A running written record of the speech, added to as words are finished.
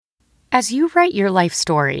As you write your life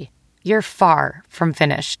story, you're far from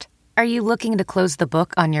finished. Are you looking to close the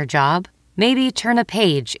book on your job? Maybe turn a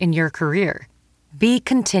page in your career? Be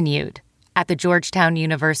continued at the Georgetown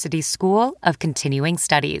University School of Continuing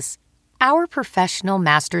Studies. Our professional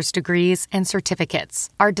master's degrees and certificates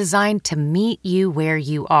are designed to meet you where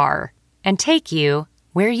you are and take you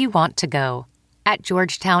where you want to go. At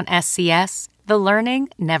Georgetown SCS, the learning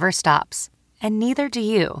never stops, and neither do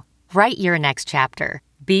you. Write your next chapter.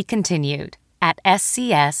 Be continued at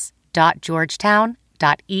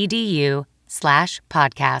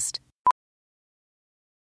scs.georgetown.edu/podcast.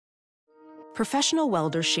 Professional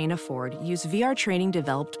welder Shayna Ford used VR training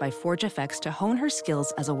developed by ForgeFX to hone her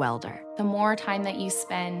skills as a welder. The more time that you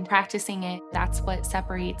spend practicing it, that's what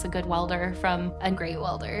separates a good welder from a great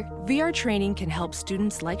welder. VR training can help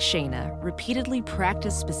students like Shayna repeatedly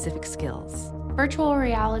practice specific skills. Virtual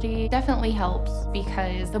reality definitely helps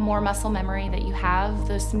because the more muscle memory that you have,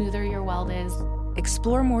 the smoother your weld is.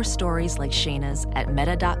 Explore more stories like Shayna's at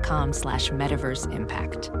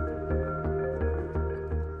meta.com/metaverseimpact.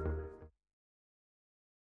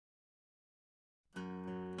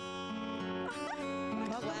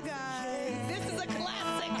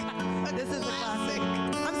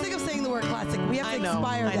 We have to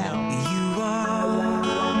inspire that. You are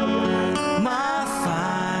my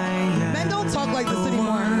fire. Men don't talk like this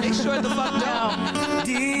anymore. They sure the fuck don't.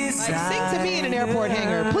 Like, sing to me in an airport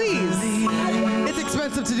hangar, please. It's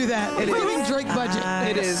expensive to do that. It's giving Drake budget.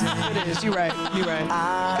 It is. You're right.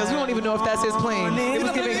 Because we don't even know if that's his plane. It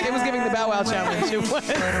was giving the Bow Wow challenge.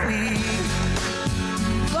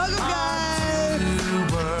 Welcome, guys,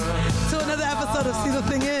 to another episode of See the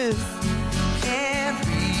Thing Is.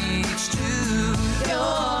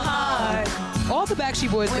 All the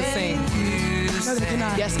Backstreet Boys can sing. No, they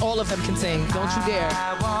cannot. Yes, all of them can sing. Don't you dare.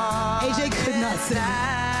 AJ could not sing.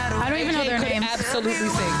 I don't even know their names. Absolutely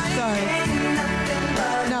sing. Sorry.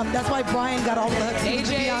 No, that's why Brian got all the hooks.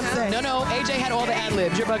 AJ, no, AJ had all the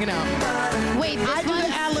ad-libs. You're bugging out. Wait, I do the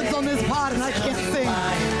ad-libs on this pod and I can't sing.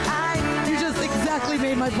 You just exactly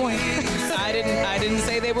made my point. I didn't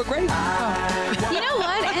say they were great. You know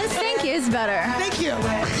what? NSYNC is better. Thank you.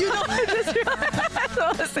 You know,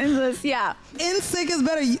 Listen to this. Yeah. NSYNC is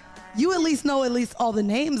better. You at least know all the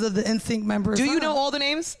names of the NSYNC members. Do you know all the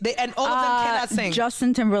names? And all of them cannot sing.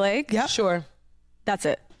 Justin Timberlake. Yeah. Sure. That's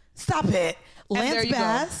it. Stop it. Lance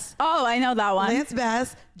Bass. Oh, I know that one. Lance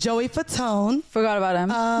Bass. Joey Fatone. Forgot about him.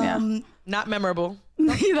 Yeah. Not memorable.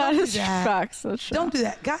 That is facts. Don't do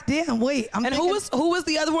that. God damn. Wait. Who was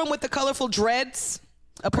the other one with the colorful dreads?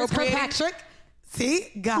 Appropriate. Patrick. See?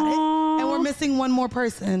 Got it. And we're missing one more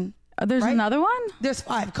person. There's another one? There's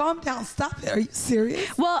 5. Calm down. Stop it. Are you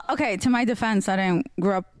serious? Well, okay. To my defense, I didn't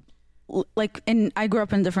grow up I grew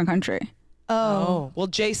up in a different country. Oh. Well,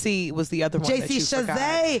 JC was the other one. JC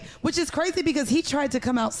Chazé, which is crazy because he tried to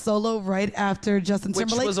come out solo right after Justin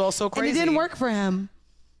Timberlake. Which was also crazy. And it didn't work for him.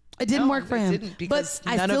 It didn't work for him. Didn't, because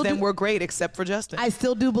none of them were great except for Justin. I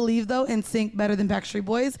still do believe, though, NSYNC better than Backstreet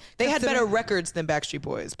Boys. They had better records than Backstreet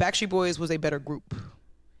Boys. Backstreet Boys was a better group.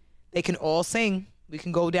 They can all sing. We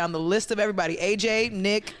can go down the list of everybody. AJ,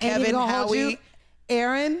 Nick, Kevin, Howie.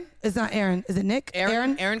 Aaron. It's not Aaron. Is it Nick?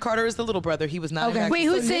 Aaron Carter is the little brother. He was not. Okay. Wait,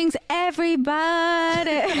 who sings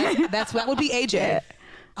Everybody? That would be AJ.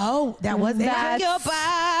 Oh, that was your body.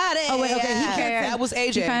 Oh wait, okay. That was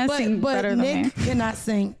AJ. But Nick cannot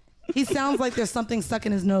sing. He sounds like there's something stuck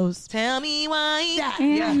in his nose. Tell me why.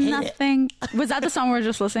 Yeah, nothing. Was that the song we were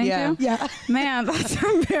just listening to? Yeah. Man, that's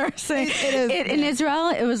embarrassing. It is. In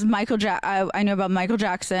Israel, it was Michael I knew about Michael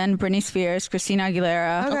Jackson, Britney Spears, Christina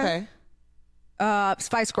Aguilera. Okay.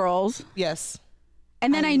 Spice Girls. Yes.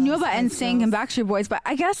 And then I knew about NSYNC and Backstreet Boys, but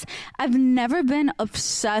I guess I've never been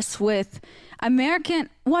obsessed with American,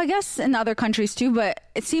 well, I guess in other countries too, but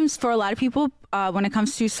it seems for a lot of people, when it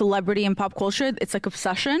comes to celebrity and pop culture, it's like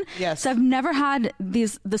obsession. Yes. So I've never had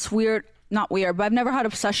this weird, not weird, but I've never had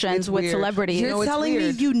obsessions with celebrities. You're telling me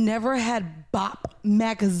you never had Bop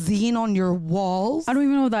magazine on your walls? I don't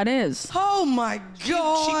even know what that is. Oh my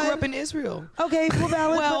God. She grew up in Israel. Okay,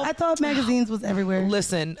 well, I thought magazines was everywhere.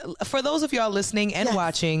 Listen, for those of y'all listening and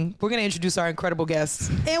watching, we're going to introduce our incredible guests.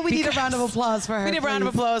 And we need a round of applause for her. We need a round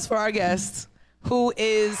of applause for our guest, who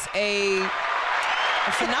is a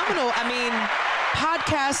phenomenal,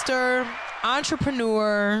 podcaster,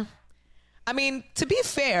 entrepreneur. To be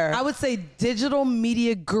fair, I would say digital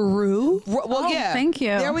media guru. Well, yeah. Thank you.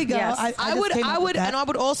 There we go. Yes. I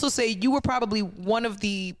would also say you were probably one of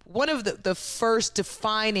the first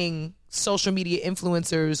defining social media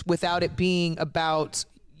influencers without it being about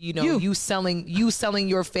you selling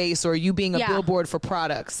your face or you being a billboard for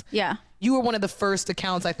products. Yeah. You were one of the first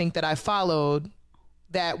accounts I think that I followed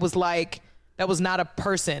that was like, that was not a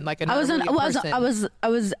person, like I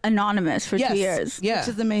was anonymous for 2 years. Yeah, which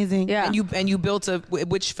is amazing. Yeah, and you built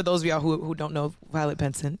which for those of y'all who don't know Violet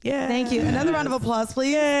Benson. Yeah, thank you. Another round of applause,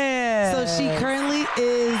 please. Yeah. So she currently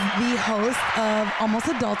is the host of Almost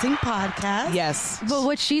Adulting podcast. Yes, but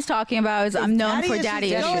what she's talking about is I'm known for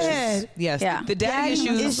daddy issues. Go ahead. Yes, Yeah. the daddy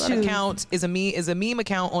issues account is a meme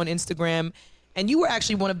account on Instagram. And you were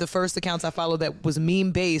actually one of the first accounts I followed that was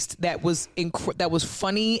meme based, that was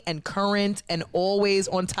funny and current and always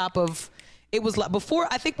on top of. It was like before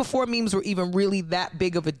memes were even really that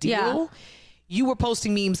big of a deal. Yeah. You were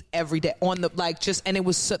posting memes every day on the and it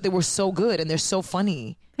was they were so good and they're so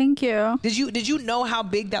funny. Thank you. Did you know how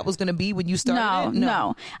big that was going to be when you started?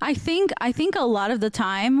 No. I think a lot of the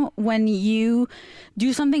time when you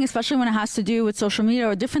do something, especially when it has to do with social media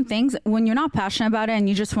or different things, when you're not passionate about it and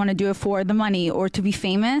you just want to do it for the money or to be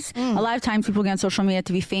famous, a lot of times people get on social media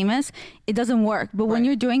to be famous. It doesn't work. But when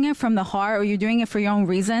you're doing it from the heart or you're doing it for your own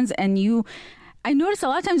reasons, and I notice a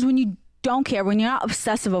lot of times when you don't care, when you're not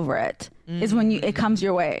obsessive over it, is when it comes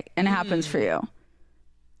your way and it happens for you.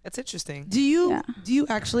 That's interesting. Do you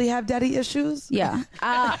actually have daddy issues? Yeah.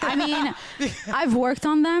 I mean, I've worked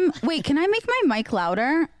on them. Wait, can I make my mic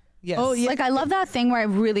louder? Yes. Oh, yeah. Like, I love that thing where I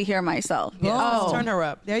really hear myself. Yes. Oh. Turn her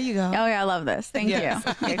up. There you go. Oh, yeah, I love this. Thank Yes.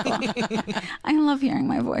 you. Okay, cool. I love hearing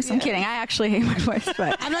my voice. I'm kidding. I actually hate my voice,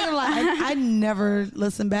 but I'm not gonna lie. I never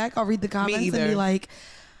listen back. I'll read the comments and be like,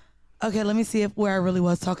 okay, let me see where I really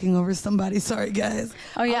was talking over somebody. Sorry, guys.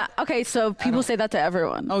 oh, yeah. Okay, so people say that to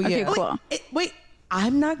everyone. Oh, yeah. Okay, cool. Wait,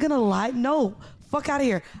 I'm not gonna lie. No, fuck out of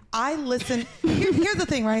here. I listen. Here's the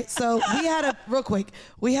thing, right? So we had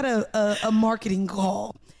a marketing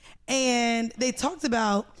call, and they talked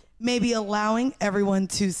about maybe allowing everyone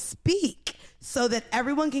to speak so that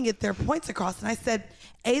everyone can get their points across. And I said,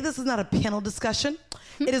 this is not a panel discussion.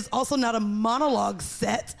 It is also not a monologue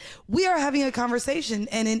set. We are having a conversation,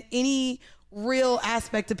 and in any real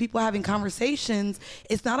aspect of people having conversations,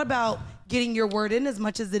 it's not about getting your word in as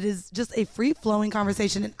much as it is just a free-flowing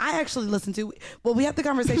conversation. And I actually listened to, we had the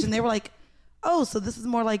conversation, they were like, oh, so this is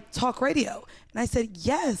more like talk radio. And I said,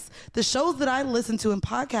 yes, the shows that I listen to in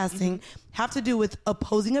podcasting have to do with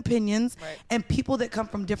opposing opinions and people that come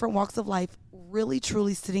from different walks of life really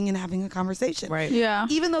truly sitting and having a conversation. Right. Yeah.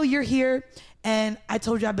 Even though you're here, and I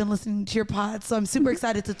told you I've been listening to your pod, so I'm super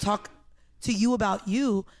excited to talk to you about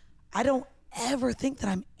you. I don't ever think that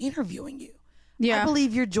I'm interviewing you. Yeah. I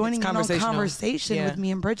believe you're joining in on conversation Yeah. with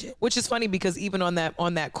me and Bridget. Which is funny because even on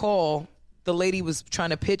that call, the lady was trying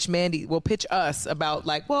to pitch us about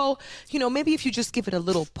like, well, maybe if you just give it a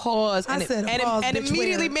little pause. I said pause, and bitch,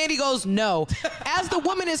 immediately where? Mandy goes, no. As the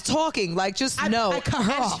woman is talking, like, just no. I cut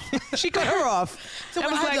her off. She cut her off. So I I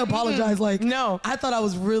was had like, to apologize. Like, no. I thought I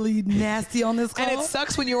was really nasty on this call. And it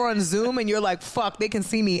sucks when you're on Zoom and you're like, fuck, they can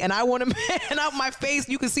see me. And I want to man out my face.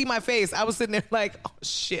 You can see my face. I was sitting there like, oh,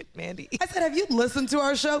 shit, Mandy. I said, have you listened to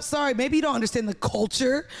our show? Sorry, maybe you don't understand the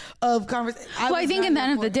culture of conversation. Well, I think at the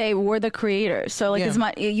end of the day, we're the creators. So like, Yeah. as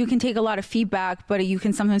much, you can take a lot of feedback, but you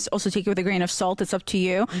can sometimes also take it with a grain of salt. It's up to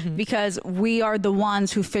you because we are the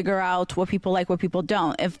ones who figure out what people like, what people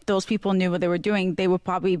don't. If those people knew what they were doing, they would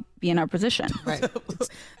probably be in our position. Right.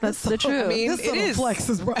 That's the truth. I mean, This it little is. flex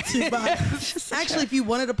is brought to you by. Actually, if you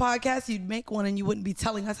wanted a podcast, you'd make one, and you wouldn't be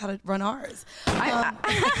telling us how to run ours.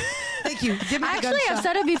 Thank you. Give me the Actually, I've gunshot.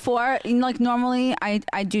 said it before. Like normally,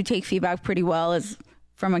 I do take feedback pretty well as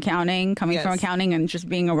from accounting, coming from Yes. accounting, and just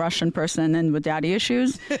being a Russian person and with daddy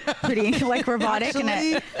issues, pretty like robotic.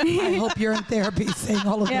 Actually, I hope you're in therapy saying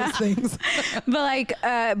all of those things. But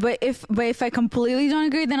if I completely don't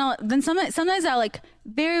agree, then sometimes I like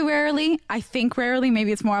very rarely. I think rarely.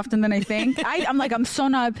 Maybe it's more often than I think. I'm so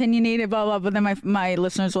not opinionated, blah blah. But then my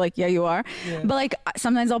listeners are like, yeah, you are. Yeah. But like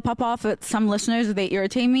sometimes I'll pop off at some listeners, they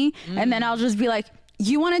irritate me, and then I'll just be like,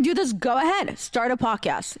 you want to do this? Go ahead, start a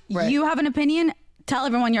podcast. Right. You have an opinion. Tell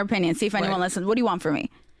everyone your opinion. See if anyone listens. What do you want from me?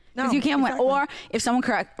 Because you can't win. Or if someone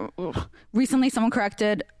recently someone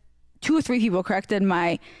corrected, 2 or 3 people corrected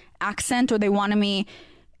my accent, or they wanted me.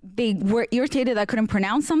 They were irritated that I couldn't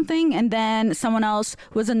pronounce something, and then someone else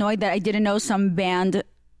was annoyed that I didn't know some band.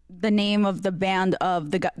 The name of the band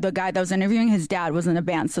of the guy that was interviewing, his dad was in a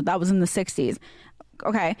band, so that was in the 60s.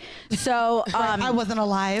 Okay, so I wasn't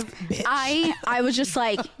alive. Bitch. I was just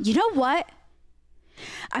like, you know what?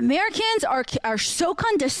 Americans are so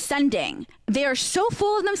condescending. They are so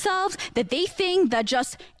full of themselves that they think that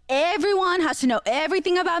just everyone has to know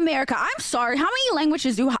everything about America. I'm sorry. How many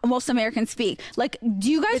languages do most Americans speak? Like, do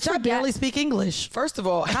you guys Bitch, I forget? barely speak English. First of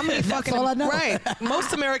all, how many fucking all I know. right?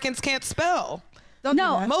 Most Americans can't spell. Don't do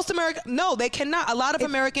No, that. Most no, they cannot. A lot of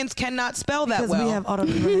Americans cannot spell that because well. we have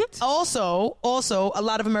autocorrect. Also, a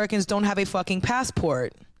lot of Americans don't have a fucking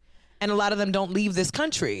passport. And a lot of them don't leave this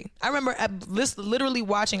country. I remember literally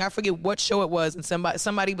watching, I forget what show it was, and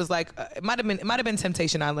somebody was like, it might have been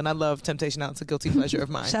Temptation Island. I love Temptation Island. It's a guilty pleasure of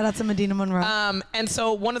mine. Shout out to Medina Monroe. And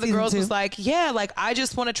so one of the Season girls 2. was like, yeah, like I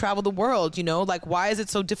just want to travel the world, you know? Like, why is it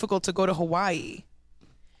so difficult to go to Hawaii?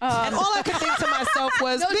 And all I could think to myself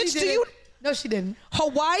was, bitch, do you... No, she didn't.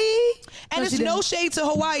 Hawaii? And No, it's she no didn't. shade to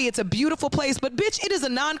Hawaii. It's a beautiful place. But bitch, it is a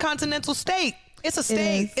non-continental state. It's a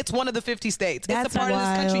state. is. It's one of the 50 states. That's it's a part of this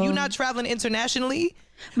country. wild. You're not traveling internationally.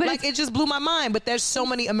 But Like, it just blew my mind. But there's so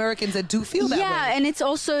many Americans that do feel that yeah, way. and it's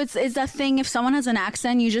also it's that thing. If someone has an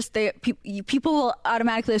accent, people will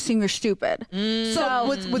automatically assume you're stupid. So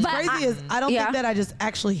what's but crazy is I don't yeah. think that I just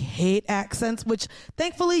actually hate accents, which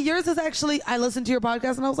thankfully yours is actually, I listened to your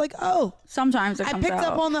podcast and I was like, oh, Sometimes it I comes picked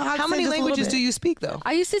out. up on the accent. How many just a little languages bit. do you speak, though?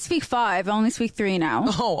 I used to speak 5. I only speak 3 now.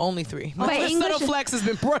 Oh, only 3. My But English subtle is- flex has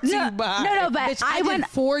been brought to No, you by... no, but Bitch, I I went. did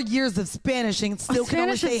 4 years of Spanish and still can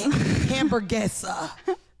only say Spanish hamburguesa.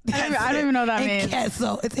 I don't even know what that and means.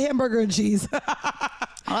 queso. It's hamburger and cheese.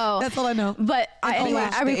 Oh, That's all I know. but anyway,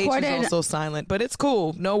 I The H recorded. is also silent, but it's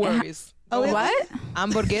cool. No worries. Oh, is What?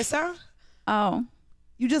 Hamburguesa? Oh,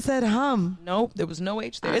 You just said hum. Nope, there was no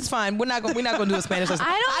H there. It's fine. We're not going to do a Spanish lesson.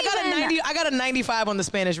 I got a 95 on the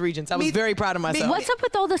Spanish Regents. I was very proud of myself. what's up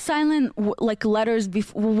with all the silent letters?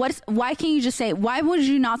 Why can't you just say? Why would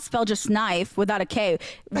you not spell just knife without a K?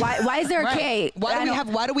 Why is there a K?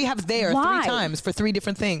 Why do we have there Why? 3 times for 3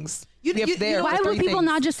 different things? You- We have you- there you- for Why 3 would people things.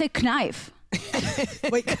 not just say knife?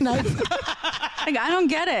 Wait, can I? Like, I don't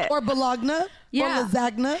get it. Or bologna? Yeah. Or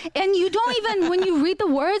lasagna? And you don't even, when you read the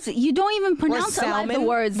words, you don't even Or pronounce a lot of the salmon?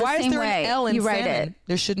 words the Why same is there way an L in you write salmon? it.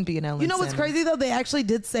 There shouldn't be an L in You know what's salmon. crazy though? They actually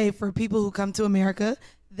did say for people who come to America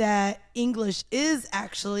that English is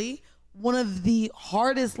actually one of the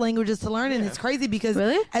hardest languages to learn. And it's crazy because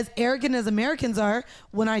Really? as arrogant as Americans are,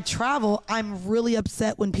 when I travel, I'm really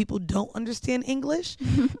upset when people don't understand English.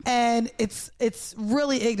 And it's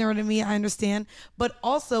really ignorant of me, I understand. But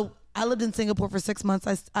also, I lived in Singapore for 6 months.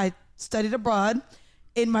 I studied abroad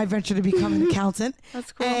in my venture to become an accountant.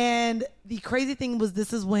 That's cool. And the crazy thing was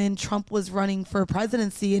this is when Trump was running for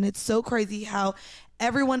presidency. And it's so crazy how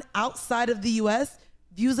everyone outside of the U.S.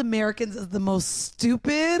 views Americans as the most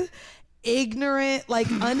stupid, ignorant, like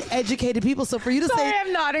uneducated people. So for you to Sorry, say,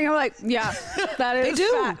 I'm nodding. I'm like, yeah, that is They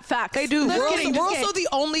do. facts. They do. Just We're, kidding, also, just we're also kidding.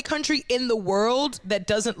 the only country in the world that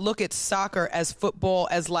doesn't look at soccer as football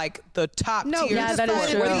as like the top no, tier. Yeah, that is sport.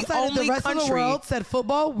 true. We're we the decided only the rest country. of the world said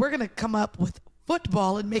football. We're gonna come up with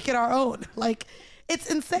football and make it our own. Like, it's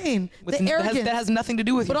insane. With- The arrogance. that has nothing to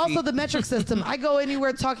do with But your also feet. the metric system. I go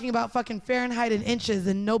anywhere talking about fucking Fahrenheit and inches,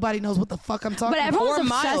 and nobody knows what the fuck I'm talking But about. everyone's Or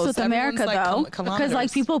obsessed miles. with Everyone's America like though, because kilometers.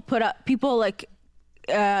 like people like.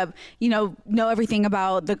 Know everything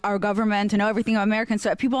about our government and know everything about Americans.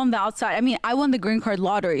 So people on the outside, I mean, I won the green card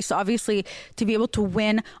lottery. So obviously to be able to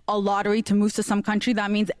win a lottery to move to some country,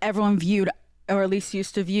 that means everyone viewed, or at least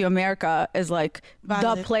used to view, America as like the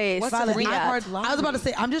Valid. place. What's a Valid. green I- card I was about to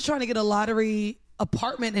say, I'm just trying to get a lottery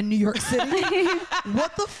apartment in New York City.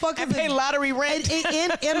 What the fuck is And pay it? lottery rent.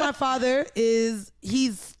 And my father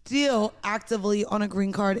he's still actively on a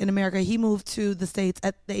green card in America. He moved to the States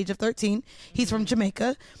at the age of 13. He's from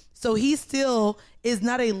Jamaica. So he still is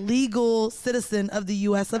not a legal citizen of the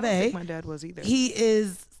US of A. My dad was either. He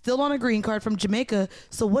is still on a green card from Jamaica.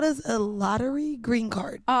 So what is a lottery green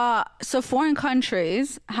card? So foreign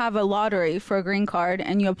countries have a lottery for a green card,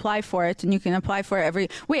 and you apply for it, and you can apply for it every.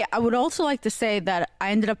 Wait, I would also like to say that I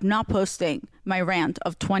ended up not posting my rant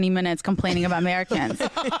of 20 minutes complaining about Americans.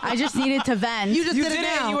 I just needed to vent. You just You did it did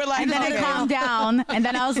it, now. you were like, and then okay. I calmed down, and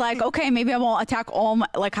then I was like, okay, maybe I won't attack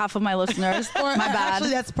half of my listeners. Or My bad.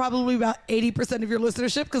 actually, that's probably about 80% of your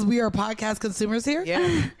listenership because we are podcast consumers here.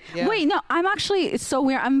 Yeah. Yeah. Wait, no, I'm actually, it's so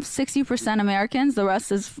weird. I'm 60% Americans. The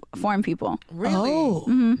rest is foreign people. Really?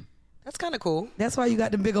 Oh, That's kind of cool. that's why you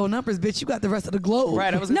got them big old numbers, bitch. You got the rest of the globe.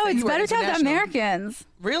 Right. I was gonna No, say it's you were better to have international. Americans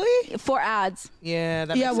Really? for ads. Yeah.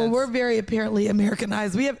 That Yeah, makes well, sense. we're very apparently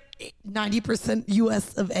Americanized. We have 90%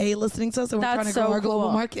 US of A listening to us, and we're trying That's to grow so our global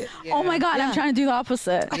cool. market. Oh my God, I'm trying to do the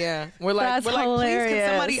opposite. Yeah, we're like, That's please, can hilarious.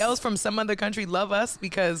 somebody else from some other country love us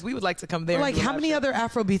because we would like to come there. We're and like, do a how live many show. other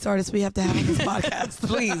Afrobeats artists we have to have on this podcast?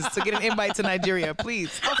 Please, to get an invite to Nigeria,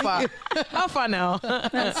 please. How far? How far now?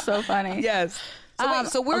 That's so funny. Yes. So wait,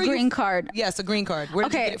 so where a are green you? card. Yes, a green card. Where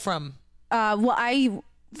did you Okay. get it from? Well,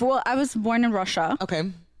 I was born in Russia. Okay.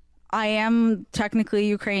 I am technically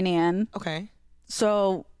Ukrainian. Okay.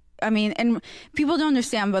 So, I mean, and people don't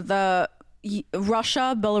understand, but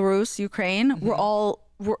Russia, Belarus, Ukraine, we're all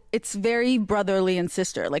it's very brotherly and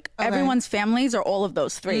sister. Like everyone's families are all of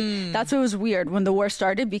those three. That's what was weird when the war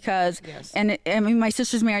started because, I mean, my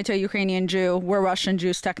sister's married to a Ukrainian Jew. We're Russian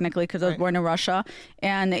Jews technically because I was born in Russia,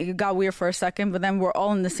 and it got weird for a second. But then we're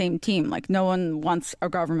all in the same team. Like no one wants our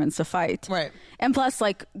governments to fight. Right. And plus,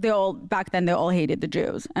 like back then they all hated the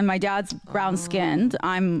Jews. And my dad's brown skinned.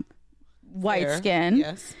 I'm white skin.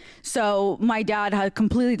 Yes. So my dad had a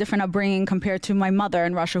completely different upbringing compared to my mother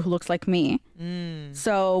in Russia who looks like me.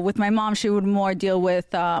 So with my mom, she would more deal with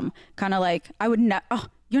kind of like, you're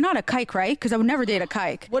not a kike, right? Because I would never date a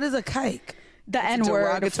kike. What is a kike? The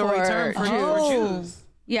N-word term for Jews.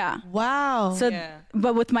 Yeah. Wow. So,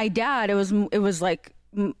 but with my dad, it was like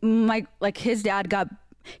his dad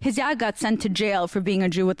got sent to jail for being a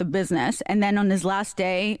Jew with a business. And then on his last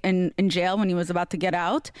day in jail, when he was about to get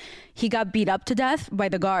out, he got beat up to death by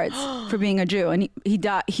the guards for being a Jew. And he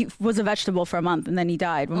died. He was a vegetable for a month and then he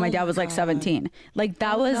died when my dad was like 17. Like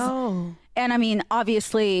that was, and I mean,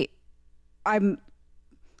 obviously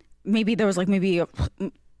maybe there was like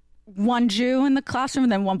one Jew in the classroom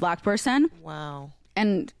and then one black person. Wow.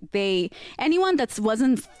 And anyone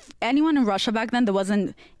in Russia back then that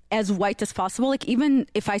wasn't as white as possible. Like even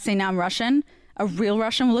if I say now I'm Russian, a real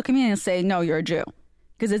Russian will look at me and say, no, you're a Jew.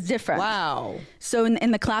 Because it's different. Wow. So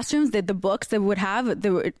in the classrooms, the books they would have,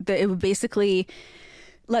 it would basically,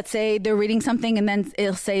 let's say they're reading something and then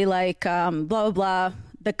it'll say like, blah, blah, blah,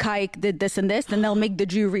 the kike did this and this, then they'll make the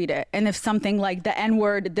Jew read it. And if something like the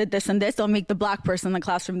N-word did this and this, they'll make the black person in the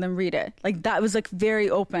classroom then read it. Like that was like very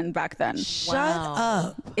open back then. Shut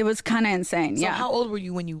up. It was kind of insane. So how old were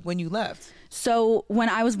you when you left? So when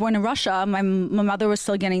I was born in Russia, my mother was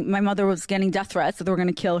getting death threats that they were going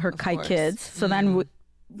to kill her kike kids. So then,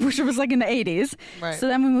 which was like in the 80s. Right. So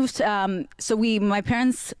then we moved. My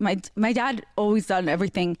parents, my dad always done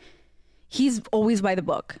everything. He's always by the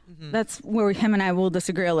book. That's where him and I will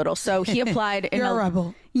disagree a little. So he applied. You're a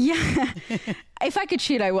rebel. Yeah. If I could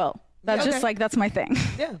cheat, I will. That's just like, that's my thing.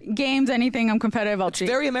 Yeah. Games, anything, I'm competitive, I'll cheat.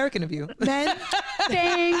 Very American of you. Men.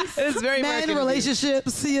 Thanks. It's very American. Men,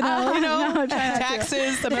 relationships, you know.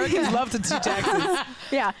 Taxes. Americans love to do taxes.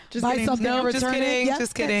 Yeah. Just buy something and return it. Yep.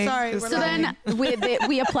 Just kidding. Sorry. So then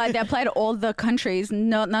we applied. They applied to all the countries.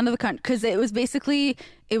 No, none of the countries. Because it was basically,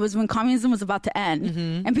 it was when communism was about to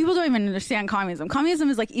end. And people don't even understand communism. Communism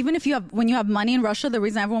is like, even if when you have money in Russia, the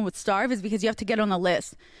reason everyone would starve is because you have to get on a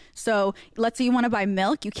list. So let's say you want to buy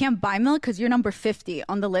milk. You can't buy milk because you're number 50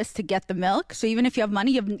 on the list to get the milk. So even if you have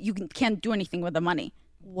money, you can't do anything with the money.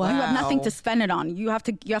 Wow. You have nothing to spend it on. You have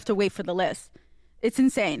to wait for the list. It's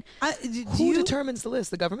insane. Who determines the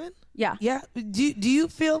list? The government? Yeah. Yeah. Do you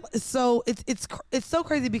feel so? It's so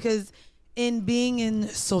crazy because in being in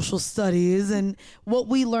social studies and what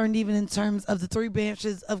we learned even in terms of the three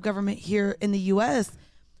branches of government here in the U.S.,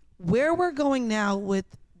 where we're going now with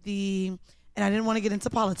and I didn't want to get into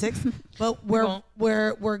politics, but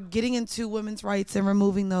we're getting into women's rights and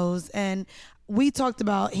removing those. And we talked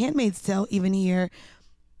about Handmaid's Tale even here.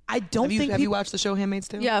 I don't think have you watched the show Handmaid's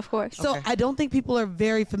Tale? Yeah, of course. So I don't think people are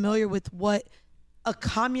very familiar with what a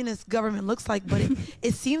communist government looks like, but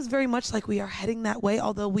it seems very much like we are heading that way.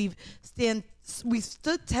 Although we've stood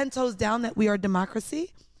 10 toes down that we are a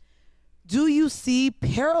democracy. Do you see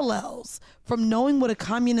parallels from knowing what a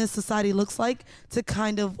communist society looks like to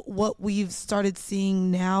kind of what we've started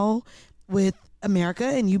seeing now with America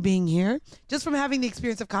and you being here? Just from having the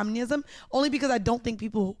experience of communism, only because I don't think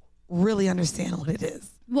people really understand what it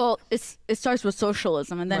is. Well, it starts with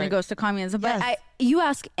socialism and then it goes to communism. But you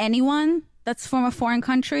ask anyone that's from a foreign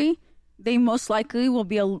country, they most likely will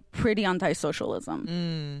be pretty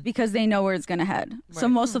anti-socialism because they know where it's going to head. Right. So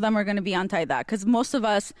most of them are going to be anti that because most of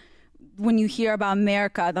us, when you hear about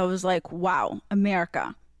America, that was like, wow,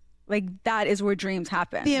 America. Like, that is where dreams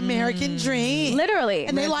happen. The American dream. Literally.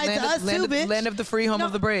 And they lied to us, too, bitch. Land of the free, home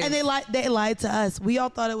of the brave. And they lied to us. We all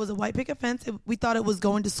thought it was a white picket fence. We thought it was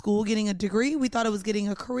going to school, getting a degree. We thought it was getting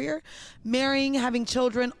a career, marrying, having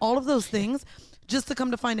children, all of those things, just to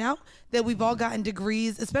come to find out that we've all gotten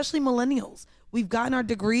degrees, especially millennials. We've gotten our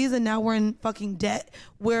degrees, and now we're in fucking debt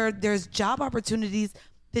where there's job opportunities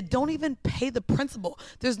that don't even pay the principal.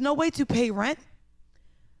 There's no way to pay rent,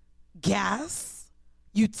 gas,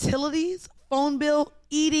 utilities, phone bill,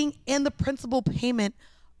 eating, and the principal payment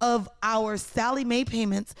of our Sally Mae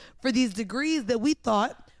payments for these degrees that we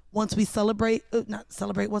thought once we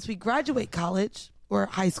once we graduate college or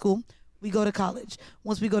high school, we go to college.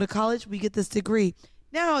 Once we go to college, we get this degree.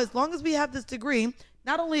 Now, as long as we have this degree,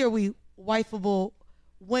 not only are we wifeable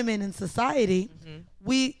women in society,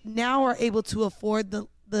 we now are able to afford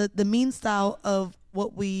the mean style of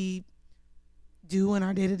what we do in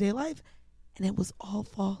our day-to-day life. And it was all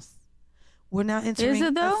false. We're now entering. Is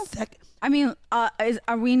it though? I mean,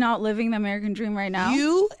 are we not living the American dream right now?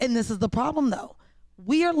 And this is the problem though.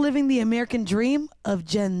 We are living the American dream of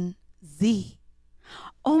Gen Z.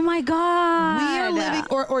 Oh my God. We are living,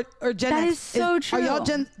 or Gen X. That is so true. Are y'all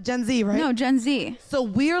Gen Z, right? No, Gen Z. So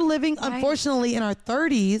we're living, unfortunately, in our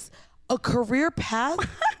 30s, a career path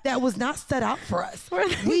that was not set out for us.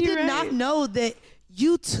 We did not know that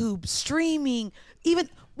YouTube, streaming, even,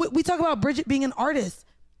 we talk about Bridget being an artist.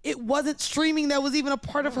 It wasn't streaming that was even a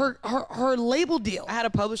part of her label deal. I had a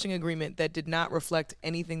publishing agreement that did not reflect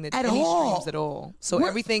anything that At any all. streams at all. So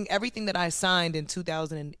everything that I signed in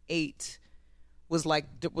 2008 was like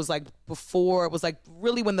before, it was like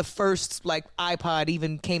really when the first like iPod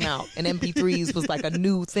even came out and MP3s was like a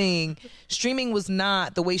new thing. Streaming was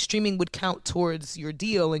not, the way streaming would count towards your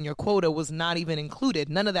deal and your quota was not even included.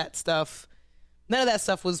 None of that stuff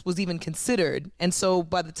was even considered. And so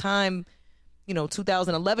by the time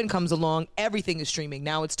 2011 comes along, everything is streaming.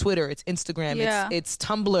 Now it's Twitter, it's Instagram, it's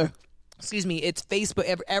Tumblr. Excuse me, it's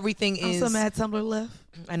Facebook. Everything is. I'm so mad Tumblr left.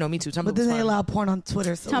 I know, me too. Tumblr But then was they fun. allow porn on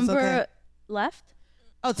Twitter, so Tumblr it's okay. left?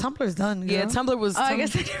 Oh, Tumblr's done. Girl. Yeah, Tumblr was. I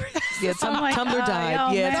guess I didn't Yeah, Tumblr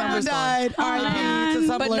died. Yeah, Tumblr Tumblr's died. R.I.P.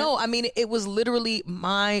 to Tumblr. But no, I mean, it was literally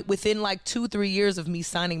within like 2-3 years of me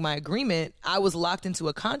signing my agreement, I was locked into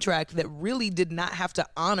a contract that really did not have to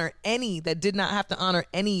honor any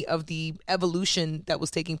of the evolution that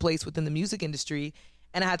was taking place within the music industry.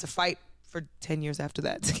 And I had to fight for 10 years after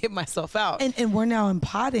that to get myself out. And we're now in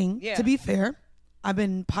podding. Yeah. To be fair, I've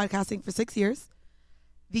been podcasting for 6 years.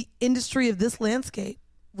 The industry of this landscape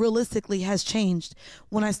realistically has changed.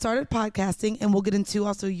 When I started podcasting, and we'll get into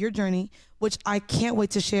also your journey, which I can't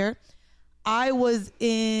wait to share. I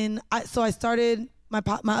started my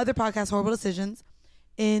other podcast, Horrible Decisions,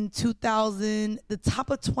 in the top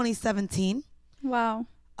of 2017. Wow.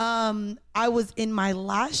 I was in my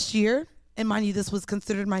last year, and mind you, this was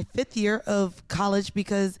considered my 5th year of college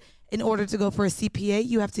because in order to go for a CPA,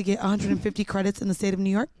 you have to get 150 credits in the state of New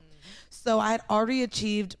York. So I had already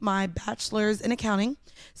achieved my bachelor's in accounting.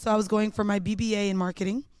 So I was going for my BBA in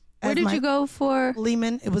marketing. Where did you go for?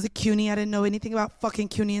 Lehman. It was a CUNY. I didn't know anything about fucking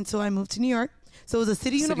CUNY until I moved to New York. So it was a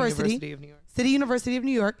City University of New York. City University of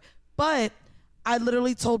New York. But I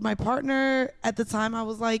literally told my partner at the time, I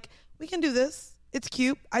was like, we can do this. It's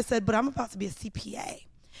cute. I said, but I'm about to be a CPA.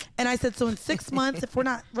 And I said, so in 6 months, if we're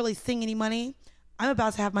not really seeing any money, I'm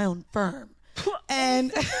about to have my own firm.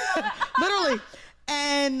 And literally.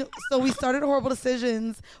 And so we started Horrible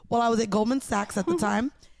Decisions while I was at Goldman Sachs at the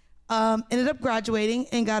time. Ended up graduating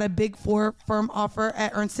and got a Big Four firm offer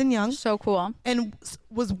at Ernst & Young. So cool. And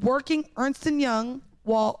was working Ernst & Young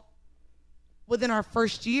within our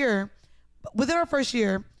first year, we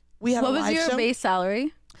had What a was live your show. base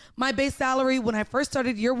salary? My base salary when I first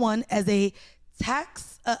started year one as a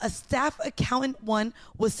staff accountant one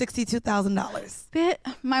was $62,000.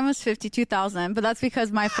 Mine was $52,000, but that's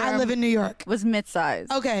because my firm I live in New York. was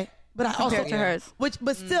mid-sized. Okay, but I Compared also to hers.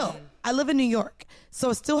 but still, I live in New York, so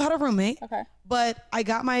I still had a roommate. Okay. But I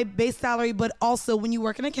got my base salary. But also, when you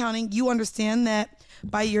work in accounting, you understand that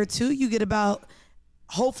by year 2, you get about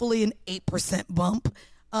hopefully an 8% bump,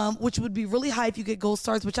 which would be really high if you get gold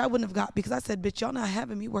stars, which I wouldn't have got because I said, bitch, y'all not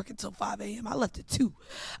having me work until 5 a.m. I left at 2.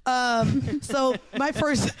 So my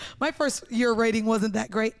first year rating wasn't that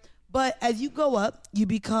great. But as you go up, you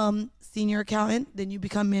become senior accountant, then you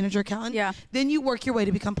become manager accountant. Yeah. Then you work your way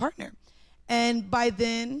to become partner. And by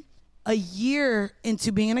then, a year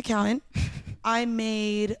into being an accountant, I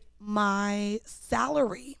made my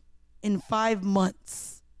salary in 5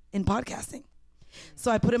 months in podcasting.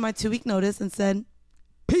 So I put in my 2-week notice and said,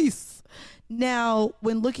 peace. Now,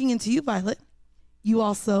 when looking into you, Violet, you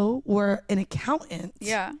also were an accountant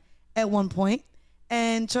at one point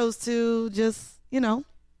and chose to just,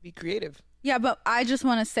 Be creative. Yeah, but I just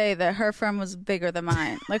want to say that her firm was bigger than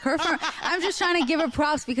mine. Like her firm, I'm just trying to give her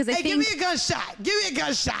props because I Hey, think. give me a gunshot. Give me a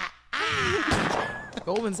gunshot.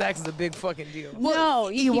 Goldman Sachs is a big fucking deal. No,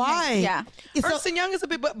 you EY. yeah. Ernst & Young is a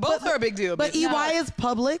big, but both are a big deal. But EY is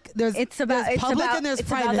public. There's public and there's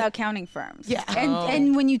private. about the accounting firms. Yeah.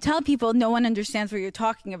 And when you tell people, no one understands what you're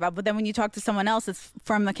talking about. But then when you talk to someone else that's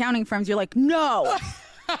from accounting firms, you're like, no.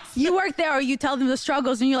 You work there, or you tell them the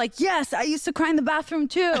struggles, and you're like, yes, I used to cry in the bathroom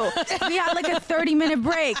too. We had like a 30-minute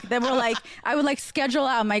break that were like, I would like schedule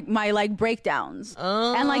out my like breakdowns,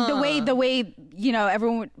 and like the way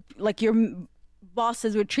everyone would, like your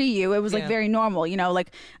bosses would treat you, it was like very normal.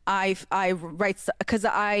 Like I write, because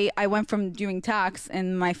I went from doing tax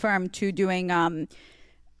in my firm to doing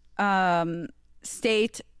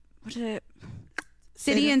state, what is it?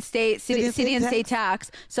 city and state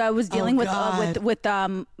tax. So I was dealing with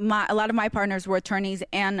a lot of my partners were attorneys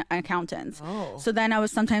and accountants. So then I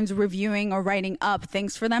was sometimes reviewing or writing up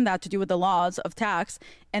things for them that had to do with the laws of tax.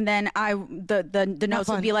 And then the notes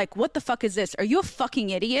would be like, what the fuck is this? Are you a fucking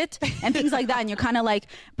idiot? And things like that. And you're kind of like,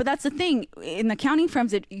 but that's the thing. In accounting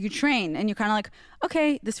firms, you train and you're kind of like,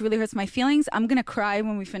 okay, this really hurts my feelings. I'm going to cry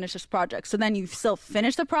when we finish this project. So then you still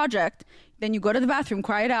finish the project. Then you go to the bathroom,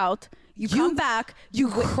 cry it out. You come back. You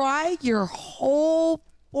cry your whole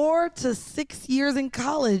 4 to 6 years in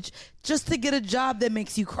college just to get a job that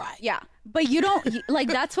makes you cry. Yeah. But you don't, like,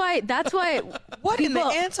 that's why. What in the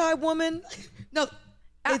anti-woman? No.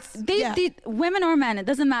 They women or men, it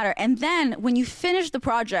doesn't matter. And then when you finish the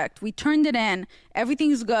project, we turned it in,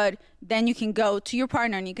 everything's good, then you can go to your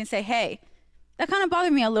partner and you can say, hey, that kind of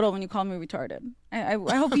bothered me a little when you called me retarded. I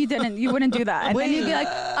hope you wouldn't do that. And then you'd be like,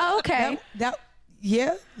 oh, okay. They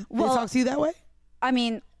talk to you that way? I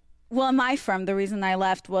mean, well, in my firm, the reason I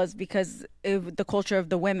left was because the culture of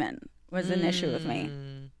the women was an issue with me.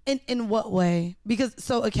 In what way? Because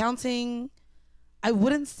so accounting, I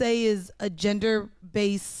wouldn't say is a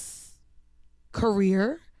gender-based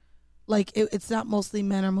career. Like it's not mostly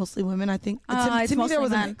men or mostly women. I think to me there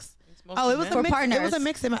was a mix. It was for partners. It was a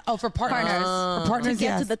mix. For partners. For partners, to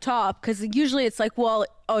get to the top, because usually it's like, well,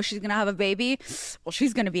 she's gonna have a baby. Well,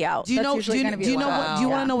 she's gonna be out. Do you want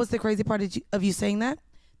to know what's the crazy part of you saying that?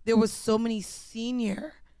 There was so many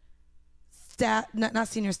senior staff, not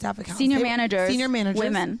senior staff accountants, senior managers,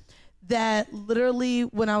 women, that literally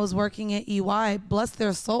when I was working at EY, bless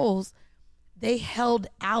their souls, they held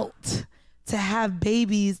out to have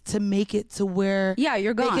babies to make it to where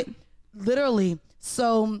you're gone. Literally.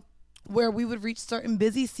 So where we would reach certain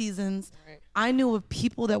busy seasons, I knew of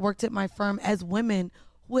people that worked at my firm as women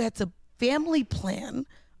who had to family plan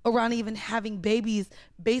around even having babies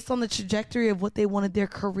based on the trajectory of what they wanted their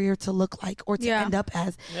career to look like or to end up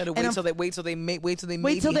as. Yeah, to wait till they made it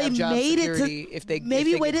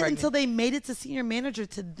until they made it to senior manager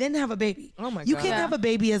to then have a baby. Oh my God. You can't have a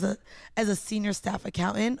baby as a senior staff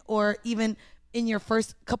accountant or even in your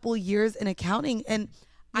first couple of years in accounting. And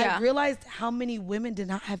I realized how many women did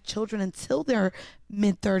not have children until their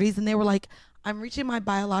mid-30s, and they were like, I'm reaching my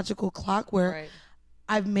biological clock where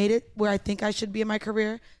I've made it where I think I should be in my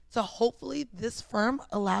career. So hopefully this firm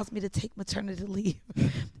allows me to take maternity leave.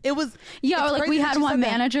 It was we had one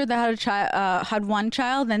manager that had a child, had one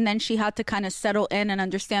child, and then she had to kind of settle in and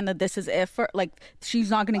understand that this is it for she's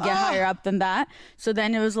not going to get higher up than that. So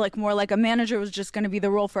then it was like more like a manager was just going to be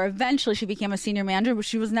the role for. Eventually she became a senior manager, but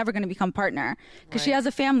she was never going to become partner because she has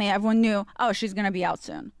a family. Everyone knew, she's going to be out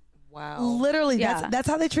soon. Wow, literally, that's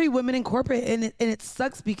how they treat women in corporate, and it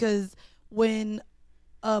sucks because when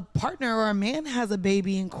a partner or a man has a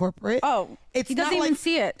baby in corporate, he doesn't even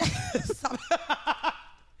see it.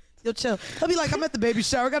 You'll chill. He'll be like, I'm at the baby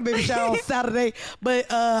shower. I got a baby shower on Saturday, but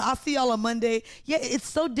I'll see y'all on Monday. Yeah, it's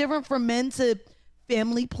so different for men to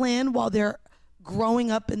family plan while they're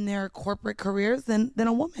growing up in their corporate careers than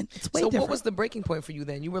a woman. It's way different. So what was the breaking point for you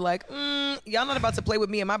then? You were like, y'all not about to play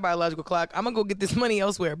with me and my biological clock. I'm gonna go get this money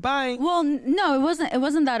elsewhere. Bye. Well, no, it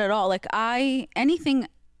wasn't that at all. Like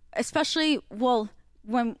especially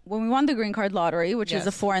when we won the green card lottery, which is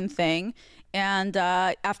a foreign thing, and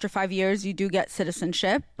after 5 years you do get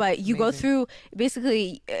citizenship, but you go through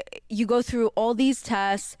all these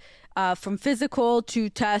tests, from physical to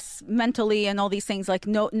tests mentally and all these things. Like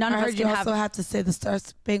none of us can have. I heard you also have to say the Star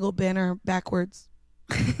Spangled Banner backwards.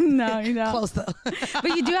 No, you know. Close though.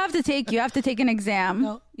 But you have to take an exam.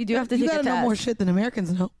 No, you do have to take a test. You gotta know more shit than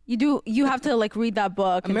Americans know. You have to read that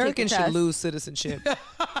book. Americans should lose citizenship.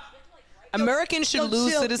 Americans should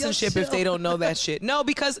lose citizenship if they don't know that shit. No,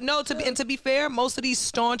 because to be fair, most of these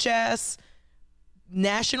staunch ass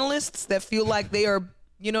nationalists that feel like they are,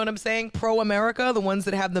 you know what I'm saying, pro-America, the ones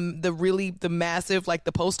that have the massive, like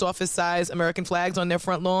the post office size American flags on their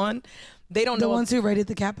front lawn, they don't know. The ones who raided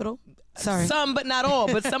the Capitol? Sorry. Some, but not all.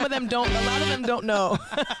 But some of them don't. A lot of them don't know.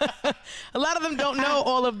 A lot of them don't know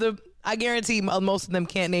all of the. I guarantee most of them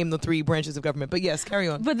can't name the 3 branches of government. But yes, carry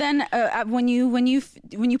on. But then when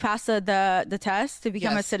you pass the test to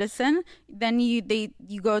become a citizen, then you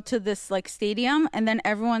go to this like stadium, and then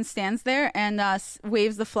everyone stands there and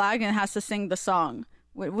waves the flag and has to sing the song.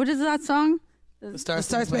 What is that song? The Star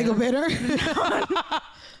Spangled Banner.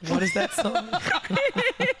 What is that song?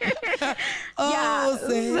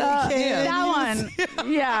 That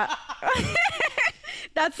one. Yeah.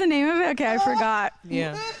 That's the name of it? Okay, I forgot.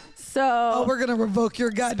 Yeah. So we're gonna revoke your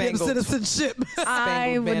goddamn citizenship.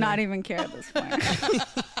 I would not even care at this point.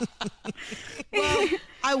 Well,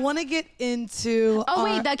 I want to get into. Oh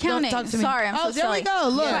wait, the accounting. Don't talk to me. Sorry, I'm so there sorry. we go.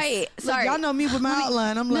 Look, Right, sorry. Look, y'all know me with my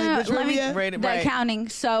outline. I'm like, No, bitch, where we at? Right. the accounting.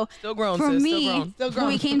 So Still grown, for sis, me, still when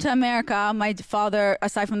we came to America, my father,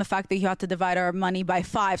 aside from the fact that you had to divide our money by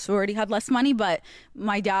 5, so we already had less money, but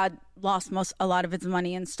my dad lost a lot of his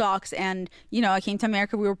money in stocks. And I came to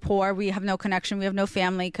America. We were poor. We have no connection. We have no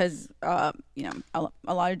family because a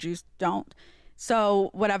lot of Jews don't. So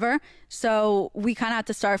whatever. So we kind of had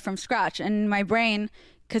to start from scratch. And in my brain,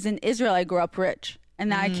 because in Israel I grew up rich, and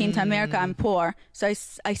now I came to America, I'm poor. So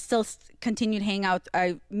I still continued hanging out.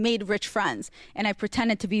 I made rich friends, and I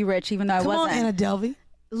pretended to be rich even though I Come wasn't. on, Anna Delvey.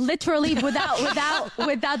 Literally without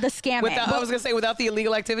the scamming. I was gonna say without the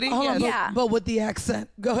illegal activity. Hold on, Yeah. but with the accent.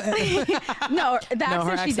 Go ahead. No, the No,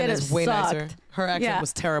 her accent she did accent is way sucked. nicer. Her accent Yeah.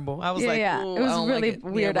 was terrible. I was Yeah, like, yeah. ooh, It was I don't really like it.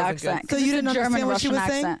 weird Yeah, it wasn't good. accent. So 'Cause you it's didn't a understand what she German-Russian was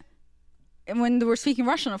saying? accent. And when they were speaking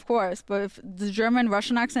Russian, of course, but if the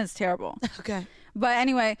German-Russian accent is terrible. Okay. But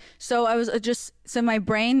anyway, so I was my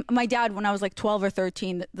brain, my dad, when I was like 12 or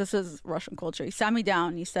 13, this is Russian culture. He sat me down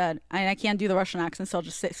and he said, and I can't do the Russian accent, so I'll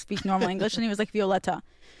just speak normal English. And he was like, Violetta,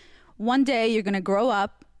 one day you're going to grow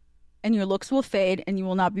up and your looks will fade and you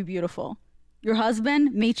will not be beautiful. Your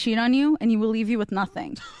husband may cheat on you and he will leave you with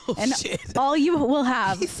nothing. And shit. all you will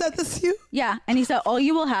have, He said this to you? yeah. And he said, all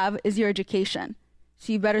you will have is your education.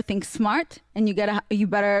 So you better think smart and you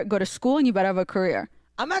better go to school and you better have a career.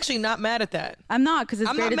 I'm actually not mad at that. I'm not, because it's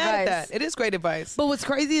I'm great not mad advice. at that. It is great advice. But what's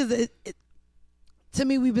crazy is that to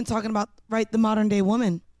me, we've been talking about, right, the modern day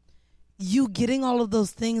woman. You getting all of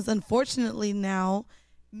those things, unfortunately, now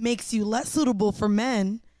makes you less suitable for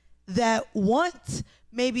men that want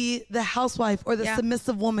maybe the housewife or the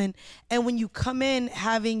submissive woman. And when you come in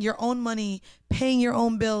having your own money, paying your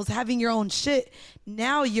own bills, having your own shit,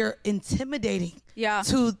 now you're intimidating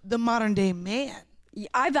to the modern day man.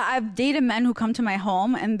 I've dated men who come to my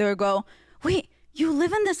home and they'll go, wait, you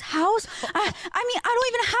live in this house? I mean, I don't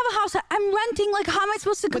even have a house. I'm renting. Like, how am I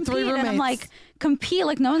supposed to With 3 compete? And I'm roommates. like, compete?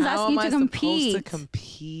 Like, no one's How asking am you to I compete. supposed to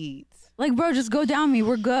compete? Like, bro, just go down me.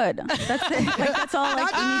 We're good. That's it. Like, that's all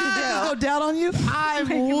like, you need to do. Just go down on you? I'm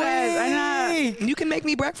weak. You can make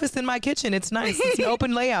me breakfast in my kitchen. It's nice. It's an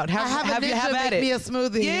open layout. I have a ninja at make it. me a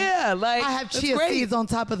smoothie. Yeah, like I have that's chia great. seeds on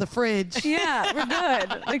top of the fridge. Yeah, we're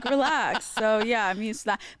good. Like, relax. So yeah, I'm used to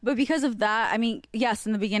that. But because of that, I mean, yes,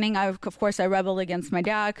 in the beginning, of course I rebelled against my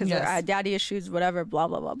dad because Yes. I had daddy issues, whatever, blah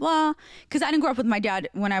blah blah blah. Because I didn't grow up with my dad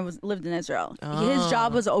when I lived in Israel. His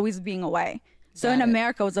job was always being away. So in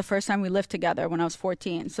America, it was the first time we lived together when I was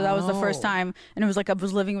 14. So that was the first time, and it was like I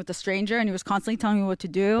was living with a stranger, and he was constantly telling me what to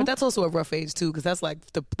do. But that's also a rough age too, because that's like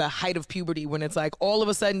the height of puberty when it's like all of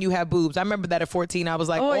a sudden you have boobs. I remember that at 14. I was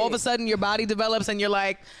like, all of a sudden your body develops and you're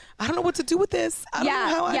like, I don't know what to do with this. I don't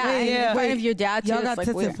know how yeah, and in front of your dad too. Y'all it's got like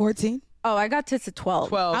tits weird. at 14? Oh, I got tits at 12.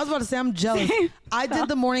 12. I was about to say, I'm jealous. I did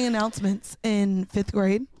the morning announcements in 5th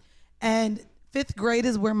grade, and 5th grade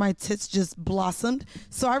is where my tits just blossomed.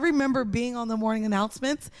 So I remember being on the morning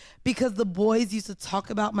announcements because the boys used to talk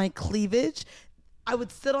about my cleavage. I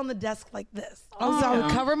would sit on the desk like this. So I would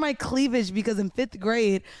cover my cleavage because in 5th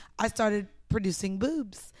grade, I started producing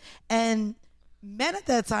boobs. And men at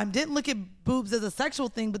that time didn't look at boobs as a sexual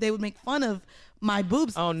thing, but they would make fun of my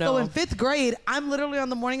boobs. Oh, no. So in 5th grade, I'm literally on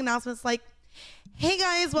the morning announcements like, hey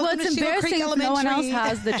guys, welcome Well, it's to Shiva Creek embarrassing if Elementary. no one else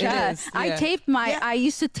has the chest. is, I yeah. taped my. Yeah. I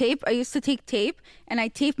used to take tape, and I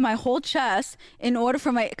taped my whole chest in order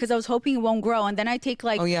for because I was hoping it won't grow, and then I take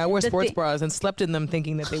like. Oh yeah, I wore the sports thi- bras and slept in them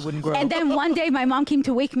thinking that they wouldn't grow. And then one day, my mom came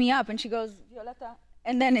to wake me up, and she goes, Violetta.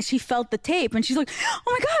 And then she felt the tape, and she's like, "Oh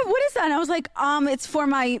my god, what is that?" And I was like, it's for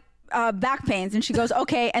my back pains." And she goes,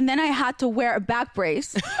 "Okay." And then I had to wear a back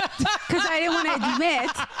brace because I didn't want to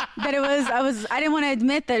admit that it was. I didn't want to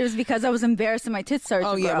admit that it was because I was embarrassed and my tits started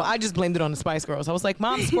Oh to yeah, grow. well I just blamed it on the Spice Girls. I was like,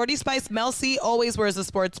 Mom, Sporty Spice Mel C always wears a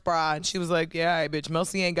sports bra, and she was like, Yeah, all right, bitch, Mel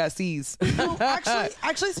C ain't got C's. Well,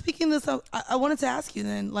 actually, speaking of this, I wanted to ask you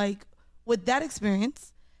then, like, with that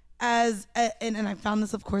experience, and I found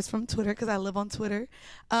this, of course, from Twitter because I live on Twitter.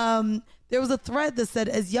 There was a thread that said,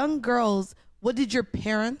 as young girls, what did your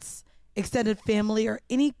parents, extended family, or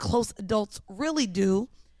any close adults really do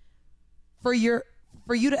for you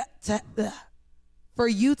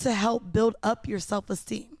to help build up your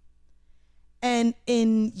self-esteem? And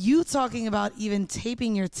in you talking about even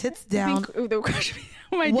taping your tits down,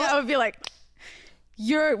 My dad would be like,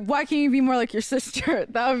 why can't you be more like your sister?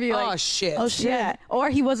 That would be like, Oh shit. oh shit. yeah. Or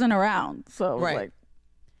he wasn't around. So Right. like,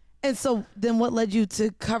 And so then what led you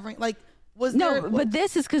to covering, like, But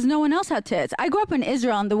this is because no one else had tits. I grew up in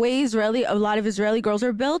Israel, and the way a lot of Israeli girls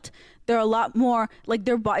are built, they're a lot more like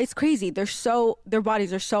it's crazy. Their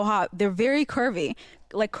bodies are so hot. They're very curvy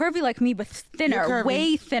like me, but thinner,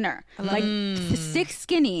 way thinner. Like thick,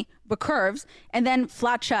 skinny, but curves, and then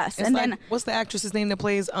flat chest. It's and like, then what's the actress's name that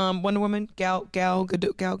plays Wonder Woman? Gal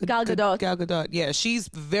Gadot. Gal Gadot. Yeah, she's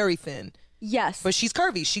very thin. Yes, but she's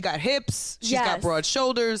curvy. She got hips. She's got broad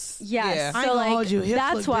shoulders. Yes. Yeah. I ain't gonna hold you. Hips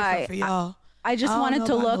that's look why different for y'all. I just wanted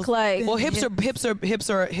to look like. Well,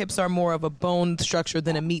 hips are more of a bone structure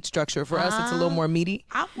than a meat structure. For us, it's a little more meaty.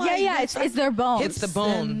 It's their bones. It's the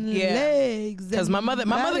bone. Yeah. Legs. Because my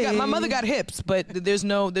mother got hips, but there's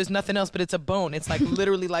nothing else. But it's a bone. It's like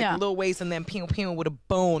literally like little waist and then pew pew with a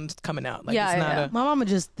bone coming out. Like it's not a. My mama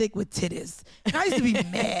just thick with titties. And I used to be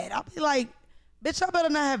mad. I'll be like, bitch, I better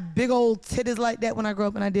not have big old titties like that when I grew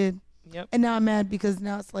up, and I did. Yep. And now I'm mad because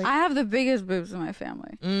now it's like I have the biggest boobs in my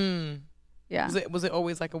family. Yeah. Was it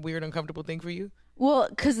always like a weird, uncomfortable thing for you? Well,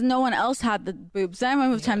 because no one else had the boobs. Then I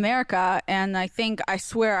moved to America, and I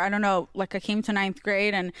swear, I don't know, like I came to 9th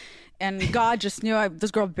grade, and God just knew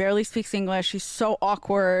this girl barely speaks English. She's so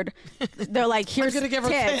awkward. They're like, here's gonna give her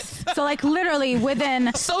tits. So like literally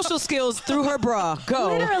within social skills through her bra.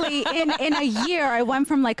 Go. Literally in a year, I went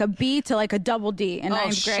from like a B to like a double D in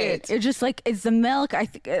 9th grade. It's just like it's the milk. I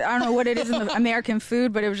don't know what it is in the American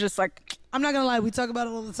food, but it was just like. I'm not gonna lie, we talk about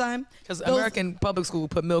it all the time. Because American public school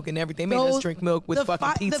put milk in everything. They made us drink milk with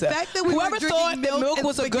fucking pizza. The fact that whoever thought that milk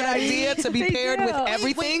was a good idea to be paired with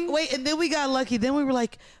everything. Wait, and then we got lucky. Then we were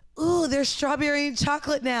like, ooh, there's strawberry and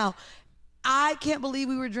chocolate now. I can't believe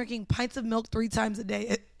we were drinking pints of milk 3 times a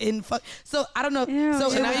day So I don't know. So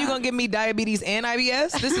now you're gonna give me diabetes and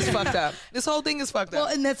IBS? This is fucked up. This whole thing is fucked up. Well,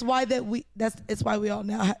 and that's why it's why we all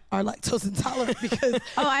now are lactose intolerant because.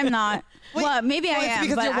 Oh, I'm not. Well, maybe I am,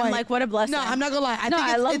 but I'm white. like, what a blessing. No, I'm not gonna lie.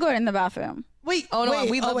 I love going in the bathroom. We love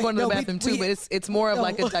going to the bathroom too, but it's more of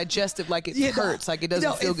like a digestive, like it hurts, like it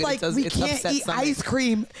doesn't feel good. Like it can't upsets eat stomach. ice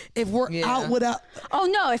cream if we're out without. Oh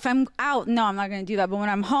no, if I'm out, no, I'm not going to do that. But when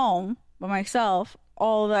I'm home by myself,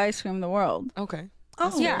 all the ice cream in the world. Okay.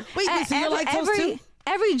 Oh yeah. Wait, so you're lactose too?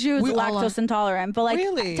 Every Jew is lactose intolerant, but like,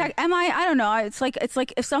 really? Am I? I don't know. It's like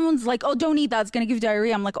if someone's like, "Oh, don't eat that; it's gonna give you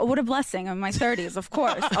diarrhea." I'm like, "Oh, what a blessing!" I'm in my 30s, of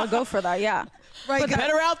course, I'll go for that. Yeah, right. But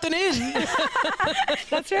better out than in.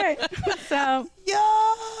 That's right. So,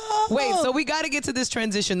 wait. So we got to get to this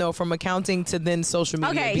transition though, from accounting to then social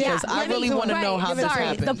media, because I really want to know how this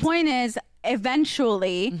happened. The point is,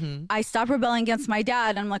 eventually I stopped rebelling against my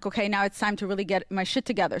dad, and I'm like, okay, now it's time to really get my shit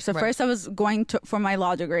together. So first I was going for my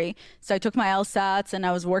law degree, so I took my LSATs and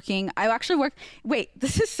I was working. I actually worked,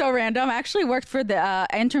 this is so random, I actually worked for I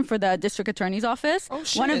interned for the district attorney's office. Oh,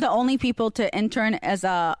 shit. One of the only people to intern as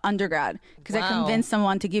a undergrad, because I convinced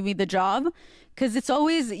someone to give me the job, because it's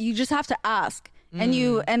always, you just have to ask. And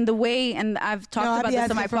I've talked about this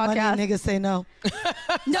on my podcast. Niggas say no.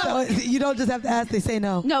 No, so you don't just have to ask; they say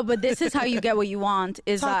no. No, but this is how you get what you want.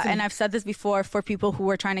 And I've said this before for people who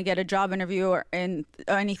are trying to get a job interview or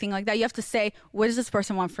anything like that. You have to say, "What does this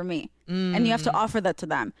person want from me?" And you have to offer that to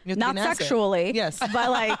them, not sexually, yes, but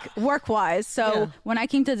like work-wise. So when I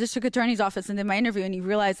came to the district attorney's office and did my interview, and he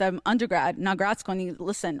realized I'm undergrad, not grad school, and he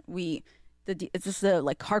listen, it's just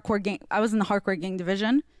like hardcore gang. I was in the hardcore gang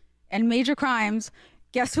division. And Major Crimes,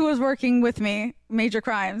 guess who was working with me? Major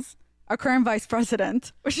Crimes, our current vice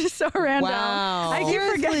president, which is so random. Wow. I keep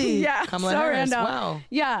forgetting. Yeah, Kamala so Harris. random. Wow.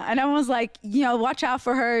 Yeah, and I was like, watch out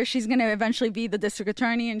for her. She's going to eventually be the district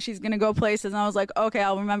attorney, and she's going to go places. And I was like, okay,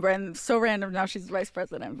 I'll remember. And so random, now she's the vice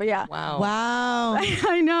president. But yeah. Wow.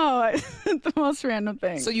 I know. The most random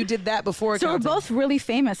thing. So you did that before So accounting. we're both really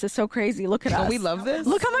famous. It's so crazy. Look at us. We love this.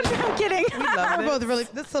 Look how much I'm kidding. We love We're both really.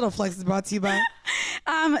 This little flex is brought to you by.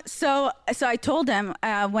 So I told him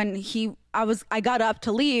when I got up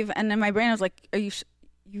to leave, and then my brain was like, "Are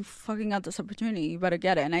you fucking got this opportunity? You better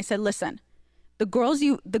get it." And I said, "Listen, the girls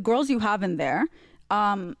you have in there,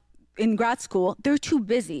 in grad school, they're too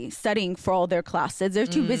busy studying for all their classes. They're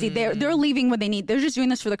too busy. They're leaving what they need. They're just doing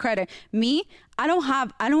this for the credit. Me, I don't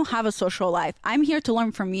have a social life. I'm here to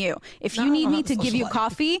learn from you. If you need me to give you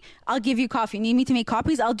coffee, I'll give you coffee. Need me to make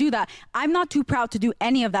copies, I'll do that. I'm not too proud to do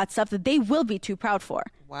any of that stuff that they will be too proud for.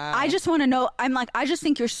 Wow. I just want to know. I'm like, I just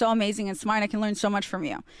think you're so amazing and smart. I can learn so much from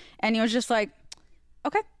you." And he was just like,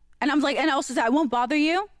 "Okay." And I'm like, and I also said, "I won't bother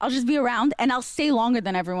you. I'll just be around, and I'll stay longer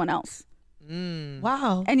than everyone else."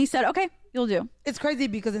 Wow. And he said, "Okay, you'll do." It's crazy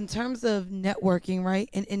because in terms of networking, right,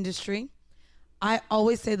 in industry, I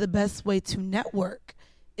always say the best way to network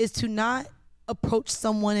is to not approach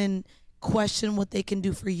someone and question what they can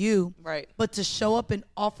do for you, right? But to show up and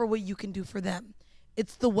offer what you can do for them.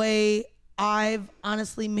 It's the way I've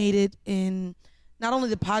honestly made it in not only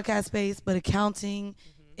the podcast space, but accounting,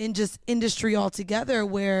 in just industry altogether,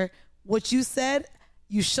 where what you said,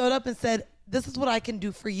 you showed up and said, this is what I can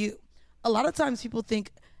do for you. A lot of times people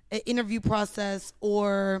think an interview process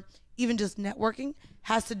or even just networking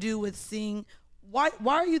has to do with seeing why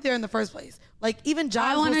are you there in the first place? Like even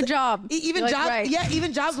jobs. I want a job. Even Like, jobs. right. Yeah,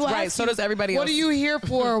 even jobs will Right, ask so you, does everybody what else. are you here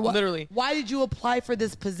for? Literally. Why did you apply for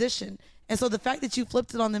this position? And so the fact that you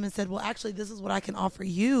flipped it on them and said, well, actually, this is what I can offer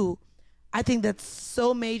you, I think that's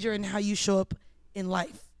so major in how you show up in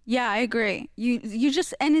life. Yeah, I agree. You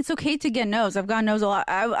just, and it's okay to get no's. I've gotten no's a lot.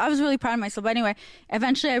 I was really proud of myself. But anyway,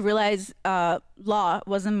 eventually I realized law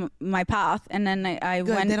wasn't my path. And then I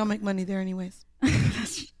Good. went. They don't make money there anyways.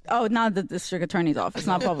 Oh, not the district attorney's office,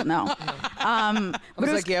 not public, no. I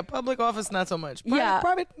was like, yeah, public office, not so much.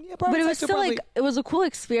 Private but it was sector, still probably. like, it was a cool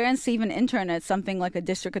experience to even intern at something like a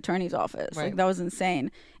district attorney's office. Right. Like that was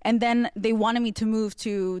insane. And then they wanted me to move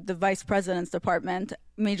to the vice president's department,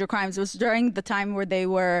 major crimes. It was during the time where they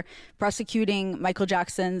were prosecuting Michael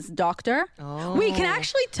Jackson's doctor. Oh. Wait, can I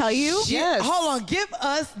actually tell you? Yes. Hold on, give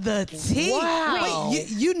us the tea. Wow. Wait,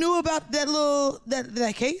 you knew about that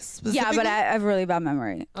that case? Yeah, but specifically? I have really bad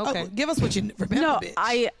memory. Okay. Oh, give us what you remember, No,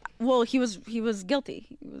 bitch. he was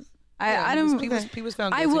guilty. Yeah, I he don't. was- he was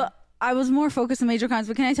found guilty. I was more focused on major crimes,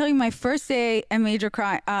 but can I tell you my first day at major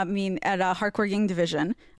crime? At a hardcore gang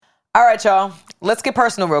division. All right, y'all. Let's get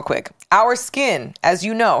personal real quick. Our skin, as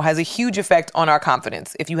you know, has a huge effect on our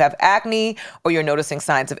confidence. If you have acne or you're noticing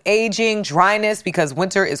signs of aging, dryness because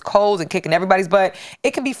winter is cold and kicking everybody's butt,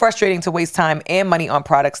 it can be frustrating to waste time and money on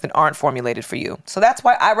products that aren't formulated for you. So that's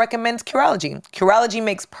why I recommend Curology. Curology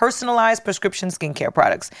makes personalized prescription skincare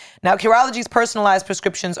products. Now, Curology's personalized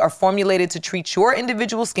prescriptions are formulated to treat your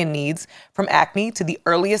individual skin needs, from acne to the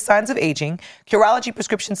earliest signs of aging. Curology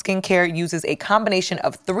prescription skincare uses a combination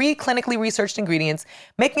of 3 clinically researched ingredients,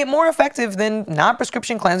 making it more effective than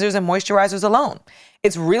non-prescription cleansers and moisturizers alone.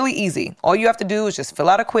 It's really easy. All you have to do is just fill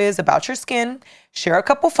out a quiz about your skin, share a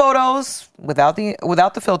couple photos without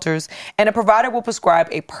the filters, and a provider will prescribe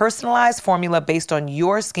a personalized formula based on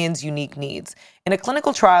your skin's unique needs. In a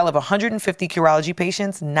clinical trial of 150 Curology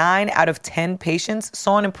patients, 9 out of 10 patients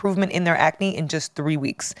saw an improvement in their acne in just 3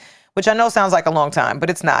 weeks. Which I know sounds like a long time, but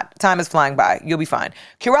it's not. Time is flying by. You'll be fine.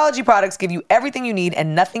 Curology products give you everything you need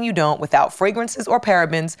and nothing you don't without fragrances or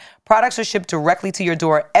parabens. Products are shipped directly to your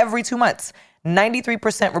door every 2 months.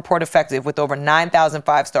 93% report effective with over 9,000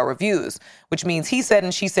 5-star reviews, which means he said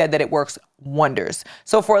and she said that it works wonders.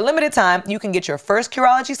 So for a limited time, you can get your first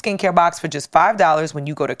Curology skincare box for just $5 when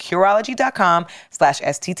you go to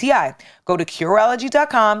Curology.com/STTI. Go to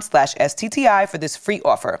Curology.com/STTI for this free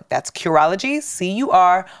offer. That's Curology,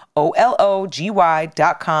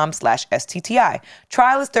 CUROLOGY.com/STTI.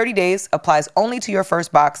 Trial is 30 days, applies only to your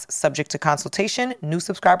first box, subject to consultation, new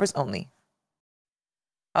subscribers only.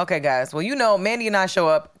 Okay, guys. Well, you know, Mandy and I show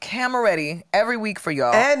up camera ready every week for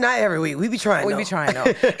y'all. And not every week. We be trying, We though. be trying, though.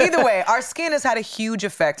 Either way, our skin has had a huge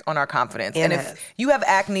effect on our confidence. It And has. if you have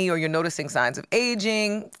acne or you're noticing signs of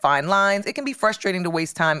aging, fine lines, it can be frustrating to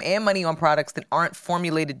waste time and money on products that aren't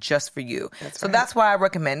formulated just for you. That's why I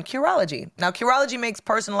recommend Curology. Now, Curology makes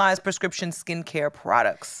personalized prescription skincare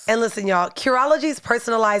products. And listen, y'all, Curology's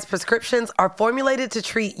personalized prescriptions are formulated to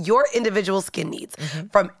treat your individual skin needs.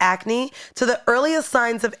 From acne to the earliest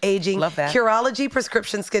signs of aging, Love that. Curology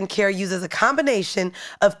prescription skincare uses a combination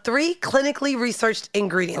of 3 clinically researched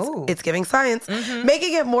ingredients. Ooh. It's giving science,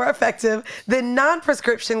 making it more effective than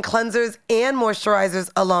non-prescription cleansers and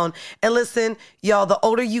moisturizers alone. And listen, y'all, the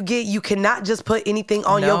older you get, you cannot just put anything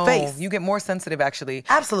on your face. You get more sensitive, actually.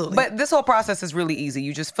 Absolutely. But this whole process is really easy.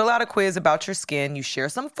 You just fill out a quiz about your skin, you share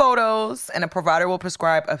some photos, and a provider will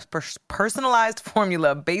prescribe a personalized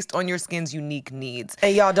formula based on your skin's unique needs.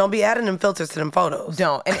 And y'all, don't be adding them filters to them photos.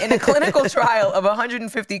 Don't. And in a clinical trial of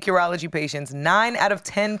 150 Curology patients, 9 out of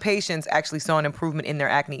 10 patients actually saw an improvement in their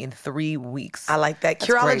acne in 3 weeks. I like that.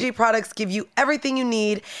 That's Curology great. products give you everything you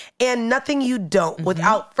need and nothing you don't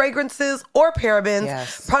without fragrances or parabens.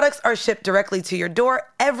 Yes. Products are shipped directly to your door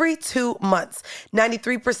every 2 months.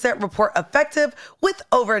 93% report effective with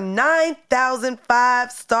over 9,000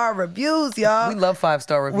 5-star reviews, y'all. We love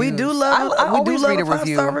 5-star reviews. We do love- I we do always love read a a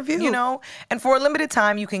review, 5-star review. you know. And for a limited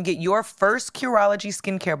time, you can get your first Curology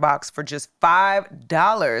skincare box for just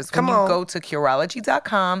 $5 Come when you on. go to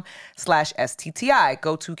Curology.com/STTI.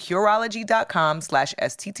 Go to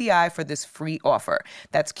Curology.com/STTI for this free offer.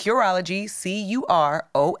 That's Curology,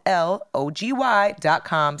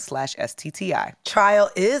 CUROLOGY.com/STTI. Trial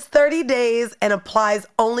is 30 days and applies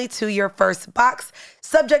only to your first box,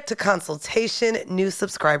 subject to consultation, new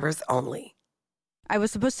subscribers only. I was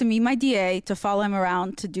supposed to meet my DA to follow him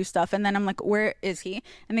around to do stuff. And then I'm like, where is he?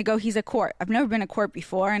 And they go, he's at court. I've never been at court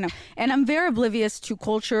before. And I'm very oblivious to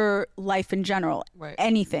culture, life in general,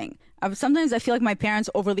 anything. Sometimes I feel like my parents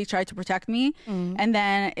overly tried to protect me. And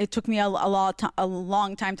then it took me a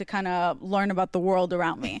long time to kind of learn about the world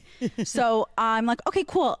around me. So I'm like, okay,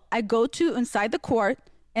 cool. I go to inside the court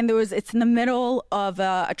and it's in the middle of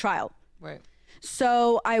a trial. Right.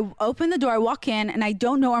 So I open the door, I walk in, and I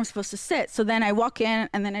don't know where I'm supposed to sit. So then I walk in,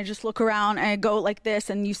 and then I just look around, and I go like this,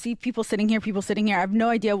 and you see people sitting here, people sitting here. I have no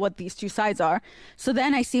idea what these two sides are. So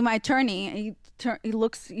then I see my attorney, and he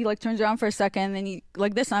turns around for a second, and then he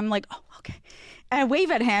like this, and I'm like, oh, okay. And I wave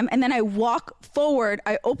at him, and then I walk forward.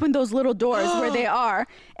 I open those little doors where they are,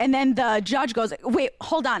 and then the judge goes, wait,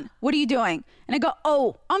 hold on, what are you doing? And I go,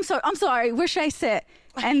 oh, I'm sorry, where should I sit?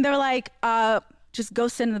 And they're like, just go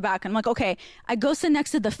sit in the back. And I'm like, okay. I go sit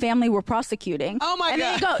next to the family we're prosecuting. Oh my God. And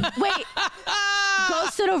then they go, wait, go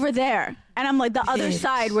sit over there. And I'm like, the other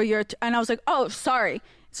side where you're, and I was like, oh, sorry.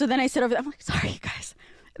 So then I sit over there. I'm like, sorry, you guys.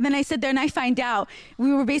 And then I sit there and I find out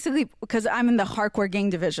we were basically, because I'm in the hardcore gang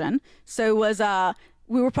division. So it was,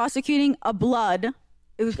 we were prosecuting it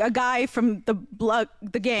was a guy from the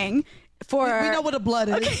gang. We know what a blood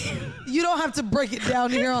is. Okay. You don't have to break it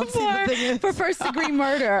down here on for first degree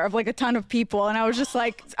murder of like a ton of people. And I was just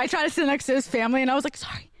like, I tried to sit next to his family and I was like,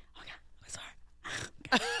 sorry. Okay, sorry.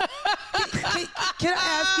 Can I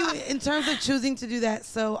ask you, in terms of choosing to do that?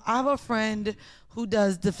 So I have a friend who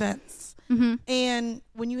does defense. And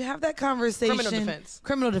when you have that conversation,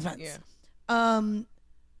 criminal defense,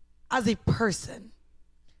 as a person,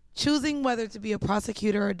 choosing whether to be a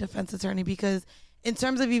prosecutor or a defense attorney, because in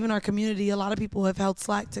terms of even our community, a lot of people have held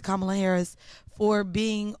slack to Kamala Harris for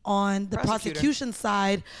being on the prosecution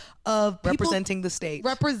side of representing the state.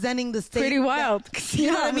 Pretty wild.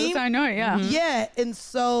 You know what I mean? I know, yeah. Yeah. And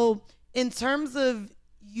so in terms of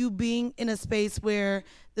you being in a space where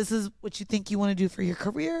this is what you think you want to do for your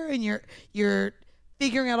career, and you're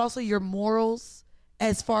figuring out also your morals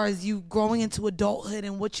as far as you growing into adulthood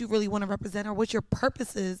and what you really want to represent or what your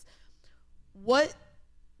purpose is, what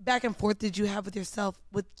back and forth did you have with yourself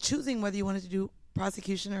with choosing whether you wanted to do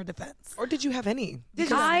prosecution or defense? Or did you have any?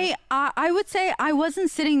 I would say I wasn't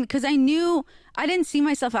sitting, because I knew I didn't see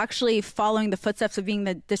myself actually following the footsteps of being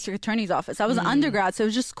the district attorney's office. I was an undergrad, so it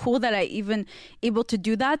was just cool that I even able to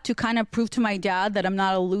do that, to kind of prove to my dad that I'm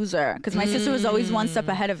not a loser, because my sister was always one step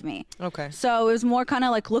ahead of me. Okay. So it was more kind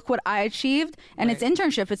of like, look what I achieved, and it's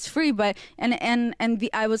internship, it's free, but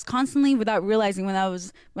I was constantly, without realizing, when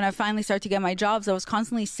I finally started to get my jobs, I was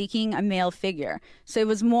constantly seeking a male figure. So it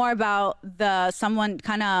was more about someone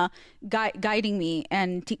kind of guiding me,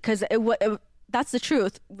 and because that's the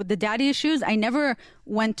truth. With the daddy issues, I never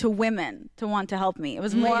went to women to want to help me. It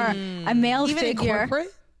was more a male even figure. In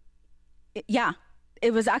corporate? Yeah.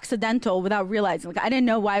 It was accidental without realizing. Like, I didn't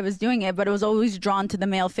know why I was doing it, but it was always drawn to the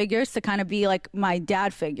male figures to kind of be like my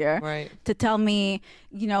dad figure, to tell me,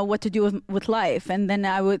 what to do with life. And then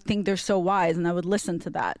I would think they're so wise, and I would listen to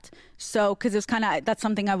that. So, because it was kind of, that's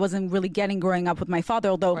something I wasn't really getting growing up with my father,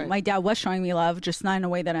 although my dad was showing me love, just not in a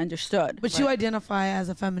way that I understood. But you identify as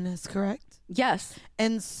a feminist, correct? Yes.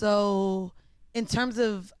 And so in terms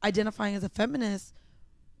of identifying as a feminist,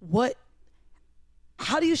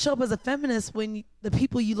 how do you show up as a feminist when the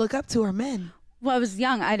people you look up to are men? Well, I was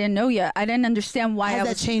young. I didn't know yet. I didn't understand why. Has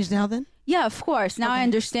that changed now then? Yeah, of course. Now I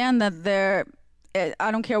understand that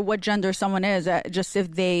I don't care what gender someone is. Just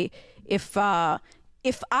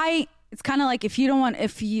it's kind of like, if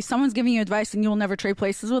someone's giving you advice and you'll never trade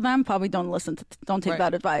places with them, probably don't take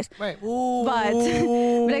that advice. Right.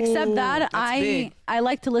 But except that, I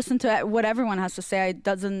like to listen to what everyone has to say.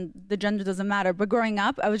 The gender doesn't matter. But growing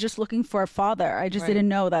up, I was just looking for a father. I just didn't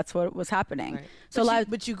know that's what was happening. Right. So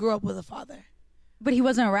but you grew up with a father. But he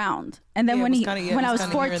wasn't around. And then when I was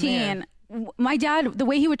 14, my dad, the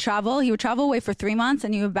way he would travel away for 3 months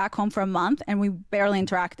and he would back home for a month, and we barely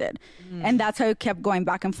interacted. And that's how it kept going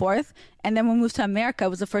back and forth. And then when we moved to America, it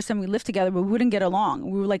was the first time we lived together, but we wouldn't get along.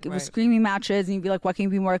 We were like, it was screaming matches, and you'd be like, why can't you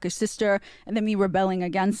be more like a sister? And then me rebelling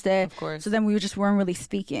against it. Of course. So then we just weren't really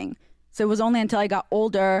speaking. So it was only until I got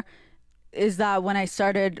older is that when I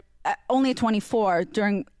started, only at 24,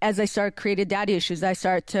 as I started creating daddy issues, I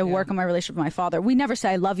started to work on my relationship with my father. We never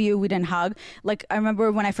said I love you. We didn't hug. Like, I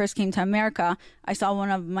remember when I first came to America, I saw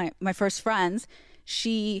one of my first friends.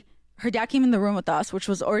 Her dad came in the room with us, which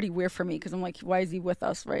was already weird for me, because I'm like, why is he with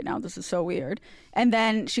us right now? This is so weird. And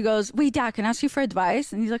then she goes, wait, Dad, can I ask you for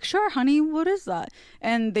advice? And he's like, sure, honey, what is that?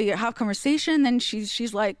 And they have conversation. Then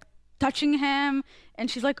she's like touching him, and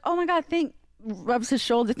she's like, oh my God, rubs his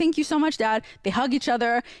shoulder. Thank you so much, Dad. They hug each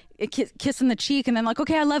other. kiss in the cheek, and then like,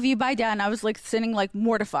 okay, I love you, bye, Dad. And I was like sitting like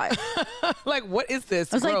mortified. Like, what is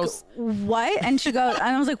this? I was Gross. like, what? And she goes, and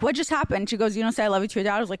I was like, what just happened? She goes, you don't say I love you to your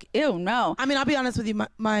dad. I was like, ew, no. I mean, I'll be honest with you.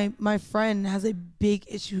 My friend has a big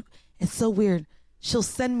issue. It's so weird. She'll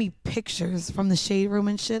send me pictures from the shade room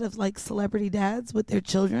and shit of like celebrity dads with their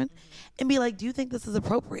children and be like, do you think this is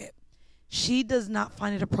appropriate? She does not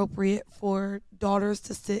find it appropriate for daughters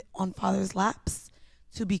to sit on fathers' laps,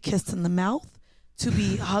 to be kissed in the mouth, to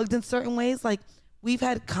be hugged in certain ways. Like, we've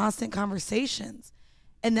had constant conversations.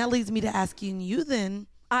 And that leads me to asking you then.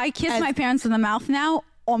 I kiss my parents in the mouth now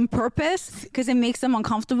on purpose because it makes them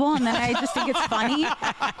uncomfortable, and then I just think it's funny.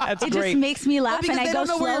 That's it great. just makes me laugh, Because and I they go don't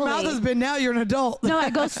know slowly. where your mouth has been. Now you're an adult. No,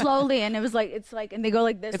 I go slowly, and it was like, it's like, and they go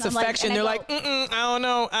like this. It's and I'm affection. Like, They're and I like, go, I don't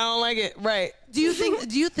know. I don't like it. Right. Do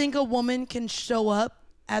you think a woman can show up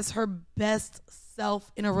as her best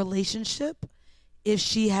self in a relationship if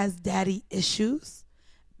she has daddy issues?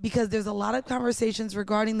 Because there's a lot of conversations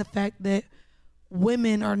regarding the fact that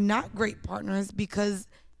women are not great partners because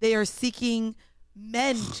they are seeking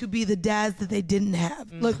men to be the dads that they didn't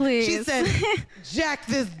have. Look, she Please. said, "Jack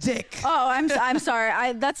this dick." Oh, I'm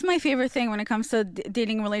sorry. That's my favorite thing when it comes to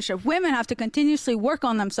dating a relationship. Women have to continuously work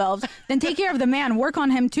on themselves, then take care of the man, work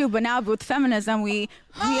on him too. But now with feminism, we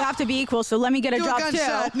have to be equal. So let me get a Do job a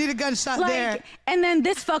gunshot. too. Need a gunshot Like, there. and then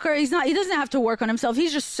this fucker, he doesn't have to work on himself.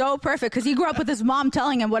 He's just so perfect because he grew up with his mom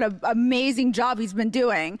telling him what an amazing job he's been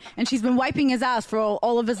doing, and she's been wiping his ass for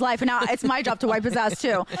all of his life. And now it's my job to wipe his ass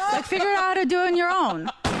too. Like, figure out how to do it on your own.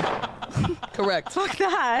 Correct. Fuck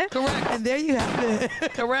that. Correct. And there you have it.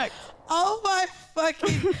 Correct. Oh my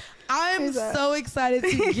fucking! I'm so excited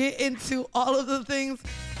to get into all of the things,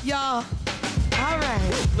 y'all. All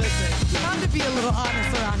right, Listen, time to be a little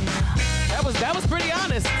honest around here. that was pretty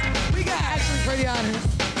honest. We got actually pretty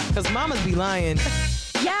honest. Because mamas be lying.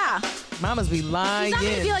 Yeah. Mamas be lying. He's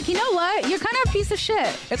not gonna be like, you know what? You're kind of a piece of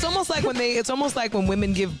shit. It's almost like when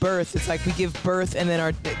women give birth. It's like we give birth and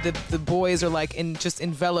then the boys are like just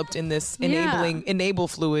enveloped in this enable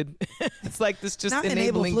fluid. It's like this just Not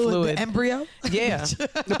enabling enable fluid. the embryo. Yeah,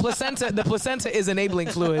 the placenta is enabling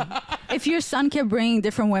fluid. If your son kept bringing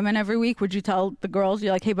different women every week, would you tell the girls?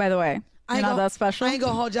 You're like, hey, by the way, you're not that special. I ain't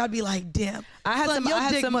gonna hold you. I'd be like, damn. I had son, your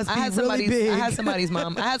dick must be really big. I had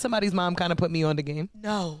somebody's mom kind of put me on the game.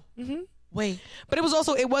 No. Mm-hmm. Wait. But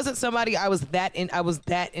it wasn't somebody I was that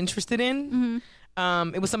interested in.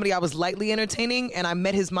 Mm-hmm. It was somebody I was lightly entertaining, and I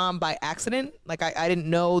met his mom by accident. Like I didn't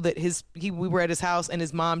know that we were at his house, and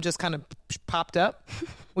his mom just kind of popped up,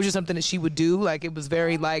 which is something that she would do. Like it was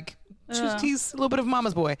very like he's a little bit of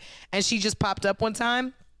mama's boy, and she just popped up one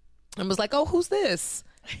time and was like, "Oh, who's this?"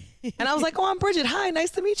 And I was like, "Oh, I'm Bridget. Hi,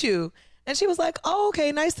 nice to meet you." And she was like, "Oh,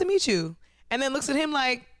 okay, nice to meet you." And then looks at him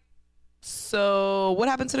like, "So what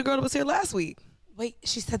happened to the girl that was here last week?" Wait,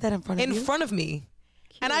 she said that in front of you? In front of me.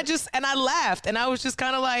 Cute. And I laughed, and I was just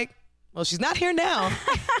kind of like, well, she's not here now.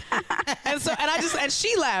 and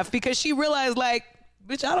she laughed because she realized like,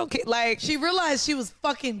 bitch, I don't care. Like, she realized she was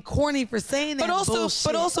fucking corny for saying that bullshit.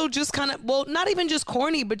 But also just kind of, well, not even just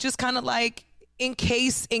corny, but just kind of like, in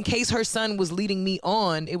case her son was leading me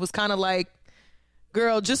on, it was kind of like,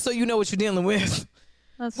 girl, just so you know what you're dealing with.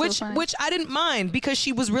 That's Which I didn't mind because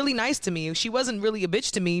she was really nice to me. She wasn't really a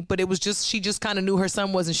bitch to me, but it was just she just kind of knew her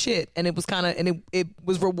son wasn't shit, and it was kind of it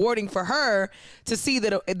was rewarding for her to see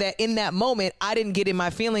that in that moment I didn't get in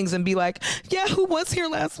my feelings and be like, yeah, who was here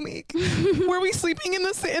last week? Were we sleeping in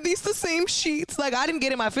the same sheets? Like I didn't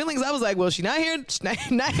get in my feelings. I was like, well, she's not here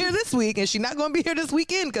this week, and she's not going to be here this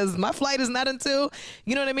weekend because my flight is not until,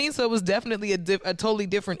 you know what I mean. So it was definitely a totally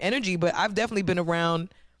different energy. But I've definitely been around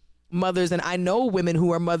mothers, and I know women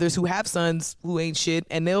who are mothers who have sons who ain't shit,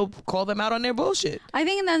 and they'll call them out on their bullshit. I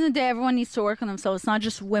think at the end of the day, everyone needs to work on themselves. It's not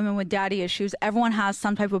just women with daddy issues. Everyone has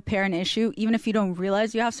some type of parent issue, even if you don't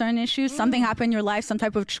realize you have certain issues. Something happened in your life, some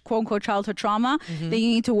type of quote unquote childhood trauma that you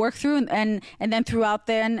need to work through, and then throughout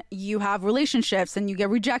then you have relationships and you get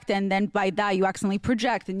rejected, and then by that you accidentally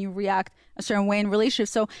project and you react a certain way in relationships.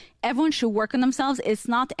 So everyone should work on themselves. It's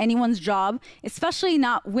not anyone's job, especially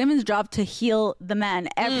not women's job, to heal the men.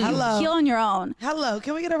 Heal on your own. Hello,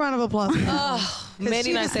 can we get a round of applause?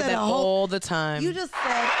 Mandy and I say that all the time. You just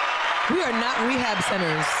said, we are not rehab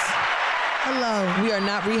centers. hello. We are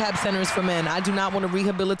not rehab centers for men. I do not want to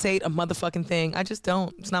rehabilitate a motherfucking thing. I just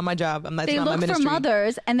don't. It's not my job. It's They not my look for ministry.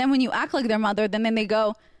 mothers, and then when you act like their mother, then they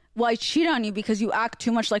go, well, I cheat on you because you act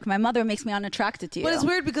too much like my mother. It makes me unattracted to you. But it's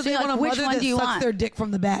weird because So they you're want a like, which mother one that do you sucks want? their dick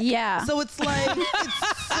from the back. Yeah. So it's like,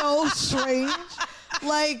 it's so strange.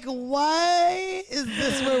 Like, why is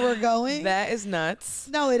this where we're going? That is nuts.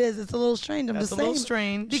 No, it is. It's a little strange. I'm That's just a saying. little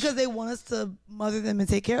strange. Because they want us to mother them and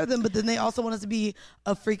take care of them, but then they also want us to be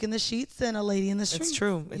a freak in the sheets and a lady in the streets. It's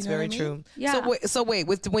true. It's very true. Yeah. So wait,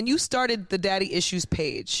 when you started the Daddy Issues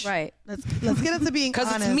page, Right. Let's get into being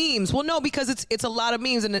because honest. it's memes. Well, no, because it's a lot of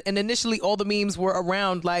memes, and initially all the memes were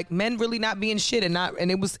around like men really not being shit, and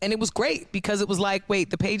it was great because it was like, wait,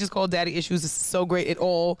 the page is called Daddy Issues. This is so great. It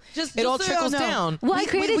all Just all so trickles y'all know. down. Well, I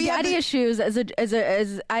created we have Daddy the- Issues as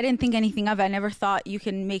I didn't think anything of it. I never thought you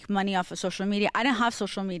can make money off of social media. I didn't have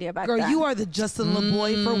social media back Girl, then. you are the Justin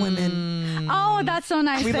LeBoy for women. Oh, that's so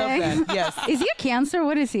nice. We love eh? that. Yes. Is he a Cancer?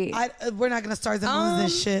 What is he? We're not gonna stars and moons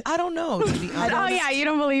this shit. I don't know. To be honest. Oh yeah, you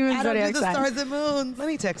don't believe in I don't do zodiac the signs. stars and moons. Let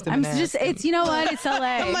me text him. I'm and just. ask him. It's you know what? It's LA.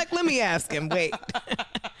 I'm like, let me ask him. Wait,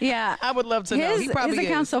 yeah. I would love to know. He probably his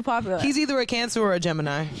account's is. so popular. He's either a Cancer or a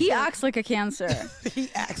Gemini. He acts like a Cancer He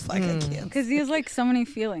acts like a kid. because he has like so many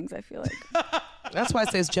feelings. I feel like. That's why I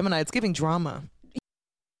say it's Gemini. It's giving drama.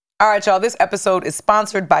 All right, y'all. This episode is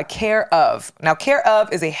sponsored by Care Of. Now, Care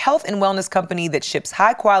Of is a health and wellness company that ships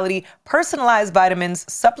high-quality, personalized vitamins,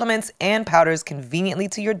 supplements, and powders conveniently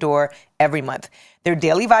to your door every month. Their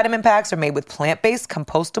daily vitamin packs are made with plant-based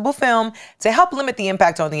compostable film to help limit the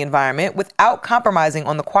impact on the environment without compromising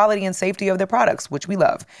on the quality and safety of their products, which we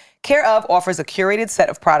love. Care Of offers a curated set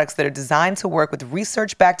of products that are designed to work with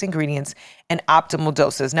research-backed ingredients and optimal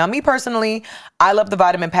doses. Now, me personally, I love the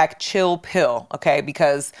Vitamin Pack Chill Pill, okay?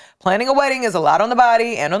 Because planning a wedding is a lot on the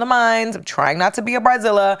body and on the mind. I'm trying not to be a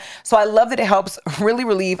bridezilla. So I love that it helps really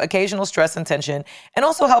relieve occasional stress and tension and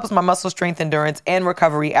also helps my muscle strength, endurance, and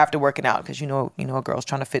recovery after working out. Because you know a girl's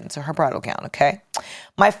trying to fit into her bridal gown, okay?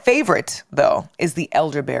 My favorite, though, is the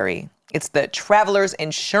elderberry. It's the Traveler's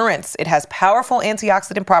Insurance. It has powerful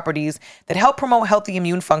antioxidant properties that help promote healthy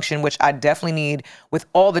immune function, which I definitely need with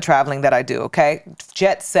all the traveling that I do, okay?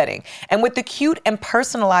 Jet setting. And with the cute and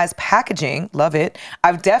personalized packaging, love it,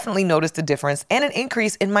 I've definitely noticed a difference and an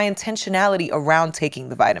increase in my intentionality around taking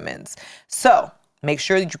the vitamins. So, make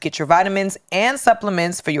sure that you get your vitamins and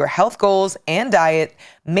supplements for your health goals and diet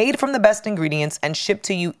made from the best ingredients and shipped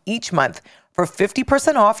to you each month. For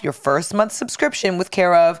 50% off your first month subscription with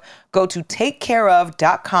Care Of, go to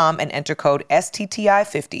takecareof.com and enter code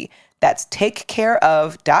STTI50. That's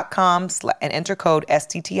takecareof.com and enter code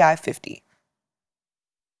STTI50.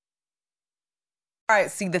 All right,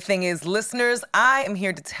 see, the thing is, listeners, I am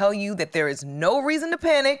here to tell you that there is no reason to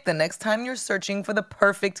panic the next time you're searching for the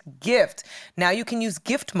perfect gift. Now you can use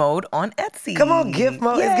gift mode on Etsy. Come on, gift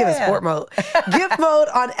mode. It's giving Yeah. sport mode. Gift mode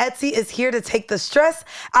on Etsy is here to take the stress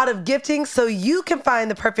out of gifting so you can find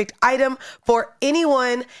the perfect item for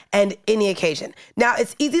anyone and any occasion. Now,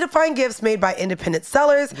 it's easy to find gifts made by independent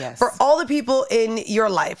sellers Yes. for all the people in your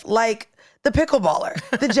life, like the pickleballer,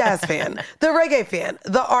 the jazz fan, the reggae fan,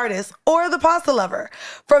 the artist, or the pasta lover.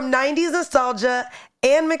 From 90s nostalgia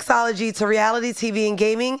and mixology to reality TV and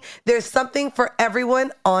gaming, there's something for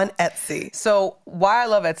everyone on Etsy. So why I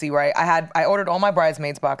love Etsy, right? I ordered all my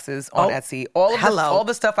bridesmaids boxes on Etsy. All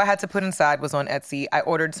the stuff I had to put inside was on Etsy. I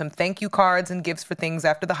ordered some thank you cards and gifts for things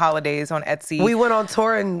after the holidays on Etsy. We went on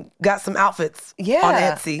tour and got some outfits on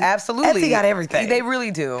Etsy. Absolutely. Etsy got everything. They really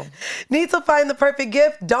do. Need to find the perfect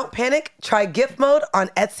gift? Don't panic. Try gift mode on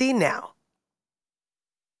Etsy now.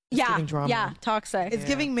 Yeah, giving drama. yeah, toxic. It's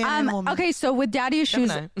giving man and woman. Okay, so with Daddy Issues,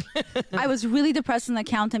 Gemini. I was really depressed as an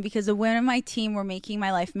accountant because the women in my team were making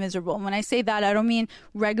my life miserable. And when I say that, I don't mean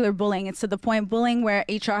regular bullying. It's to the point bullying where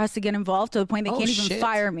HR has to get involved to the point they can't even shit.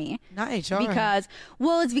 fire me. Not HR. Because,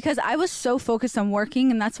 it's because I was so focused on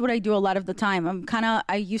working, and that's what I do a lot of the time.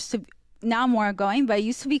 I used to, now I'm more outgoing, but I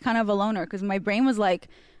used to be kind of a loner because my brain was like,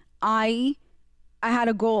 I had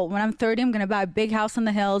a goal. When I'm 30, I'm going to buy a big house on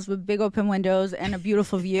the hills with big open windows and a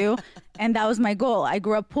beautiful view. And that was my goal. I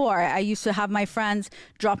grew up poor. I used to have my friends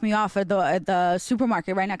drop me off at the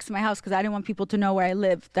supermarket right next to my house because I didn't want people to know where I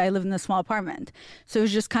lived. I lived in a small apartment. So it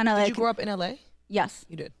was just kind of like... Did you grow up in LA? Yes.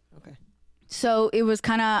 You did. Okay. So it was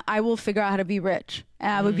kind of, I will figure out how to be rich.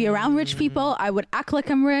 And I would be around rich people. I would act like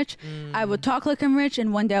I'm rich. I would talk like I'm rich.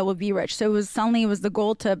 And one day I would be rich. So it was the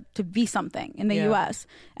goal to be something in the US.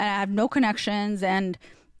 And I have no connections and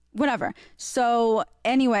whatever. So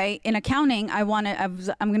anyway, in accounting, I'm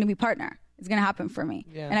going to be partner. It's going to happen for me.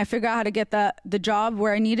 Yeah. And I figured out how to get the job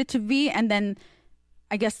where I needed to be. And then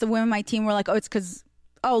I guess the women on my team were like, it's because...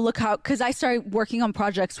 because I started working on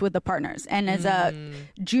projects with the partners. And as a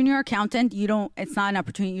junior accountant, it's not an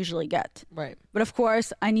opportunity you usually get. Right. But of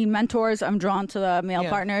course, I need mentors. I'm drawn to the male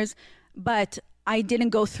partners, but I didn't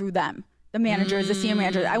go through them. the managers, the senior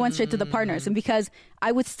managers. I went straight to the partners. And because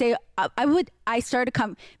I would stay, I started to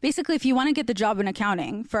come, basically if you want to get the job in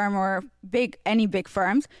accounting firm or any big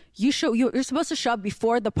firms, you're supposed to show up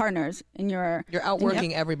before the partners in your. You're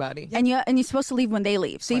outworking everybody. And you're supposed to leave when they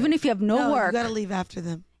leave. So even if you have no work. You got to leave after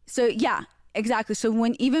them. So yeah, exactly.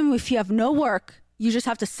 So even if you have no work, you just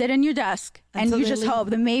have to sit in your desk and you just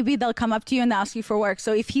hope that maybe they'll come up to you and ask you for work.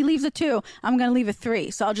 So if he leaves at 2, I'm going to leave at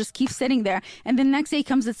 3. So I'll just keep sitting there. And then the next day he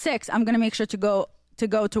comes at 6, I'm going to make sure to go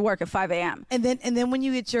to work at 5 a.m. And then when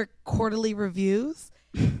you get your quarterly reviews,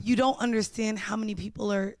 you don't understand how many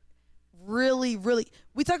people are really, really,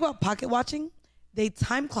 we talk about pocket watching. They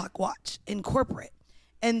time clock watch in corporate.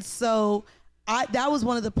 And so that was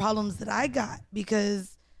one of the problems that I got,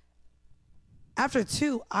 because after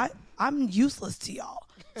 2, I'm useless to y'all.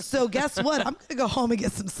 So guess what? I'm going to go home and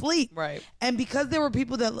get some sleep. Right. And because there were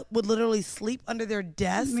people that would literally sleep under their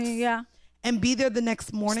desks and be there the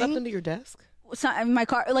next morning. Slept under your desk? So in my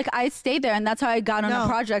car, like I stayed there, and that's how I got on a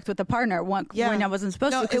project with a partner when I wasn't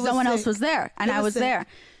supposed to, because no one else was there, and I was there.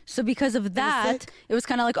 So because of that, it was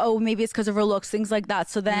kind of like, oh, maybe it's because of her looks, things like that.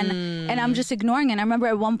 So then, and I'm just ignoring it. And I remember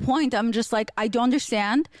at one point, I'm just like, I don't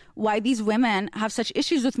understand why these women have such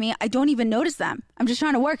issues with me. I don't even notice them. I'm just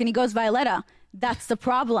trying to work. And he goes, Violetta, that's the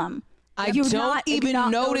problem. I don't even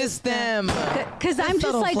notice them. Because I'm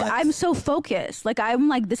just like, I'm so focused. Like, I'm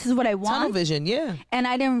like, this is what I want. Tunnel vision, yeah. And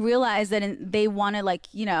I didn't realize that they wanted, like,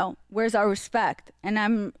 where's our respect?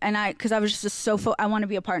 Because I was just so, I want to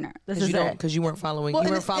be a partner. This is it. Because you weren't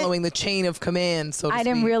following, the chain of command, so to speak. I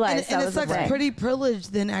didn't realize that was it's like pretty privilege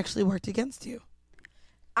then actually worked against you.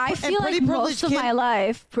 I feel like most of my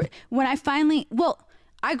life, when I finally,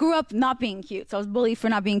 I grew up not being cute. So I was bullied for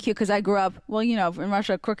not being cute because I grew up, in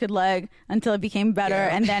Russia, crooked leg until it became better.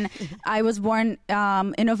 Yeah. And then I was born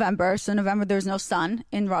in November. So November, there's no sun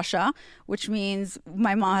in Russia, which means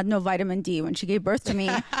my mom had no vitamin D when she gave birth to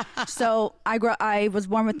me. So I was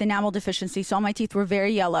born with enamel deficiency. So all my teeth were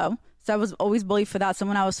very yellow. So I was always bullied for that. So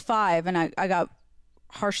when I was 5 and I got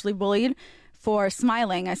harshly bullied for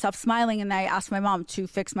smiling, I stopped smiling and I asked my mom to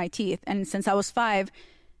fix my teeth. And since I was 5,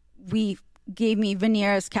 we gave me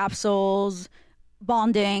veneers, capsules,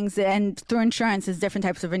 bondings, and through insurance is different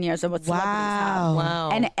types of veneers of what celebrities have. Wow.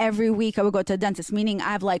 And every week I would go to a dentist, meaning I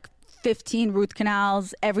have like 15 root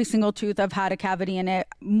canals. Every single tooth I've had a cavity in it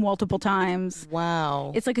multiple times.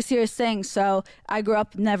 Wow. It's like a serious thing. So I grew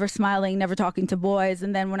up never smiling, never talking to boys.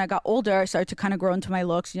 And then when I got older, I started to kind of grow into my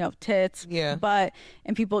looks, tits, butt,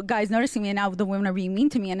 and guys noticing me. And now the women are being mean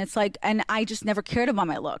to me. And it's like, and I just never cared about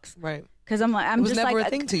my looks. Right. Because I'm like, it was never a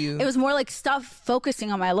thing to you. It was more like stuff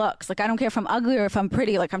focusing on my looks. Like, I don't care if I'm ugly or if I'm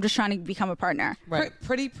pretty. Like, I'm just trying to become a partner. Right.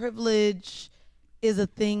 Pretty privilege is a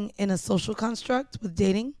thing in a social construct with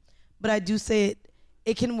dating, but I do say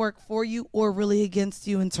it can work for you or really against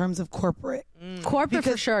you in terms of corporate. Corporate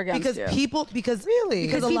for sure against you. Because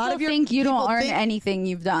a lot of your think you don't earn anything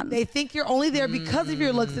you've done. They think you're only there because of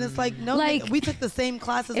your looks, and it's like, no, like, we took the same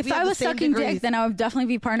classes. If I was sucking dick, then I would definitely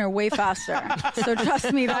be partner way faster. So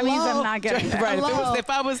trust me, that means I'm not getting there. Right. If it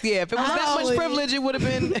was that much privilege, it would have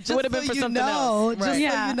been. It would have been for something else. Just so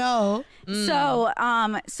you know.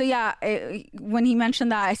 So yeah, when he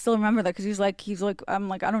mentioned that, I still remember that because he's like, I'm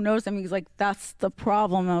like, I don't notice him. He's like, that's the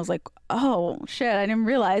problem. And I was like, oh shit, I didn't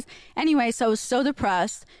realize. Anyway, so I was so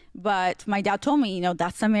depressed, but my dad told me,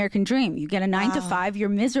 that's the American dream. You get a 9 to 5, you're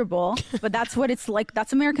miserable, but that's what it's like.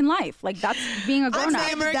 That's American life. Like, that's being a grown up.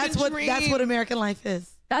 That's what American life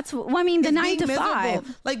is. That's what, I mean, the 9 to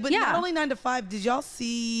 5. Like, but not only 9 to 5. Did y'all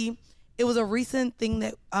see? It was a recent thing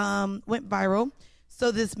that went viral.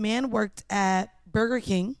 So this man worked at Burger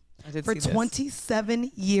King for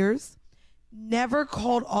 27 years, never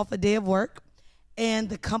called off a day of work, and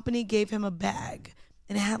the company gave him a bag.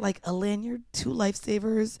 And it had like a lanyard, 2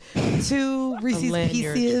 lifesavers, 2 Reese's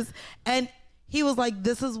Pieces. And he was like,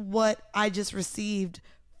 this is what I just received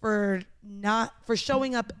for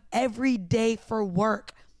showing up every day for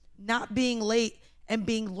work, not being late, and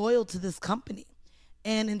being loyal to this company.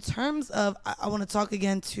 And in terms of, I want to talk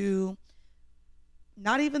again to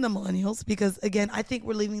not even the millennials, because again, I think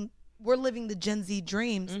we're living the Gen Z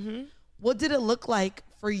dreams. Mm-hmm. What did it look like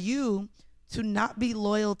for you to not be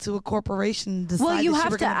loyal to a corporation and decide that you were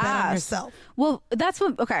going to bet on yourself? Well, that's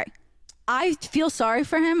what, okay. I feel sorry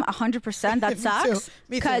for him 100%. That sucks.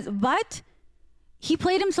 Me too. But he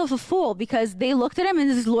played himself a fool because they looked at him and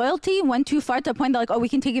his loyalty went too far to the point that, like, oh, we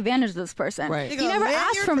can take advantage of this person. Right. He never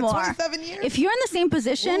asked for more. 27 years? If you're in the same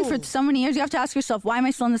position for so many years, you have to ask yourself, why am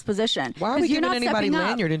I still in this position? Why are we giving anybody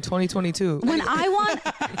lanyard in 2022? When I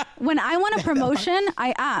want a promotion,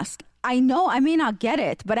 I ask. I know I may not get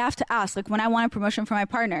it, but I have to ask, like when I want a promotion for my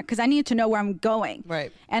partner, because I need to know where I'm going.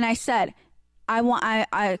 Right. And I said, I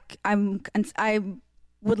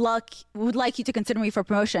would like you to consider me for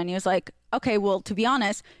promotion. He was like, okay, well, to be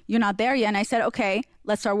honest, you're not there yet. And I said, okay,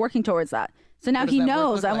 let's start working towards that. So now he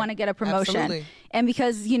knows I want to get a promotion. Absolutely. And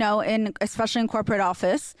because, especially in corporate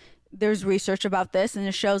office, there's research about this, and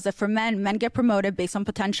it shows that for men get promoted based on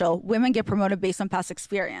potential. Women get promoted based on past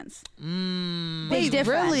experience. Big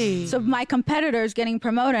difference. Really? So my competitor's getting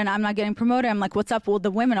promoted and I'm not getting promoted. I'm like, what's up? Well, the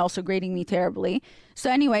women also grading me terribly. So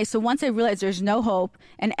anyway, once I realized there's no hope,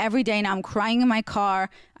 and every day now I'm crying in my car.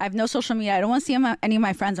 I have no social media. I don't want to see any of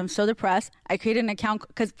my friends. I'm so depressed. I created an account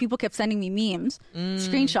because people kept sending me memes,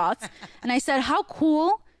 screenshots. And I said, how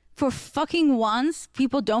cool for fucking once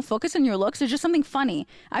people don't focus on your looks. It's just something funny.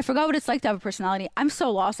 I forgot what it's like to have a personality. I'm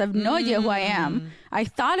so lost. I have no idea who I am. I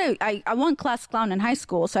thought I won class clown in high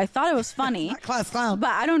school, so I thought it was funny. Class clown.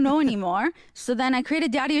 But I don't know anymore. So then I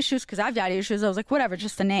created daddy issues because I have daddy issues. I was like, whatever,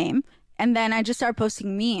 just a name. And then I just started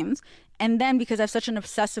posting memes. And then because I have such an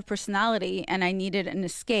obsessive personality and I needed an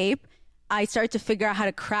escape, I started to figure out how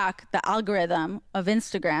to crack the algorithm of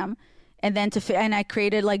Instagram. And then and I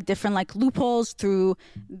created like different like loopholes through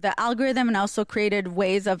the algorithm, and I also created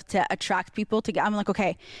ways to attract people to get. I'm like,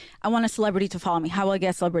 okay, I want a celebrity to follow me. How will I get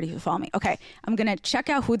a celebrity to follow me? Okay, I'm gonna check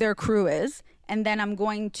out who their crew is, and then I'm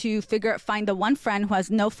going to find the one friend who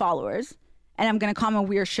has no followers, and I'm gonna comment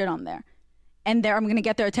weird shit on there. And I'm going to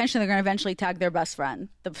get their attention. They're going to eventually tag their best friend,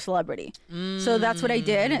 the celebrity. So that's what I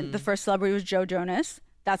did. The first celebrity was Joe Jonas.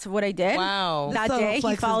 That's what I did. Wow. That day,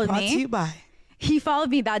 he followed me. To you by. He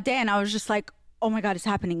followed me that day, and I was just like, oh my God, it's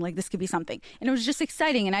happening. Like, this could be something. And it was just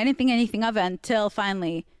exciting, and I didn't think anything of it until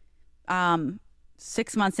finally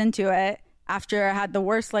 6 months into it, after I had the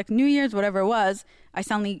worst, like, New Year's, whatever it was, I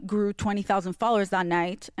suddenly grew 20,000 followers that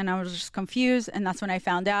night, and I was just confused, and that's when I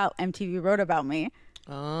found out MTV wrote about me.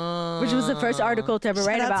 Which was the first article to ever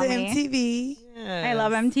write about me. MTV. Yes. I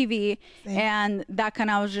love MTV. And that kind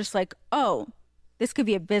of, I was just like, oh, this could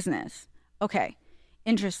be a business. Okay.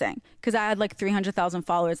 Interesting. Because I had like 300,000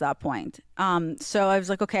 followers at that point. So I was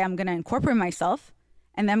like, okay, I'm going to incorporate myself,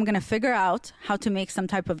 and then I'm going to figure out how to make some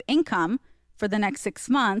type of income for the next 6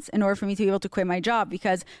 months in order for me to be able to quit my job.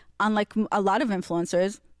 Because unlike a lot of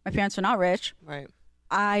influencers, my parents are not rich. Right.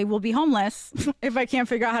 I will be homeless if I can't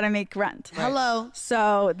figure out how to make rent. Right. Hello.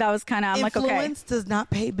 So that was kind of, I'm like, okay. Influence does not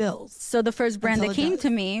pay bills. So the first brand that came to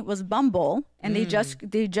me was Bumble, and they just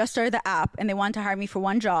started the app, and they wanted to hire me for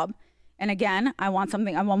one job. And again, I want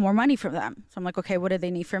more money from them. So I'm like, okay, what do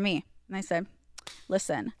they need from me? And I said,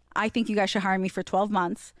 listen, I think you guys should hire me for 12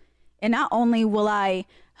 months. And not only will I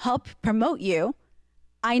help promote you,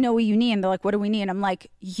 I know what you need. And they're like, what do we need? And I'm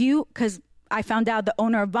like, because I found out the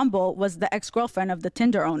owner of Bumble was the ex-girlfriend of the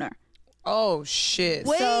Tinder owner. Oh, shit.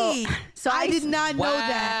 Wait. So I did not know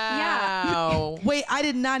that. Wow. Wait, I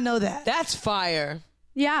did not know that. That's fire.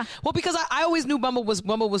 Yeah. Well, because I always knew Bumble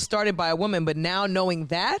was started by a woman, but now knowing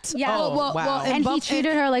that, Yeah. oh, Well, wow. and he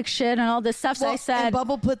treated her like shit and all this stuff. So I said, and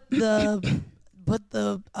Bubble put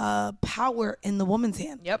the power in the woman's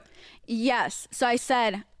hand. Yep. yes. So I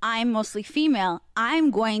said, I'm mostly female.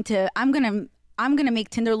 I'm gonna make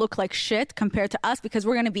Tinder look like shit compared to us, because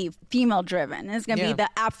we're gonna be female driven. It's gonna be the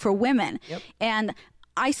app for women. Yep. And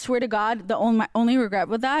I swear to God, my only regret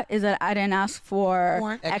with that is that I didn't ask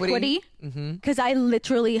for equity, because I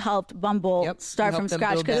literally helped Bumble start from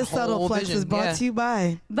scratch. This subtle flex is brought to you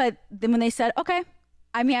by. But then when they said, okay,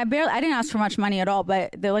 I mean, I didn't ask for much money at all,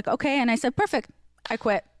 but they're like, okay, and I said, perfect, I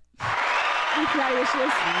quit. Love.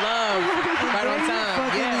 Right on time.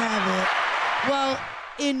 Fucking have it. Well,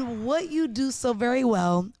 in what you do so very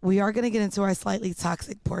well, we are going to get into our slightly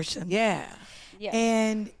toxic portion. Yeah.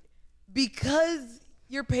 And because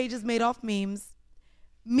your page is made off memes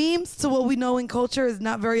to what we know in culture is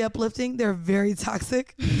not very uplifting. They're very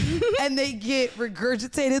toxic. And they get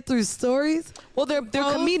regurgitated through stories. Well, they're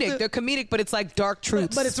comedic. They're comedic, but it's like dark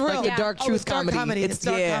truths. But it's real. Like the dark truth it's dark comedy. It's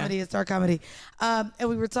dark comedy. And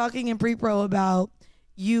we were talking in pre-pro about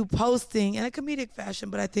you posting in a comedic fashion,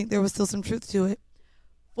 but I think there was still some truth to it,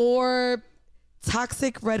 for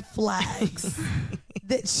toxic red flags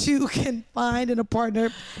that you can find in a partner.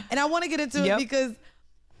 And I want to get into it because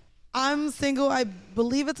I'm single. I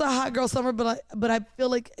believe it's a hot girl summer, but I feel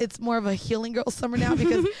like it's more of a healing girl summer now,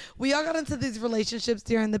 because we all got into these relationships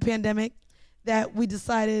during the pandemic that we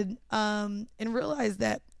decided and realized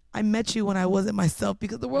that I met you when I wasn't myself,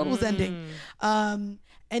 because the world was ending. And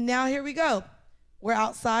now here we go. We're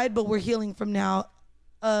outside, but we're healing from now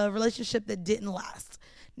a relationship that didn't last.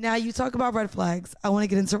 Now you talk about red flags. I want to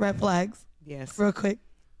get into red flags. Yes. Real quick.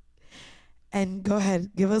 And go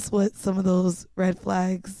ahead, give us what some of those red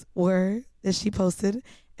flags were that she posted,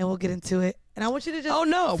 and we'll get into it. And I want you to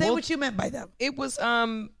just say what you meant by them. It was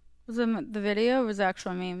Was it the video or was it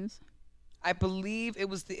actual memes? I believe it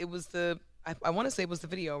was the I want to say it was the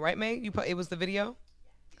video, right, May? It was the video?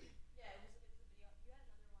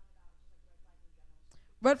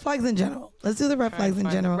 Red flags in general. Let's do the red flags in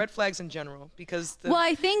general. Red flags in general, because Well,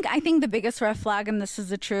 I think the biggest red flag, and this is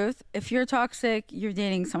the truth, if you're toxic, you're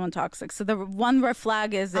dating someone toxic. So the one red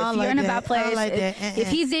flag is if you're in a bad place, if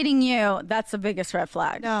he's dating you, that's the biggest red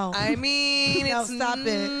flag. No. I mean, No, stop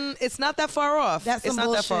it. It's not that far off. That's some it's not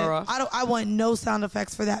bullshit. that far off. I want no sound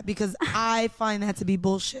effects for that because I find that to be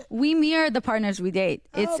bullshit. We mirror the partners we date.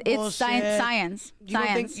 It's bullshit. science. You don't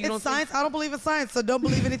think- Science. you don't It's science. I don't believe in science, so don't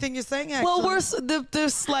believe anything you're saying. Actually. Well,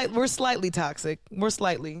 we're slightly toxic. We're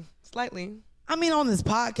slightly. I mean, on this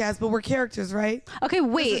podcast, but we're characters, right? Okay,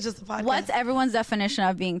 wait. is just a podcast. What's everyone's definition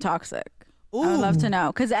of being toxic? I would Ooh. love to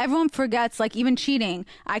know, because everyone forgets, like even cheating.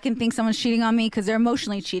 I can think someone's cheating on me because they're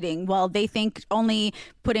emotionally cheating. Well, they think only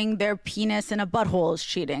putting their penis in a butthole is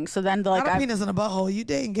cheating. So then they're like, Not a penis in a butthole. You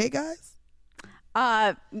dating gay guys?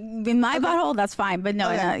 in my butthole, that's fine. But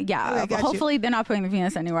no, Okay. yeah. Okay, got you. Hopefully they're not putting the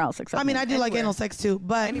penis anywhere else except I mean, I do like Anywhere. anal sex too,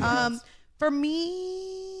 but Anywhere else. for me,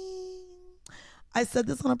 I said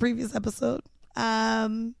this on a previous episode.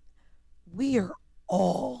 We are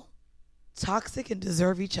all toxic and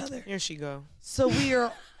deserve each other. Here she go. So we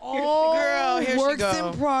are all Here she works go.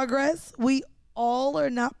 in progress. We all are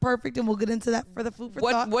not perfect, and we'll get into that for the food for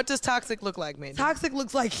thought. What does toxic look like, man? Toxic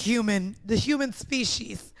looks like human, the human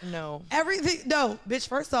species. No. Everything, no, bitch,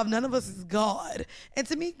 first off, none of us is God. And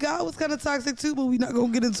to me, God was kind of toxic too, but we're not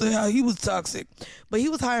going to get into how he was toxic. But he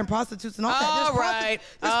was hiring prostitutes and all that. All right.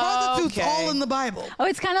 There's prostitutes Okay. all in the Bible. Oh,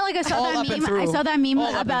 it's kind of like I saw All that up and meme. I through. saw that meme All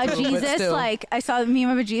up and about through, but Jesus. still. Like I saw the meme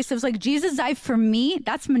about Jesus. It was like Jesus died for me.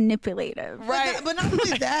 That's manipulative. Right. But not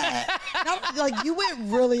only that, like you went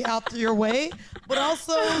really out your way, but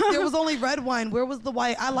also there was only red wine. Where was the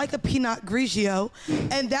white? I like a Pinot Grigio,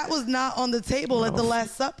 and that was not on the table at the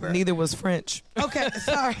Last Supper. Neither was French. Okay,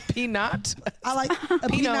 sorry. Peanut. I like a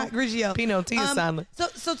Pinot Grigio. Pinot tea is silent.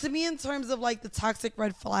 So to me, in terms of like the toxic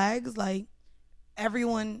red flags, like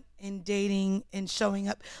everyone in dating and showing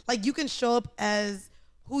up, like you can show up as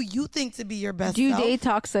who you think to be your best Do you self. date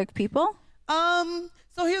toxic people?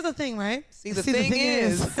 So here's the thing, right? See, the thing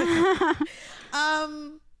is,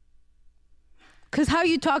 Because how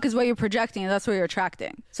you talk is what you're projecting, and that's what you're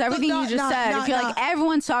attracting. So everything you just said, if you're like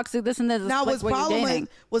everyone's toxic, this and this, now it's like what you're dating.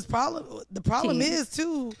 the problem Teen. is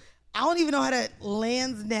too, I don't even know how that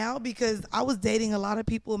lands now because I was dating a lot of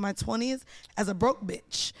people in my 20s as a broke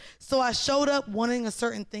bitch. So I showed up wanting a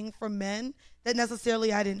certain thing from men that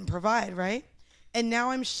necessarily I didn't provide, right? And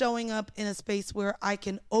now I'm showing up in a space where I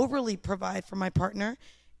can overly provide for my partner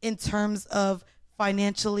in terms of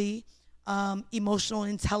financially, emotional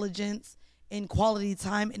intelligence, and quality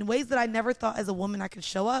time in ways that I never thought as a woman I could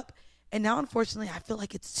show up. And now, unfortunately, I feel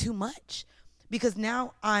like it's too much because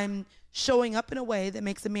now I'm showing up in a way that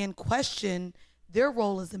makes a man question their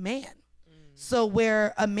role as a man. So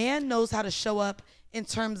where a man knows how to show up in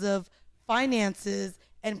terms of finances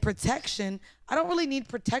and protection, I don't really need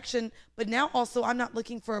protection, but now also I'm not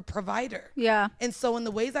looking for a provider. Yeah. And so in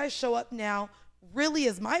the ways I show up now really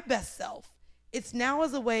as my best self, it's now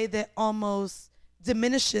as a way that almost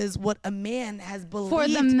diminishes what a man has believed For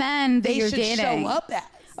the men that they you're should dating. show up as.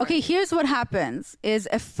 Okay, here's what happens is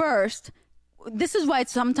at first, this is why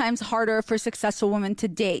it's sometimes harder for successful women to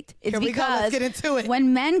date. It's Here we go. because Let's get into it.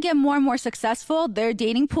 when men get more and more successful, their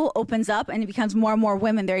dating pool opens up and it becomes more and more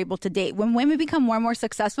women they're able to date. When women become more and more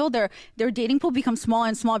successful, their dating pool becomes smaller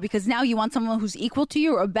and smaller because now you want someone who's equal to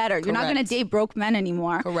you or better. You're not going to date broke men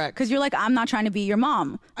anymore. Correct. Because you're like, I'm not trying to be your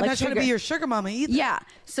mom. I'm not trying to be your sugar mama either. Yeah.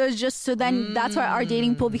 So it's just, so then that's why our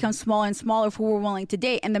dating pool becomes smaller and smaller for who we're willing to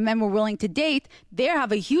date. And the men we're willing to date, they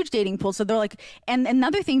have a huge dating pool. So they're like, and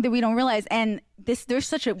another thing that we don't realize, and there's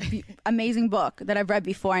such a amazing book that I've read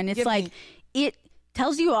before. And it's it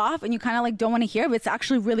tells you off and you kind of like don't want to hear, but it's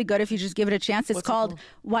actually really good if you just give it a chance. It's called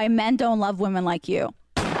Why Men Don't Love Women Like You.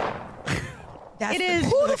 That's it is.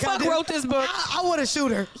 Who the fuck wrote this book? I want to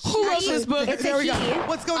shoot her. Who wrote this book? It's There a we go. he.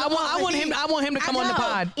 What's going on? I want him to come on the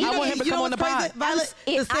pod. I want him to come on the pod. Violet,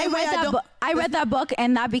 I read that book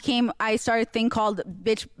and that became, I started a thing called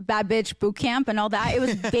Bad Bitch Boot Camp and all that. It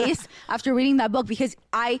was based after reading that book because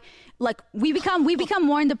we become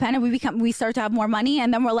more independent. We start to have more money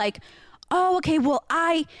and then we're like, oh, okay, well,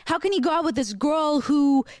 how can you go out with this girl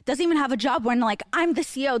who doesn't even have a job when like, I'm the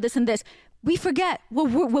CEO, this and this. we forget what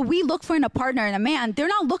we look for in a partner and a man. They're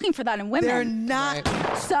not looking for that in women. They're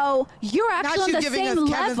not. So you're actually on the giving same us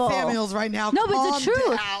Kevin level. Samuels right now. No, but it's the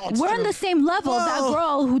truth. We're on the same level. Whoa. That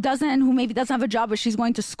girl who maybe doesn't have a job, but she's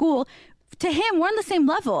going to school. To him, we're on the same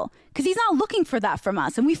level because he's not looking for that from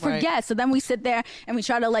us, and we forget. Right. So then we sit there and we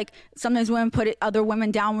try to like. Sometimes women put other women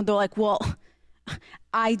down when they're like, "Well,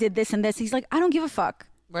 I did this and this." He's like, "I don't give a fuck."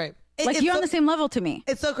 Right. Like you're on the same level to me.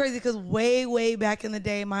 It's so crazy because way back in the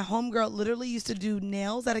day, my homegirl literally used to do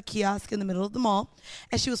nails at a kiosk in the middle of the mall,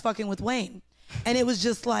 and she was fucking with Wayne, and it was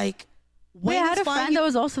just like. Wait, I had a friend that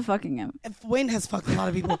was also fucking him. Wayne has fucked a lot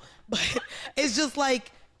of people, but it's just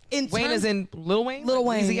like Wayne is in Lil Wayne? Lil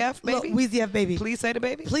Wayne. Weezy F, baby? Weezy F, baby. Please say the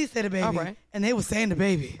baby? Please say the baby. All right. And they were saying the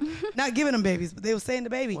baby. Not giving them babies, but they were saying the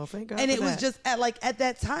baby. Well, thank God and for it was that. just at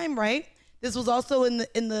that time, right? This was also in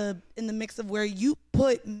the mix of where you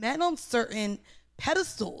put men on certain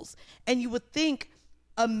pedestals, and you would think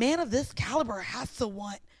a man of this caliber has to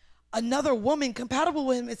want another woman compatible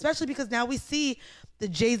with him, especially because now we see the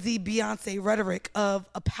Jay-Z, Beyonce rhetoric of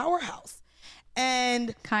a powerhouse.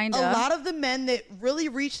 And Kinda. a lot of the men that really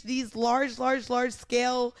reach these large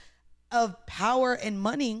scale of power and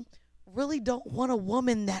money really don't want a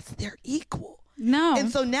woman that's their equal. No. And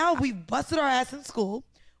so now we've busted our ass in school.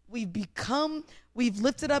 We've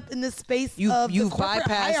lifted up in this space of the corporate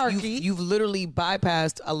hierarchy. You've literally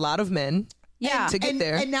bypassed a lot of men. Yeah. To get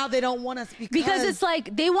there. And now they don't want us Because it's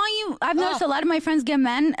like they want you. I've noticed a lot of my friends get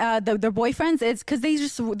men, their boyfriends. It's because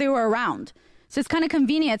they were around. So it's kind of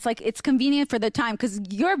convenient. It's like it's convenient for the time because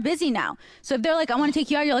you're busy now. So if they're like, I want to take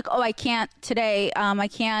you out, you're like, oh, I can't today. I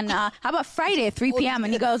can. How about Friday at 3 p.m.?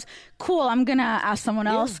 And he goes, cool. I'm gonna ask someone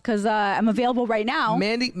else because I'm available right now.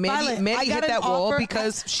 Mandy hit that wall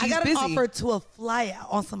because she's busy. I got an offer to a fly out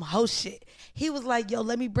on some host shit. He was like, yo,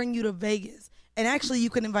 let me bring you to Vegas. And actually,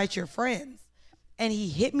 you can invite your friends. And he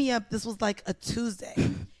hit me up. This was like a Tuesday.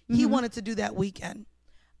 He wanted to do that weekend.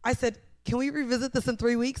 I said, can we revisit this in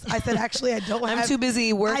 3 weeks? I said, actually, I don't have. I'm too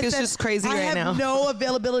busy. Work is just crazy right now. I have no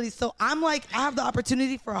availability. So I'm like, I have the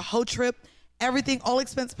opportunity for a whole trip, everything, all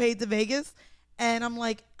expense paid to Vegas. And I'm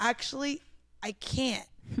like, actually, I can't.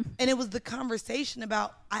 And it was the conversation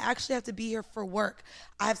about, I actually have to be here for work.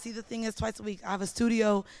 The thing is twice a week. I have a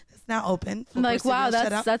studio that's now open. I'm like, wow,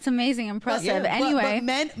 that's amazing, impressive. Anyway.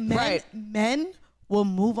 But men will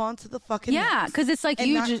move on to the fucking yeah, next because it's like and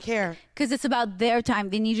you not just care. Because it's about their time.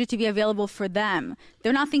 They need you to be available for them.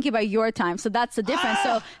 They're not thinking about your time. So that's the difference.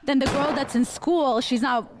 So then the girl that's in school, she's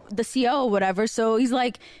not the CEO or whatever. So he's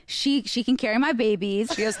like, she can carry my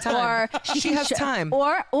babies. She has time. Or she has time.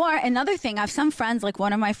 Or another thing, I have some friends, like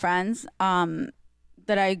one of my friends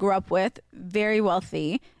that I grew up with, very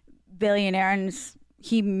wealthy, billionaire, and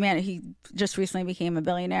he just recently became a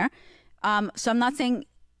billionaire. So I'm not saying.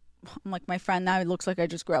 I'm like my friend now. It looks like I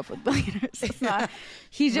just grew up with billionaires. It's not.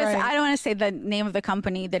 He just. Right. I don't want to say the name of the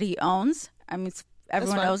company that he owns. I mean,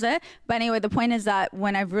 everyone knows it. But anyway, the point is that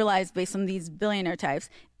when I've realized, based on these billionaire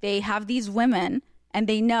types, they have these women, and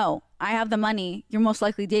they know I have the money. You're most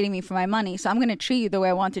likely dating me for my money, so I'm going to treat you the way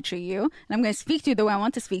I want to treat you, and I'm going to speak to you the way I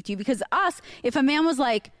want to speak to you. Because if a man was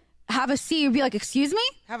like, have a seat, you'd be like, excuse me?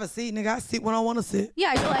 Have a seat, nigga. I sit when I want to sit.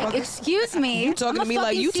 Yeah, you're like, excuse me. You talking to me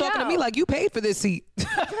like you paid for this seat.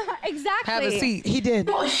 Exactly. Have a seat. He did.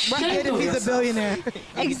 He did if he's a billionaire.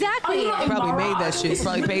 Exactly. He probably made that shit. He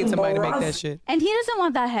probably paid somebody to make that shit. And he doesn't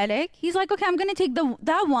want that headache. He's like, okay, I'm going to take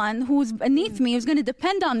that one who's beneath me, who's going to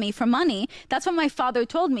depend on me for money. That's what my father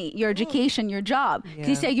told me. Your education, your job. Yeah.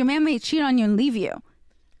 He said your man may cheat on you and leave you.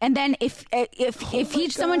 And then if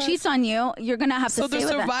someone cheats on you, you're gonna have to stay with them. So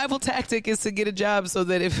the survival tactic is to get a job so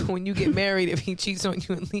that when you get married, if he cheats on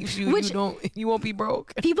you and leaves you, you won't be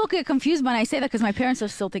broke. People get confused when I say that because my parents are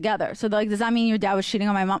still together. So they're like, does that mean your dad was cheating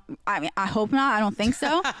on my mom? I mean, I hope not. I don't think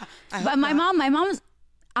so. But my mom's.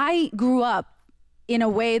 I grew up in a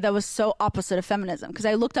way that was so opposite of feminism because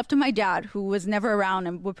I looked up to my dad, who was never around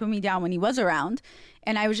and would put me down when he was around.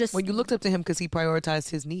 And I was just. Well, you looked up to him because he prioritized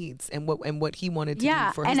his needs and what he wanted to do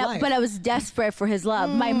for his life. But I was desperate for his love.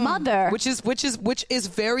 My mother, which is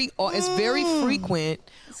very frequent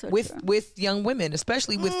with young women,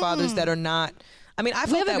 especially with fathers that are not. I mean, I felt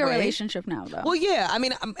that way. We have a good relationship now, though. Well, yeah. I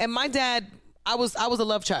mean, and my dad. I was a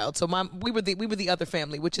love child, so we were the other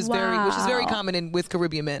family, which is very common with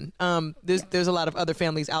Caribbean men. There's a lot of other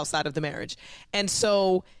families outside of the marriage, and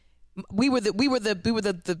so we were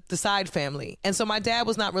the side family, and so my dad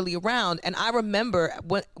was not really around. And I remember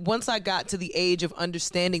once I got to the age of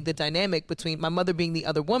understanding the dynamic between my mother being the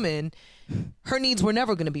other woman, her needs were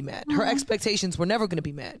never going to be met, her expectations were never going to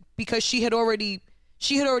be met because she had already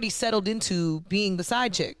settled into being the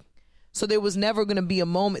side chick. So there was never going to be a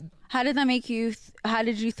moment. How did that make you?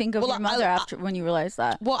 you think of your mother after when you realized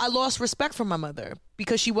that? Well, I lost respect for my mother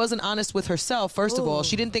because she wasn't honest with herself. First of all,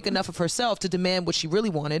 she didn't think enough of herself to demand what she really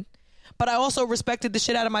wanted. But I also respected the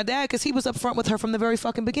shit out of my dad because he was upfront with her from the very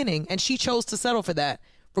fucking beginning, and she chose to settle for that,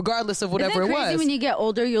 regardless of whatever Isn't it crazy was. When you get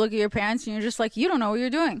older, you look at your parents and you're just like, you don't know what you're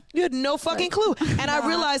doing. You had no fucking clue. And I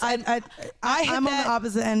realized I'm on the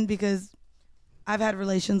opposite end because I've had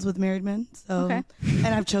relations with married men. So, and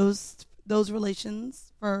I've chose those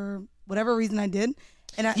relations for whatever reason I did.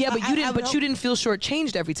 And but you didn't feel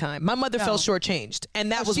shortchanged every time. My mother felt shortchanged,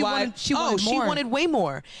 and that was why she wanted way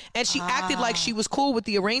more, and she acted like she was cool with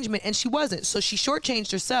the arrangement, and she wasn't. So she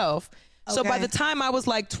shortchanged herself. So by the time I was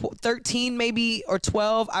like 13, maybe, or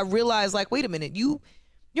 12, I realized, like, wait a minute, you're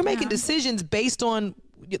making decisions based on,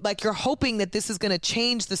 like, you're hoping that this is going to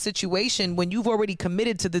change the situation when you've already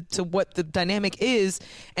committed to what the dynamic is,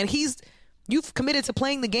 and you've committed to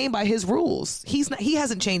playing the game by his rules. He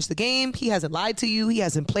hasn't changed the game. He hasn't lied to you. He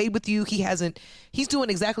hasn't played with you. He's doing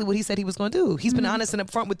exactly what he said he was going to do. He's been honest and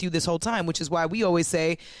upfront with you this whole time, which is why we always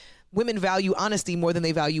say women value honesty more than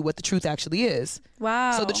they value what the truth actually is.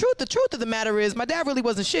 Wow. So the truth of the matter is my dad really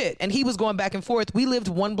wasn't shit, and he was going back and forth. We lived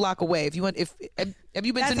 1 block away. Have you been to New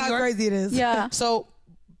York? That's how crazy it is. Yeah. So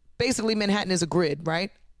basically Manhattan is a grid,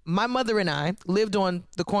 right? My mother and I lived on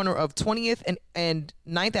the corner of 20th and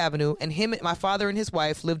 9th Avenue, and my father and his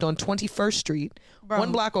wife lived on 21st Street,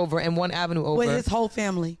 1 block over and 1 avenue over. With his whole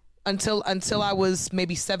family. Until I was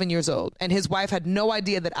maybe 7 years old. And his wife had no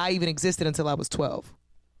idea that I even existed until I was 12.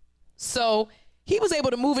 So he was able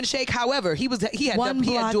to move and shake. However, he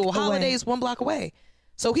had dual holidays 1 block away.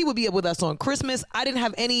 So he would be with us on Christmas. I didn't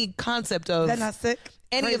have any concept of That's not sick.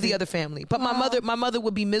 any of the other family. But my mother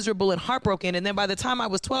would be miserable and heartbroken. And then by the time I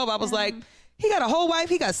was 12, I was like, he got a whole wife.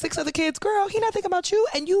 He got 6 other kids. Girl, he not thinking about you.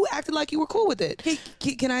 And you acted like you were cool with it.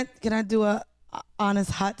 Can I do a honest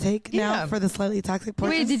hot take now for the slightly toxic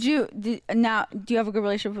portion? Wait, do you have a good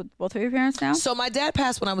relationship with both of your parents now? So my dad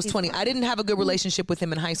passed when I was 20. I didn't have a good relationship with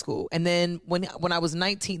him in high school. And then when I was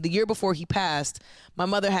 19, the year before he passed, my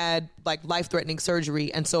mother had like life-threatening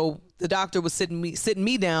surgery. And so the doctor was sitting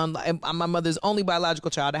me down. I'm my mother's only biological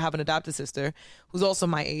child. I have an adopted sister who's also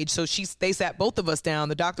my age. So they sat both of us down.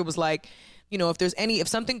 The doctor was like, you know, if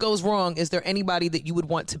something goes wrong, is there anybody that you would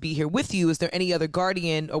want to be here with you? Is there any other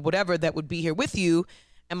guardian or whatever that would be here with you?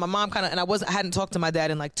 And my mom I hadn't talked to my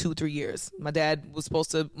dad in like 2-3 years.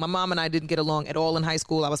 My mom and I didn't get along at all in high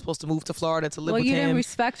school. I was supposed to move to Florida to live with him. Well, you didn't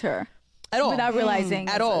respect her. At all. Without realizing.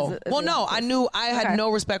 At all. I knew I had no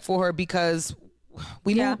respect for her because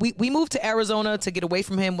we moved to Arizona to get away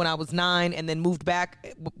from him when I was 9 and then moved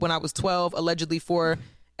back when I was 12, allegedly for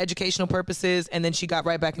educational purposes, and then she got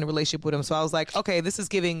right back in a relationship with him. So I was like, okay, this is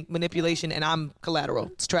giving manipulation and I'm collateral.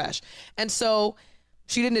 It's trash. And so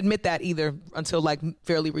she didn't admit that either until like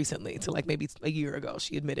fairly recently, to like maybe a year ago.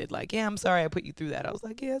 She admitted like, yeah, I'm sorry I put you through that. I was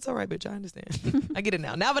like, yeah, it's all right, bitch. I understand. I get it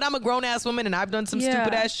now. Now that I'm a grown ass woman and I've done some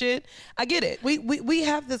stupid ass shit, I get it. We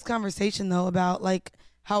have this conversation though about like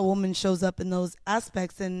how a woman shows up in those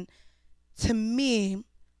aspects. And to me,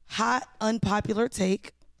 hot, unpopular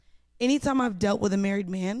take, anytime I've dealt with a married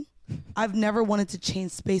man, I've never wanted to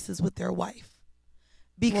change spaces with their wife.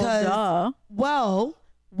 Because,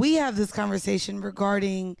 we have this conversation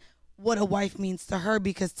regarding what a wife means to her.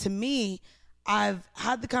 Because to me, I've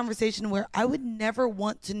had the conversation where I would never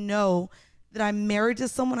want to know that I'm married to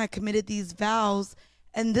someone, I committed these vows,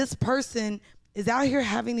 and this person is out here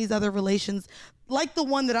having these other relations, like the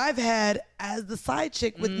one that I've had as the side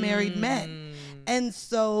chick with married men. And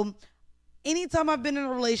so anytime I've been in a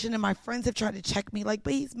relation and my friends have tried to check me like,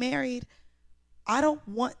 but he's married, I don't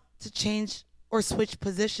want to change or switch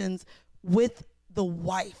positions with the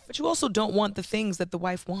wife. But you also don't want the things that the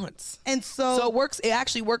wife wants. And so it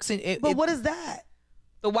actually works But what is that?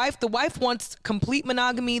 The wife wants complete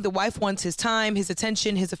monogamy. The wife wants his time, his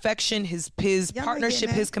attention, his affection, his partnership,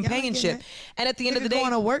 his companionship. And at the end of the day, go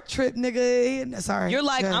on a work trip, nigga. Sorry. You're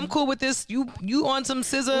like, I'm cool with this. You on some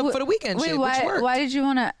SZA for the weekend shit. Why did you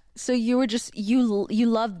want to? So you were just you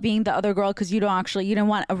loved being the other girl because you didn't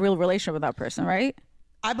want a real relationship with that person, right?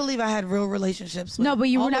 I believe I had real relationships. No, but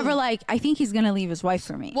you were never like, I think he's gonna leave his wife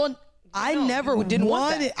for me. Well, I never didn't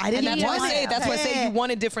want that. I didn't. That's why I say you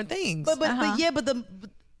wanted different things. But the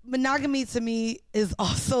monogamy to me is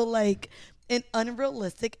also like an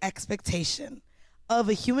unrealistic expectation of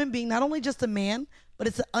a human being, not only just a man, but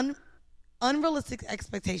it's an unrealistic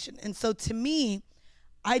expectation. And so to me,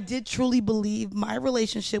 I did truly believe my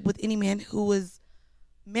relationship with any man who was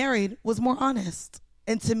married was more honest.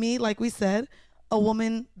 And to me, like we said, a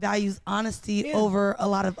woman values honesty over a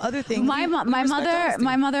lot of other things. My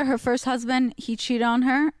mother, her first husband, he cheated on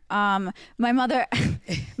her. My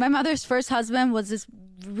mother's first husband was this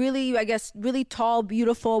really, I guess, really tall,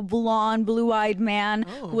 beautiful, blonde, blue-eyed man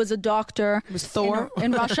who was a doctor. It was Thor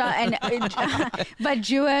in Russia, and but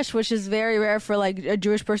Jewish, which is very rare for like a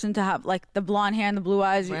Jewish person to have like the blonde hair and the blue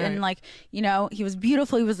eyes, right. and like, you know, he was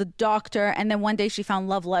beautiful. He was a doctor, and then one day she found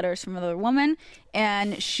love letters from another woman,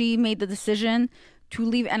 and she made the decision to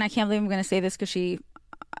leave. And I can't believe I'm going to say this because she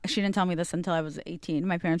didn't tell me this until I was 18.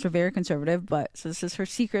 My parents were very conservative, but so this is her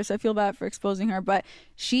secret. So I feel bad for exposing her, but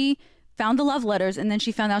she found the love letters, and then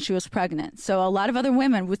she found out she was pregnant. So a lot of other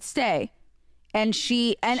women would stay, and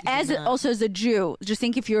also as a Jew, just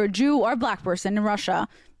think if you're a Jew or a black person in Russia,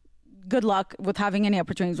 good luck with having any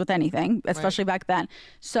opportunities with anything, especially back then.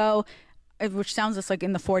 So, which sounds just like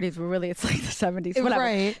in the 40s, but really it's like the 70s, whatever.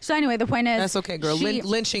 Right. So anyway, the point is, that's okay, girl.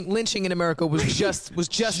 Lynching in America was just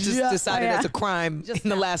decided as a crime in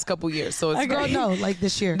the last couple years. So it's girl, no, like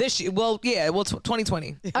this year.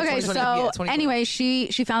 2020. Okay, so anyway, she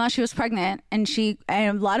found out she was pregnant, and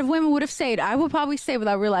a lot of women would have stayed. I would probably stay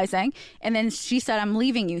without realizing. And then she said, "I'm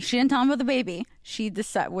leaving you." She didn't tell him about the baby. She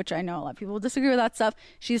decided, which I know a lot of people disagree with that stuff.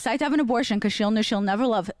 She decided to have an abortion because she'll never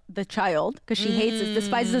love the child because she hates it,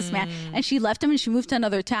 despises this man, and she left him and she moved to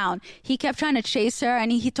another town. He kept trying to chase her,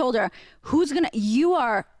 and he told her, "You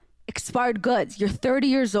are expired goods. You're 30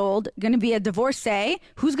 years old, going to be a divorcee.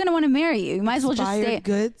 Who's going to want to marry you? You might as well just stay. Expired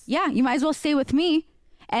goods? Yeah, you might as well stay with me."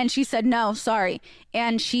 And she said, "No, sorry."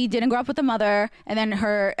 And she didn't grow up with a mother. And then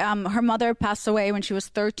her mother passed away when she was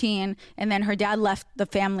 13. And then her dad left the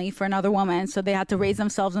family for another woman. So they had to raise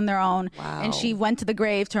themselves on their own. Wow. And she went to the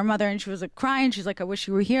grave to her mother, and she was like crying. She's like, "I wish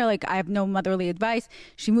you were here. Like, I have no motherly advice."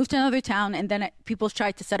 She moved to another town, and then people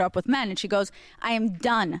tried to set her up with men. And she goes, "I am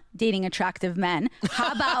done dating attractive men.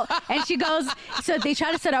 How about," and she goes, so they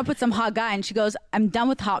tried to set her up with some hot guy. And she goes, "I'm done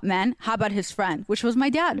with hot men. How about his friend?" Which was my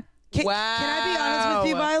dad. Can I be honest with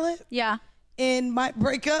you, Violet? Yeah. In my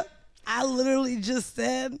breakup, I literally just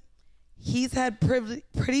said he's had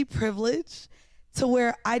pretty privilege to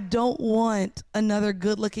where I don't want another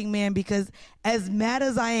good-looking man, because as mad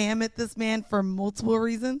as I am at this man for multiple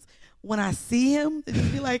reasons, when I see him, it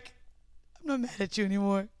just be like, I'm not mad at you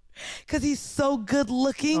anymore. Because he's so good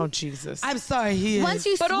looking. Oh, Jesus. I'm sorry, he is. Once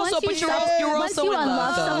you unlove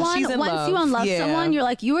Yeah. someone, you're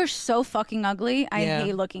like, "You are so fucking ugly. I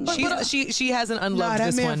hate looking at you." She hasn't unloved that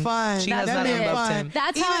this man one. fine. She has not unloved him.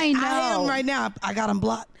 That's Even how I know. I am right now. I got him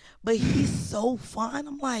blocked. But he's so fine.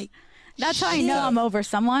 I'm like, that's how I know I'm over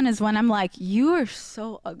someone, is when I'm like, "You are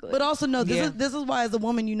so ugly." But also, no, this is why as a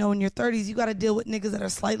woman, you know, in your 30s, you got to deal with niggas that are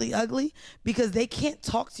slightly ugly, because they can't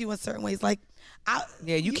talk to you in certain ways. Like,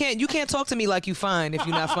 you can't talk to me like you fine if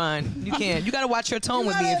you're not fine. You can't. You gotta watch your tone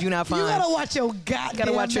with me if you're not fine. You gotta watch your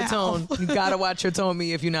goddamn watch your tone. mouth. You gotta watch your tone with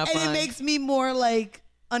me if you're not and fine. it makes me more like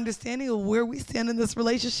understanding of where we stand in this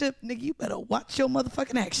relationship. Nigga, you better watch your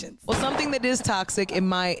motherfucking actions. Well, something that is toxic, in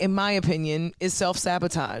my opinion, is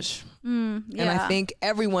self-sabotage. And I think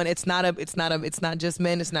everyone, it's not just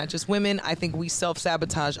men, it's not just women. I think we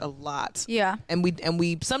self-sabotage a lot. Yeah. And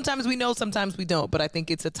we sometimes we know, sometimes we don't, but I think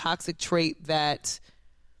it's a toxic trait that,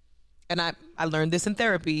 and I learned this in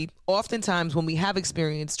therapy, oftentimes when we have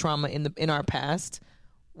experienced trauma in our past,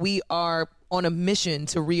 we are on a mission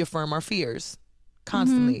to reaffirm our fears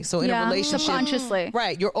constantly. So in a relationship, subconsciously,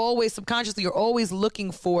 right, you're always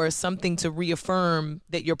looking for something to reaffirm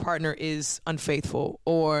that your partner is unfaithful,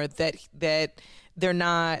 or that they're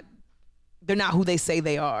not who they say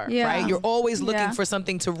they are. Right, you're always looking for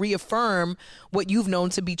something to reaffirm what you've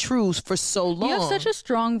known to be true for so long. You have such a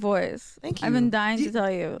strong voice. Thank you. I've been dying to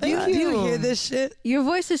tell you. Do you hear this shit? Your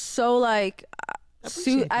voice is so like.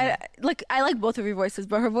 I like both of your voices,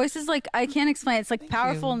 but her voice is like, I can't explain. It's like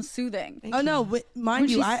powerful and soothing. No, but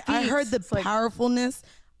mind you, I heard the like, powerfulness.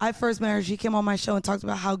 I first met her. She came on my show and talked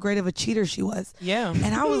about how great of a cheater she was. Yeah,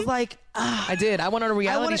 and I was like, I did. I went on a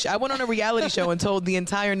reality show. I went on a reality show and told the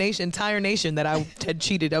entire nation that I had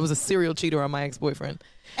cheated. I was a serial cheater on my ex-boyfriend.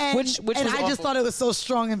 And, which and was I awful. just thought it was so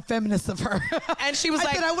strong and feminist of her. And she was I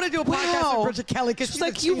like, said, I want to do a podcast with Bridget Kelly. She's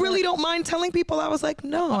like, you really don't mind telling people? I was like,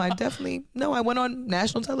 no, I definitely, no. I went on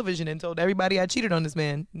national television and told everybody I cheated on this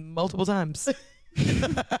man multiple times.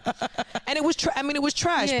 And it was, it was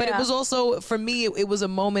trash, but it was also, for me, it was a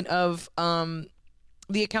moment of,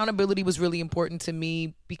 the accountability was really important to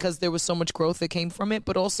me because there was so much growth that came from it,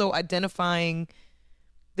 but also identifying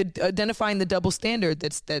the double standard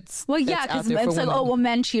that's well, yeah, because it's like, oh, well,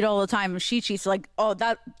 men cheat all the time. If she cheats, like, oh,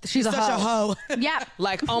 that she's such a hoe. Yeah,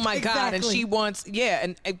 like, oh my god, and Exactly. she wants,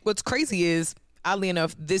 and what's crazy is oddly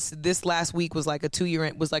enough, this last week was like the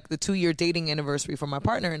 2-year dating anniversary for my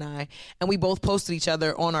partner and I, and we both posted each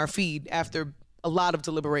other on our feed after a lot of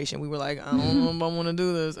deliberation. We were like, I don't know if I want to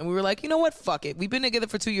do this, and we were like, you know what, fuck it. We've been together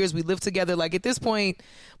for 2 years. We live together. Like at this point,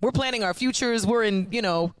 we're planning our futures. We're in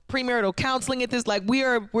premarital counseling at this. Like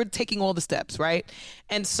we're taking all the steps, right?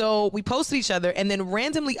 And so we posted each other, and then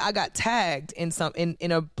randomly I got tagged in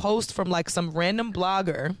a post from like some random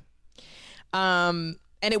blogger.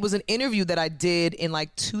 And it was an interview that I did in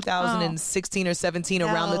like 2016 or 17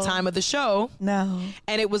 around the time of the show. No.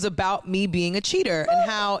 And it was about me being a cheater and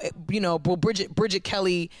how, Bridget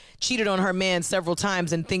Kelly cheated on her man several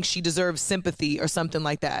times and thinks she deserves sympathy or something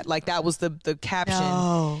like that. Like that was the caption.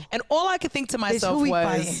 No. And all I could think to myself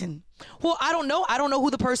was, well, I don't know. I don't know who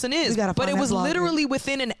the person is. But it was literally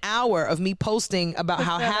within an hour of me posting about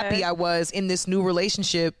how happy I was in this new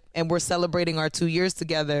relationship, and we're celebrating our 2 years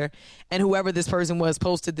together. And whoever this person was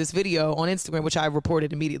posted this video on Instagram, which I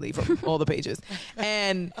reported immediately from all the pages.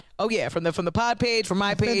 And from the pod page, from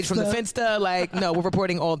my page, from the Finsta, like, no, we're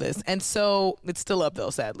reporting all this. And so it's still up though,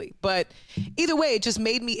 sadly. But either way, it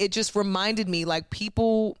just reminded me, like,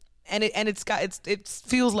 people, and it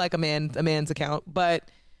feels like a man's account, but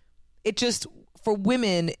it just, for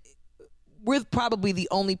women, we're probably the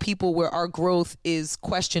only people where our growth is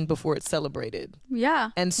questioned before it's celebrated. Yeah.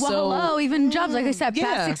 And so, hello, even jobs, like I said,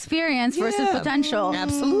 past experience versus potential.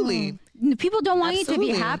 Absolutely. People don't want you to be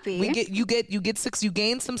happy. You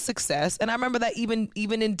gain some success. And I remember that even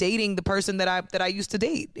in dating the person that I used to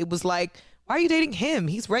date, it was like, why are you dating him?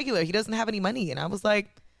 He's regular. He doesn't have any money. And I was like,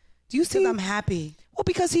 do you see? Because I'm happy. Well,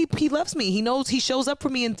 because he loves me. He knows, he shows up for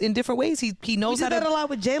me in different ways. He knows how to. We did that a lot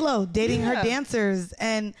with J-Lo, dating her dancers.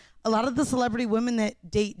 And a lot of the celebrity women that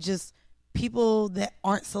date just people that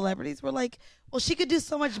aren't celebrities were like, well, she could do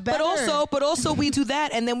so much better. But also we do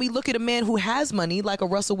that, and then we look at a man who has money, like a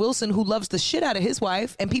Russell Wilson, who loves the shit out of his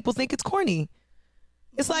wife, and people think it's corny.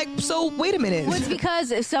 It's like, so wait a minute. Well, it's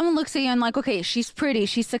because if someone looks at you and like, okay, she's pretty,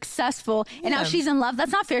 she's successful, and now she's in love.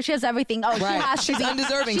 That's not fair. She has everything. Oh, right. She's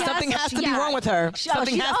undeserving. Something has to be wrong with her.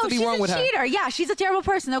 Something has to be wrong with her. She's a cheater. Yeah, she's a terrible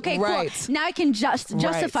person. Okay, right. Cool. Now I can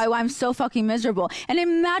justify why I'm so fucking miserable. And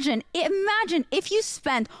imagine if you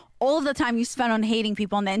spent all of the time you spend on hating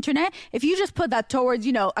people on the internet, if you just put that towards,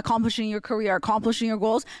 accomplishing your career, accomplishing your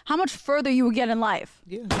goals, how much further you would get in life.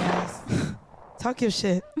 Yeah. Yes. Talk your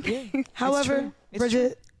shit. Yeah. However,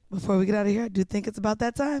 Bridget, before we get out of here, I do think it's about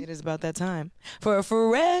that time. It is about that time for a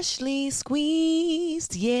freshly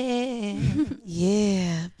squeezed, yeah,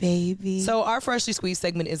 baby. So our freshly squeezed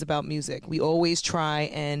segment is about music. We always try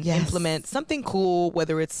and implement something cool,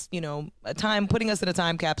 whether it's putting us in a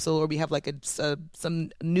time capsule, or we have like some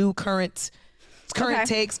new current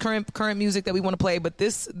takes, current music that we want to play. But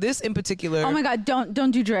this in particular. Oh my God!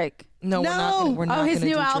 Don't do Drake. No, we're not. Oh, his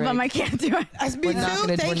new album, Drake. I can't do it. Me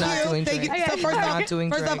too. Thank you. So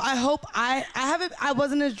first off, I hope I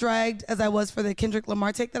wasn't as dragged as I was for the Kendrick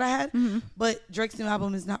Lamar take that I had, but Drake's new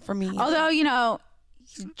album is not for me. Although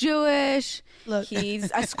he's Jewish,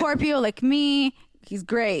 he's a Scorpio like me. He's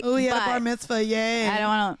great. Oh, he had a bar mitzvah, yay. I don't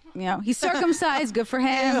want to, he's circumcised, good for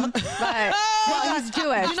him. But he's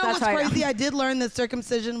Jewish. You know what's crazy? I did learn that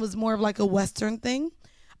circumcision was more of like a Western thing.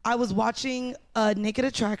 I was watching Naked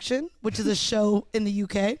Attraction, which is a show in the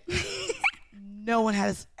UK. No one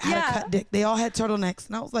had a cut dick. They all had turtlenecks.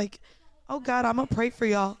 And I was like, oh God, I'm going to pray for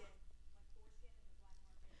y'all.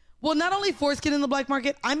 Well, not only foreskin in the black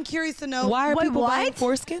market, I'm curious to know. Why are people buying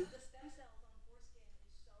foreskin?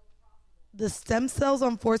 The stem cells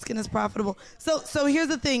on foreskin is profitable. So here's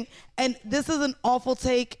the thing, and this is an awful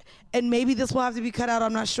take, and maybe this will have to be cut out,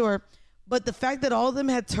 I'm not sure. But the fact that all of them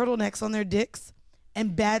had turtlenecks on their dicks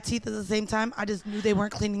and bad teeth at the same time, I just knew they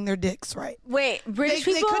weren't cleaning their dicks right. Wait, British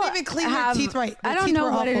people they couldn't even clean their teeth right. I don't know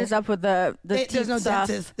what it is up with the teeth There's no stuff,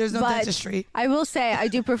 dentist. There's no dentistry. I will say I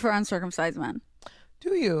do prefer uncircumcised men.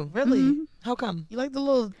 Do you? Really? Mm-hmm. How come? You like the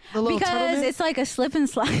little because turtleneck? it's like a slip and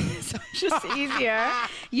slide. So it's just easier.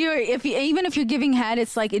 Even if you're giving head,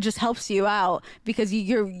 it's like it just helps you out because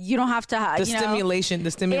you don't have to the stimulation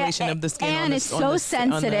of the skin, and it's so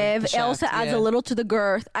sensitive. It also adds a little to the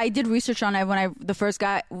girth. I did research on it when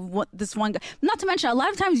this one guy. Not to mention, a lot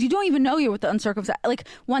of times you don't even know you're with the uncircumcised. Like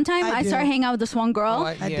one time I started hanging out with this one girl,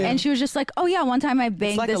 and she was just like, "Oh yeah, one time I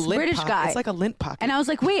banged this British guy." It's like a lint pocket. And I was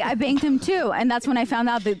like, "Wait, I banged him too." And that's when I found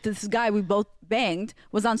out that this guy we both banged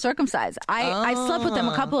was uncircumcised. I slept with him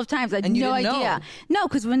a couple of times. I had no idea. No,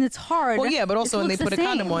 because when it's hard. Well, yeah, but also when they put a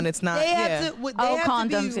condom on, it's not. They have to.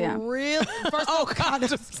 Condoms, yeah. First off,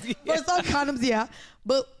 condoms. First off, condoms, yeah.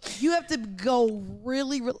 But you have to go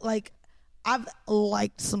really like. I've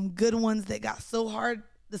liked some good ones that got so hard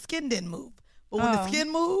the skin didn't move. But when the skin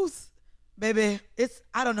moves, baby.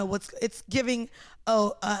 I don't know it's giving.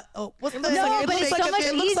 What's the No, but it's so much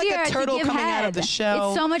it looks like easier a turtle to give coming head. out of the shell.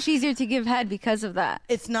 It's so much easier to give head because of that.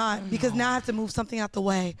 It's not because now I have to move something out the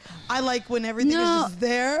way. I like when everything is just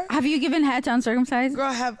there. Have you given head to uncircumcised?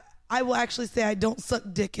 Girl, I will actually say I don't suck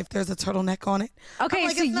dick if there's a turtleneck on it. Okay, I'm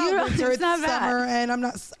like, so it's not winter, it's not bad. summer, and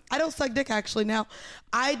I don't suck dick actually. Now,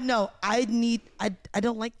 I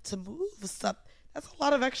don't like to move stuff. That's a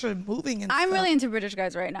lot of extra moving. And I'm stuff. really into British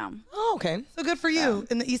guys right now. Oh, okay. So good for you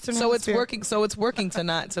in the Eastern So it's Hemisphere. working. So it's working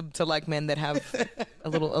to like men that have a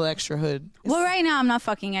little extra hood. Well, right now I'm not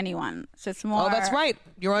fucking anyone, so it's more. Oh, that's right.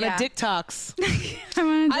 You're on Yeah. a dick-tox. I'm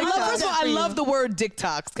on I love. First of all, I love the word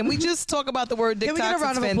dick-tox. Can we just talk about the word Can dick-tox? we get a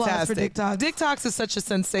round It's of applause for fantastic. dick-tox? Dick-tox is such a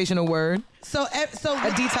sensational word. So A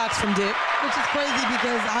detox from dick. which is crazy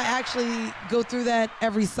because I actually go through that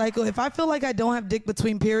every cycle. If I feel like I don't have dick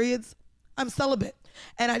between periods, I'm celibate.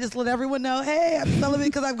 And I just let everyone know, hey, I'm celibate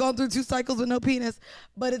because I've gone through 2 cycles with no penis.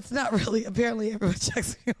 But it's not really, apparently everyone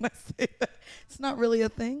checks me when I say that. It's not really a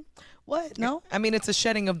thing. What? No? I mean, it's a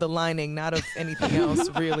shedding of the lining, not of anything else,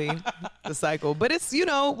 really, the cycle. But it's,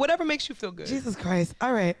 whatever makes you feel good. Jesus Christ.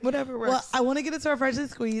 All right. Whatever works. Well, I want to get into our Freshly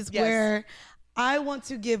Squeezed Yes. where I want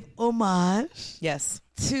to give homage Yes.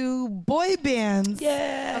 to boy bands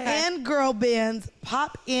and girl bands,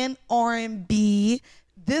 pop and R&B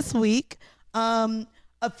this week.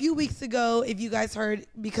 A few weeks ago, if you guys heard,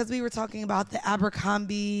 because we were talking about the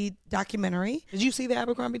Abercrombie documentary. Did you see the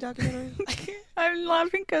Abercrombie documentary? I'm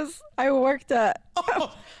laughing because I worked at.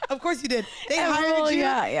 Oh, of course you did. They Oh, hired you.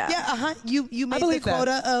 yeah. You made the believe that.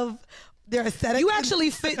 quota of their aesthetic. You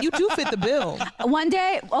actually fit. You do fit the bill. One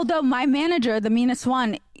day, although my manager, the meanest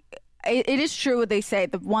one, it is true what they say.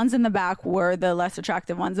 The ones in the back were the less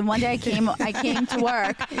attractive ones. And one day I came to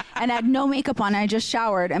work and I had no makeup on. I just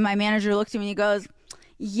showered, and my manager looked at me and he goes,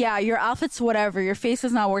 "Yeah, your outfit's whatever. Your face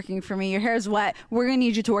is not working for me. Your hair's wet. We're gonna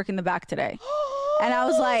need you to work in the back today." And I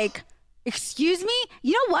was like, "Excuse me?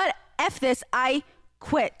 You know what? F this. I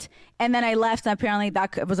quit." And then I left, and apparently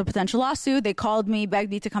that was a potential lawsuit. They called me, begged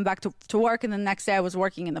me to come back to work, and the next day I was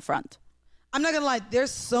working in the front. I'm not gonna lie. There's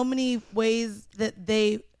so many ways that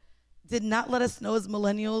they did not let us know as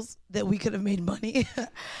millennials that we could have made money.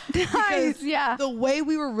 Nice, yeah. The way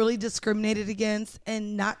we were really discriminated against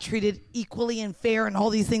and not treated equally and fair and all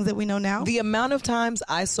these things that we know now. The amount of times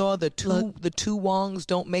I saw the two Wongs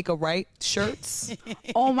don't make a right shirts.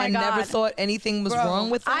 Oh my and God. never thought anything was wrong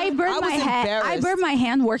with them. I burned my hand. I burned my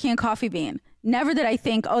hand working a Coffee Bean. Never did I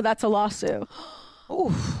think, oh, that's a lawsuit.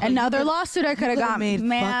 Another lawsuit I could have got. made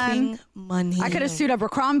fucking money. I could have sued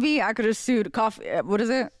Abercrombie. I could have sued Coffee. What is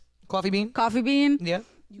it? Coffee Bean. Coffee Bean. Yeah.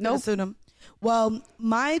 Nope. Sued him. Well,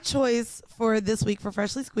 my choice for this week for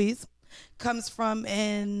Freshly Squeezed comes from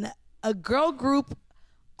a girl group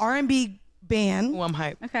R&B band. Oh, I'm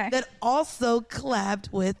hyped. Okay. That also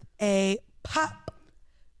collabed with a pop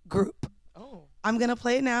group. Oh. I'm going to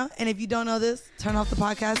play it now. And if you don't know this, turn off the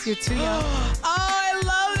podcast. You're too young. I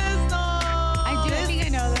love this song. I do think I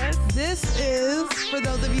know this. This is, for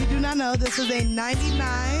those of you who do not know, this is a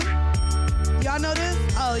 99. Y'all know this?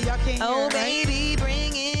 Oh, y'all can't hear Oh, it, right? baby,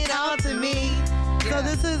 bring it all to me. So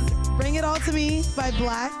this is Bring It All To Me by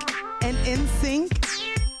Black and NSYNC.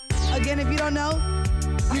 Again, if you don't know,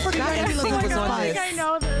 I forgot NSYNC was on this. I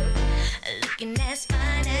know this. Looking as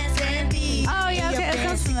fine as can be. Oh, yeah, okay, that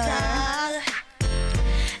sounds familiar.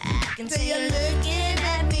 I can see you looking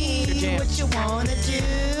at me. Your jam. What you wanna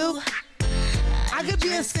do? I could be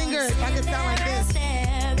a singer if I could sound like this.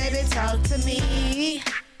 Baby, talk to me.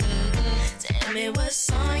 Tell me what's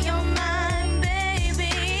on your mind, baby.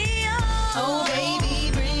 Oh,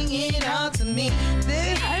 baby, bring it all to me.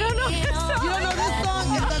 I don't know this song. You don't know this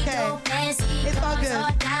song? It's okay. It's all good.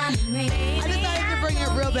 I decided to bring it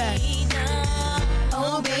real bad.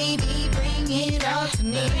 Oh, baby, bring it all to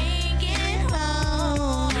me. Bring it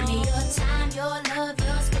home. Give me your time, your love,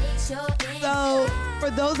 your space, your energy. So, for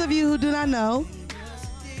those of you who do not know,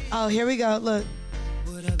 oh, here we go. Look.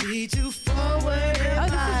 Would I be too forward Oh,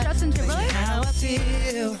 this is Justin Timberlake? how I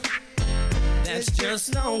feel? There's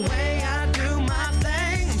just no way I do my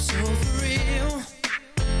thing. I'm so for real.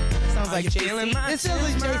 Sounds like feeling my This feels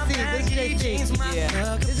like JC. This is JC.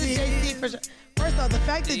 Yeah. This is JC for sure. First off, the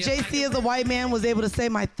fact that JC as a white man was able to say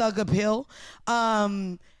my thug appeal,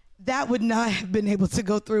 that would not have been able to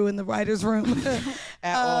go through in the writer's room.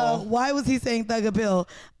 At all. Why was he saying thug appeal?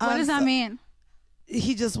 What does that mean?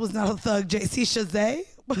 He just was not a thug, JC Chazé.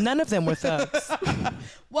 None of them were thugs.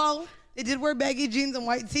 Well, they did wear baggy jeans and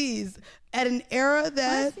white tees at an era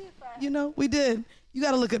that, we did. You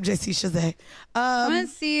got to look up JC Chazé. I want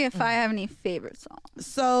to see if I have any favorite songs.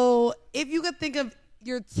 So if you could think of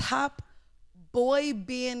your top boy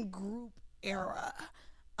band group era.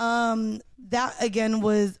 That again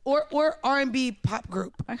was or R&B pop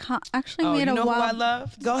group. I actually made you a know who I wild.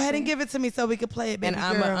 love? Go ahead and give it to me so we can play it, baby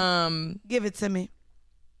And girl. Give it to me.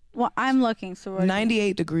 Well, I'm looking. So what?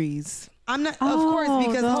 98 Degrees. I'm not, of course,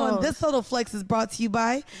 because hold on, those. this Total Flex is brought to you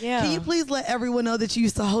by. Yeah. Can you please let everyone know that you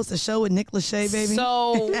used to host a show with Nick Lachey, baby?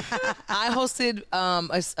 So I hosted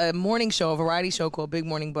a morning show, a variety show called Big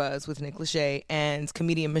Morning Buzz with Nick Lachey and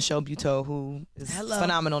comedian Michelle Buteau, who is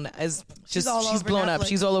phenomenal. She's blown up.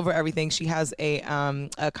 She's all over everything. She has a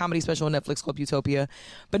comedy special on Netflix called Utopia.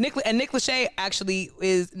 But Nick Lachey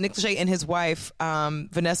and his wife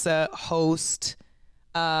Vanessa host.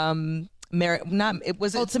 Ultimatum.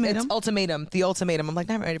 It's Ultimatum. The Ultimatum. I'm like,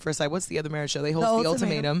 not Married at First Sight. What's the other marriage show? They host The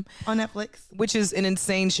Ultimatum on Netflix, which is an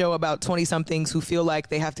insane show about 20-somethings who feel like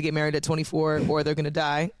they have to get married at 24 or they're gonna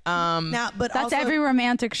die. But that's also, every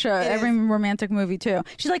romantic show, every romantic movie too.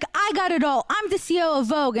 She's like, I got it all. I'm the CEO of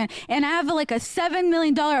Vogue, and I have like a $7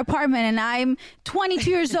 million apartment, and I'm 22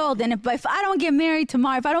 years old. And if I don't get married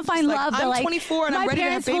tomorrow, if I don't find love, I'm like 24 and my I'm ready to have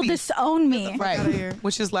parents will babies. disown me. Right.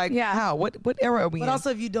 Which is like, how? What era are we in? But also,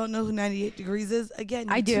 if you don't know who 98 Degrees is, again,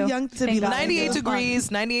 you're I do. too young to be like 98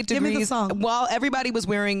 Degrees. 98 Give me the Degrees. song. While everybody was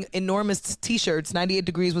wearing enormous T-shirts, 98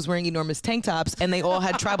 Degrees was wearing enormous tank tops, and they all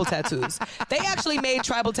had tribal tattoos. They actually made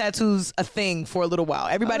tribal tattoos a thing for a little while.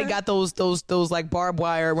 Everybody got those like barbed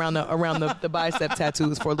wire around the bicep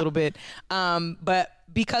tattoos for a little bit. But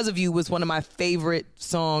Because of You was one of my favorite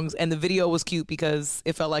songs, and the video was cute because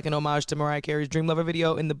it felt like an homage to Mariah Carey's Dream Lover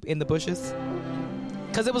video in the bushes.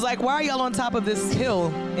 Because it was like, why are y'all on top of this hill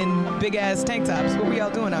in big ass tank tops? What were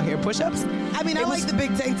y'all doing out here? Push-ups? I mean, I like the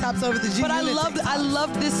big tank tops over the jeans. But I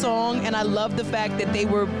loved this song, and I loved the fact that they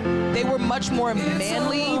were much more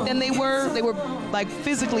manly than they were. They were like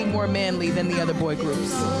physically more manly than the other boy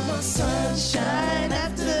groups. Sunshine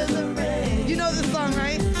after the rain. You know this song,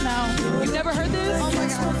 right? No. You've never heard this? Oh my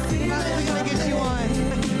God. We're gonna get you on.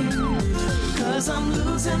 Cause I'm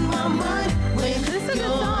losing my mind when This is a you're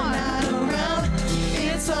song. not around.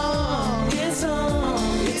 It's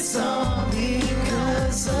all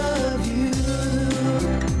because of you.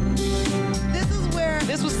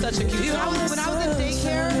 This was such a cute song. When I was in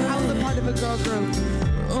daycare, I was a part of a girl group.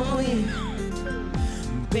 Oh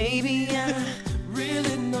yeah, baby, I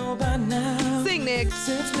really know by now. Sing, Nick.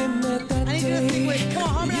 Since we met that I need you to sing with. Come on,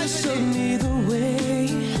 you harmonize with showed me. me the way.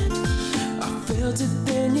 I felt it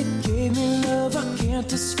then, you gave me love I can't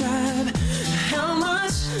describe how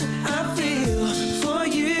much I feel for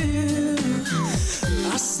you.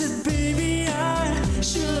 I said, baby, I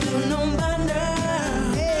should have known by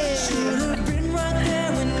now. Should have been right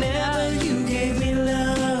there whenever you gave me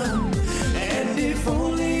love. And if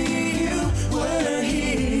only you were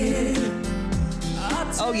here.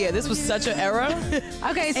 Oh yeah, this was such an era.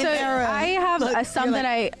 Okay, so era. I have a song that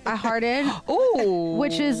I hearted, Ooh.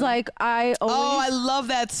 which is like I always. Oh, I love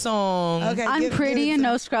that song. Okay, I'm give Pretty it and to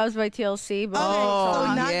No Scrubs by TLC. But So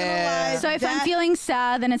not yeah. gonna lie. So if I'm that- feeling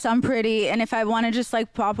sad, then it's I'm Pretty, and if I want to just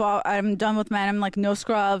like pop off, I'm done with men. I'm like No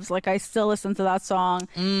Scrubs. Like I still listen to that song.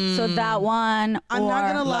 So that one. I'm not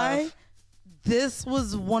or- gonna lie, this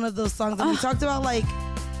was one of those songs that we talked about, like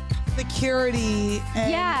security and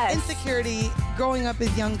Yes. insecurity growing up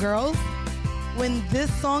as young girls. When this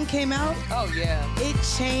song came out, Oh yeah. it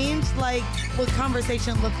changed like what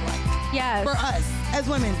conversation looked like Yes. for us as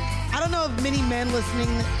women. I don't know if many men listening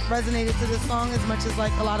resonated to this song as much as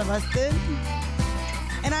like a lot of us did.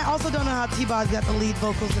 And I also don't know how T-Boz got the lead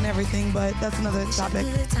vocals and everything, but that's another topic.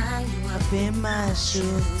 Tie you up in my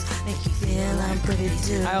shoes, make you feel I'm pretty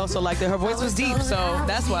too. I also liked it. Her voice was deep, so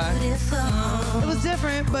that's why. It was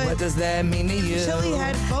different, What but does that mean to you? Shelly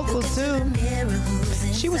had vocals too.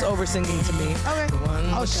 She was over singing to me. Okay.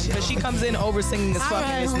 Oh shit. Because she comes in over singing as fuck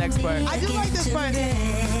in this next part. I do like this part.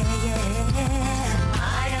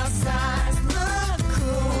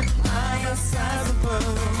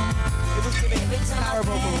 It was giving power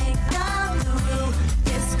vocal.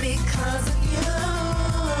 It's because of you.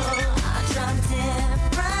 I try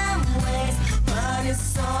different ways, but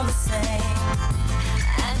it's all the same.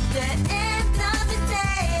 At the end of the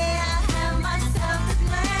day, I have myself to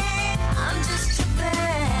blame. I'm just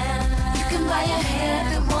tripping. You can buy your hair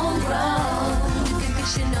if it won't grow. You can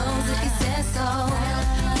fix your nose if you said so.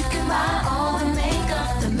 You can buy all the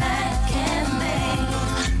makeup the man can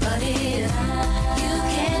make, but if you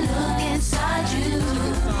can look inside you,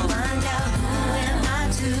 find out who am I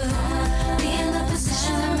to be in the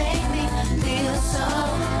position to make me feel so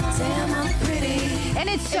damn I'm pretty. And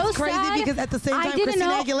it's so It's crazy sad because at the same I time, didn't Christina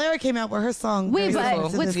know. Aguilera came out with her song. Wait, very but similar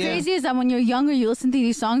to what's this. crazy is that when you're younger, you listen to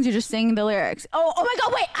these songs, you're just singing the lyrics. Oh my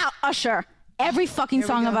God! Wait, Usher. every fucking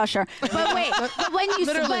song of Usher. But wait, but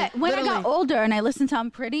when I got older and I listened to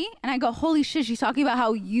I'm Pretty, and I go, holy shit, she's talking about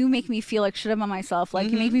how you make me feel like shit about myself. Like,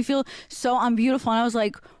 you make me feel so unbeautiful. And I was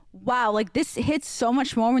like, wow, like this hits so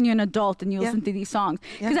much more when you're an adult and you listen to these songs.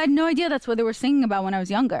 Because I had no idea that's what they were singing about when I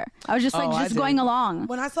was younger. I was just going along.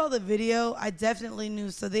 When I saw the video, I definitely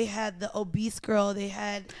knew. So they had the obese girl, they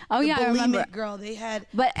had the I remember. bulimic girl, they had.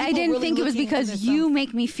 But I didn't really think it was looking into because their you songs.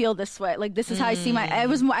 make me feel this way. Like this is how I see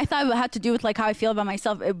I thought it had to do with like how I feel about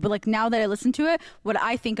myself. But like now that I listen to it, what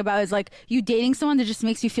I think about is like you dating someone that just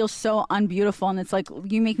makes you feel so unbeautiful, and it's like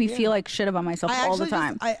you make me feel like shit about myself all the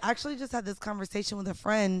time. I actually just had this conversation with a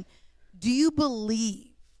friend. Do you believe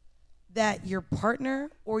that your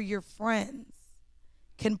partner or your friends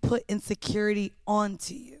can put insecurity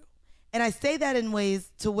onto you? And I say that in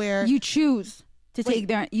ways to where you choose to take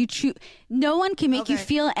their no one can make you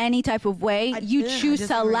feel any type of way. You choose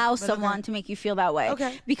to allow someone to make you feel that way.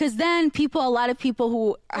 Okay. Because then a lot of people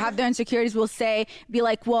who have their insecurities will be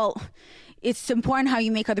like, well, it's important how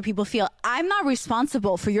you make other people feel. I'm not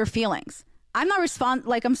responsible for your feelings. I'm not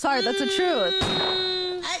like, I'm sorry, that's the truth.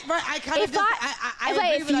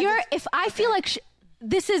 If I feel like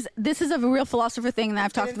this is a real philosopher thing that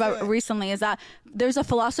I've talked about recently, is that there's a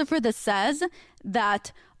philosopher that says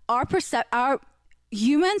that our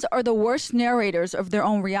humans are the worst narrators of their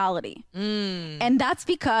own reality. And that's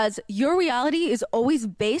because your reality is always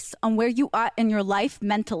based on where you are in your life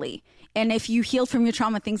mentally. And if you healed from your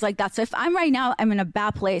trauma, things like that. So if I'm in a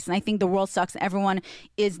bad place and I think the world sucks and everyone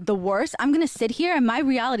is the worst, I'm going to sit here and my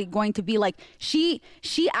reality going to be like, she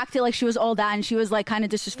acted like she was all that and she was like kind of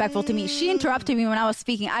disrespectful to me. She interrupted me when I was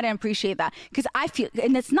speaking. I didn't appreciate that because I feel,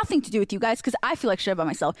 and it's nothing to do with you guys because I feel like shit about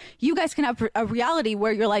myself. You guys can have a reality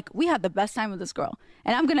where you're like, we had the best time with this girl.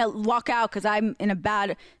 And I'm going to walk out because I'm in a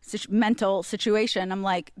bad mental situation. I'm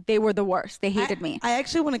like, they were the worst. They hated me. I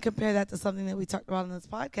actually want to compare that to something that we talked about on this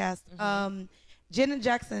podcast. Janet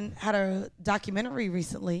Jackson had a documentary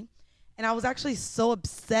recently, and I was actually so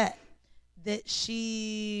upset that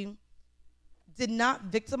she did not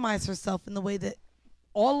victimize herself in the way that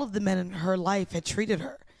all of the men in her life had treated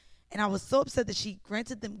her. And I was so upset that she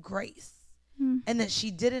granted them grace and that she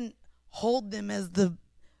didn't hold them as the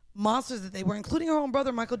monsters that they were, including her own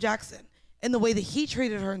brother, Michael Jackson, in the way that he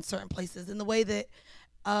treated her in certain places, in the way that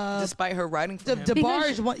despite her writing from him.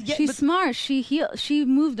 DeBarge, she's smart. She healed. She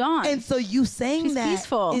moved on. And so you saying she's that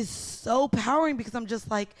peaceful. Is so powering because I'm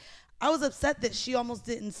just like, I was upset that she almost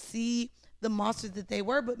didn't see the monsters that they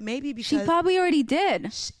were, but maybe because she probably already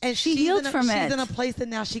did, and she healed from it. She's in a place that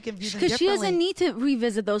now she can view them because she doesn't need to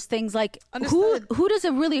revisit those things. Like who does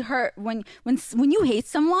it really hurt when you hate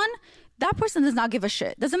someone? That person does not give a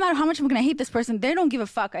shit. Doesn't matter how much I'm going to hate this person. They don't give a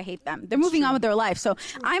fuck. I hate them. They're moving on with their life. So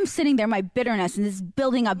I'm sitting there, my bitterness, and it's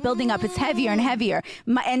building up. It's heavier and heavier.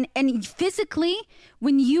 And physically,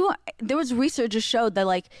 there was research that showed that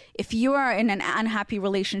like if you are in an unhappy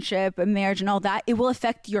relationship, a marriage, and all that, it will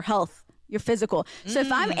affect your health, your physical. So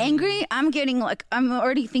if I'm angry, I'm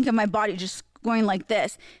already thinking my body just going like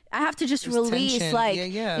this. I have to just release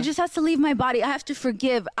tension. It just has to leave my body. I have to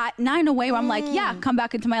forgive. Not in a way where I'm like, come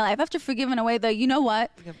back into my life. I have to forgive in a way that, you know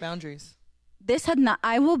what? You have boundaries.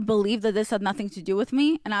 I will believe that this had nothing to do with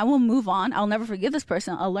me and I will move on. I'll never forgive this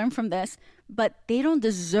person. I'll learn from this, but they don't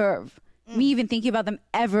deserve me even thinking about them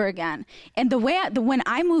ever again. And when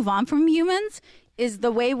I move on from humans is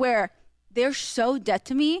the way where they're so dead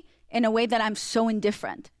to me in a way that I'm so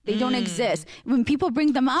indifferent. They don't exist. When people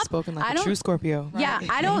bring them up, spoken like a true Scorpio. Yeah,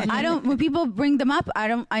 I don't. When people bring them up,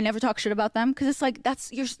 I never talk shit about them because it's like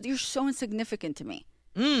you're so insignificant to me.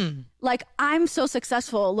 Like I'm so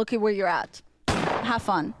successful. Look at where you're at. Have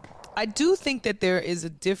fun. I do think that there is a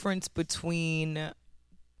difference between.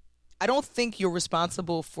 I don't think you're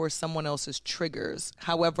responsible for someone else's triggers.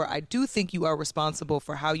 However, I do think you are responsible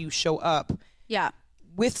for how you show up. Yeah.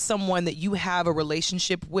 With someone that you have a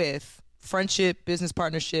relationship with, friendship, business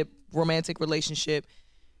partnership, romantic relationship,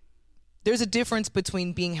 there's a difference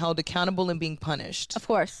between being held accountable and being punished. Of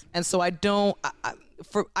course. And so I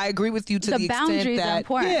agree with you to the extent boundaries that are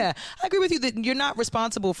important. Yeah, I agree with you that you're not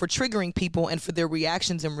responsible for triggering people and for their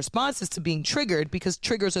reactions and responses to being triggered because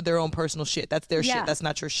triggers are their own personal shit. That's their shit. That's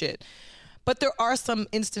not your shit. But there are some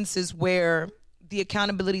instances where the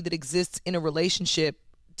accountability that exists in a relationship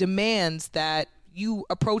demands that you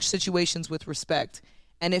approach situations with respect.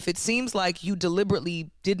 And if it seems like you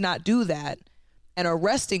deliberately did not do that, and are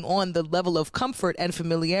resting on the level of comfort and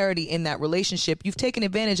familiarity in that relationship, you've taken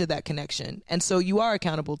advantage of that connection. And so you are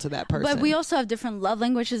accountable to that person. But we also have different love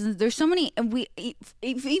languages. And there's so many, and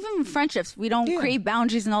even friendships, we don't create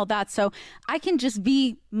boundaries and all that. So I can just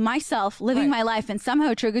be myself, living my life, and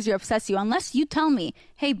somehow it triggers you, upsets you. Unless you tell me,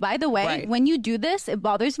 hey, by the way, when you do this, it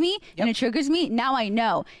bothers me and it triggers me. Now I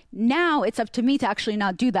know. Now it's up to me to actually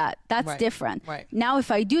not do that. That's different. Right. Now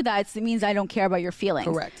if I do that, it means I don't care about your feelings.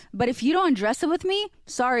 Correct. But if you don't address it with me,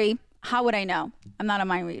 sorry, how would I know? I'm not a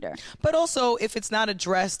mind reader. But also, if it's not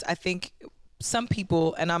addressed, I think some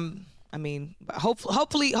people, and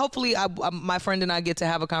hopefully, my friend and I get to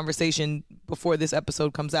have a conversation before this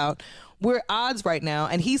episode comes out. We're at odds right now,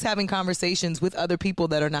 and he's having conversations with other people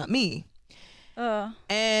that are not me.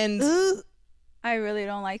 And I really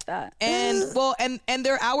don't like that. And well, and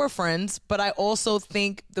they're our friends, but I also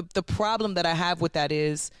think the problem that I have with that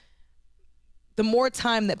is the more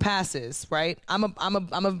time that passes, right? I'm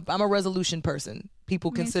a resolution person. People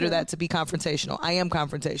consider that to be confrontational. I am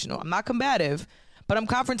confrontational. I'm not combative, but I'm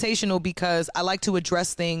confrontational because I like to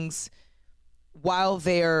address things while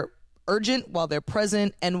they're urgent, while they're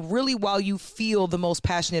present, and really while you feel the most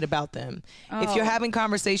passionate about them. If you're having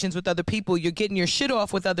conversations with other people, you're getting your shit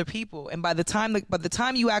off with other people, and by the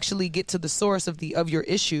time you actually get to the source of your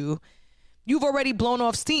issue, you've already blown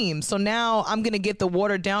off steam. So now I'm going to get the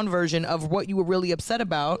watered down version of what you were really upset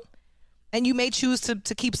about. And you may choose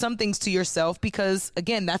to keep some things to yourself because,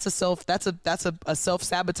 again, that's a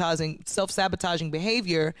self-sabotaging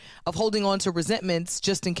behavior of holding on to resentments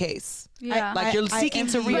just in case. Yeah. You're seeking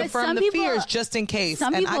to reaffirm the fears just in case.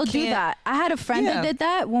 Some people do that. I had a friend that did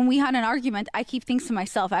that. When we had an argument, I keep things to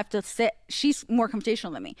myself. I have to sit. She's more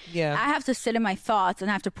computational than me. Yeah. I have to sit in my thoughts and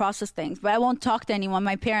I have to process things, but I won't talk to anyone.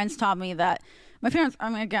 My parents taught me that. My parents,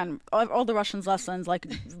 again, all the Russians lessons, like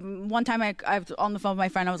one time I was on the phone with my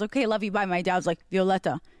friend, I was like, okay, love you, bye. My dad was like,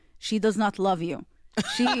 Violetta, she does not love you.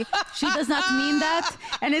 She does not mean that.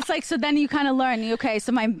 And it's like, so then you kind of learn, okay,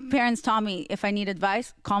 so my parents taught me if I need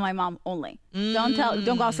advice, call my mom only. Don't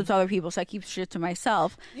gossip to other people. So I keep shit to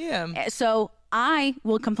myself. Yeah. So I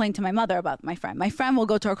will complain to my mother about my friend. My friend will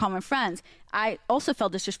go to her common friends. I also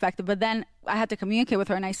felt disrespected, but then I had to communicate with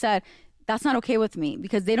her and I said, that's not okay with me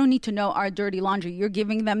because they don't need to know our dirty laundry. You're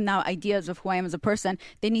giving them now ideas of who I am as a person.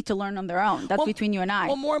 They need to learn on their own. That's between you and I.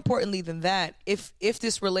 Well, more importantly than that, if you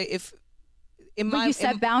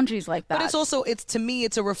set boundaries like that. But to me,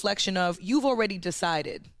 it's a reflection of you've already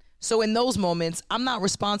decided. So in those moments, I'm not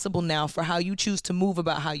responsible now for how you choose to move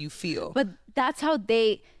about how you feel. But that's how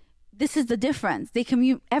this is the difference.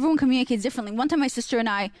 Everyone communicates differently. One time my sister and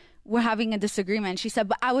I were having a disagreement. She said,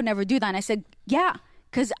 but I would never do that. And I said, yeah.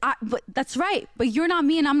 But that's right. But you're not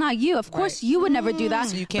me and I'm not you. Of course, you would never do that.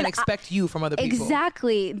 So you can't expect you from other people.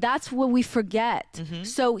 Exactly. That's what we forget. Mm-hmm.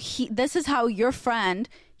 So this is how your friend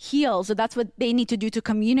heals. So that's what they need to do to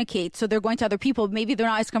communicate. So they're going to other people. Maybe they're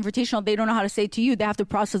not as confrontational. They don't know how to say it to you. They have to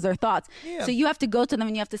process their thoughts. Yeah. So you have to go to them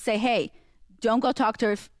and you have to say, hey, don't go talk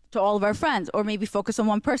to all of our friends, or maybe focus on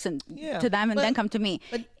one person to them and then come to me.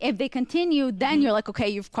 But if they continue, then you're like, okay,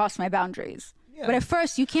 you've crossed my boundaries. Yeah. But at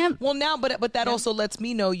first you can't. Well, now, but that also lets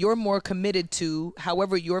me know you're more committed to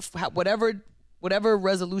whatever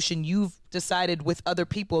resolution you've decided with other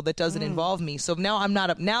people that doesn't involve me. So now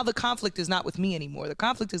now the conflict is not with me anymore. The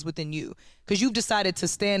conflict is within you because you've decided to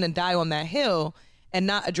stand and die on that hill and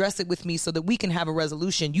not address it with me so that we can have a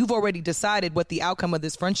resolution. You've already decided what the outcome of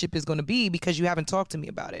this friendship is going to be because you haven't talked to me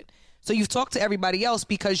about it. So you've talked to everybody else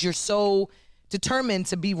because you're so determined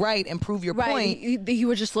to be right and prove your point. You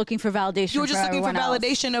were just looking for validation. You were just looking for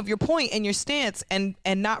validation of your point and your stance and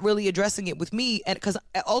not really addressing it with me. And because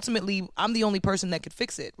ultimately I'm the only person that could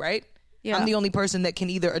fix it, right? Yeah. I'm the only person that can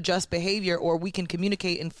either adjust behavior or we can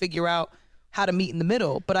communicate and figure out how to meet in the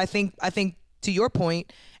middle. But I think to your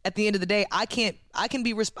point, at the end of the day, I can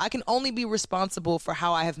only be responsible for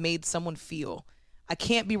how I have made someone feel. I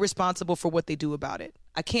can't be responsible for what they do about it.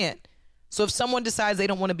 I can't. So if someone decides they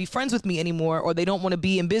don't want to be friends with me anymore, or they don't want to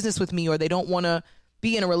be in business with me, or they don't want to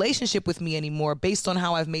be in a relationship with me anymore based on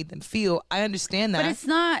how I've made them feel, I understand that. But it's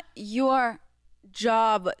not your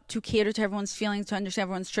job to cater to everyone's feelings, to understand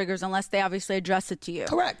everyone's triggers, unless they obviously address it to you.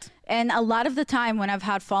 Correct. And a lot of the time when I've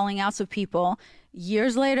had falling outs with people,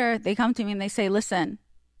 years later, they come to me and they say, listen,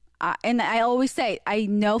 and I always say,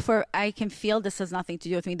 I can feel this has nothing to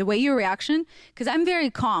do with me. The way your reaction, because I'm very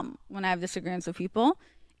calm when I have disagreements with people.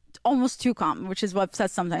 Almost too calm, which is what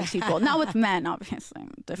upsets sometimes people. Not with men, obviously,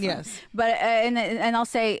 different. Yes. But and I'll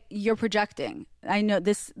say you're projecting. I know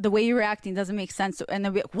this. The way you're reacting doesn't make sense. And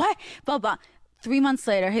they'll be like, what? Blah blah. 3 months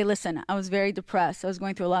later, hey, listen, I was very depressed. I was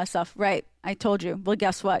going through a lot of stuff. Right. I told you. Well,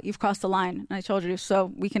 guess what? You've crossed the line. And I told you,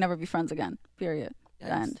 so we can never be friends again. Period.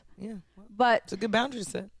 End. Yeah. But it's a good boundary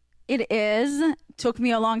set. It is. Took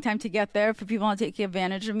me a long time to get there for people to take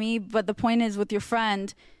advantage of me. But the point is with your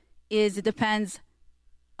friend is it depends.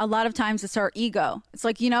 A lot of times it's our ego. It's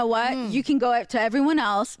like, you know what? You can go to everyone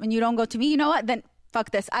else and you don't go to me. You know what? Then fuck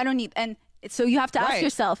this. I don't need. And so you have to ask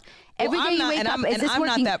yourself every day you wake up, is this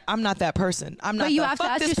working? I'm not that person. I'm not. But you have to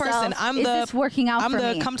ask yourself, is this working out for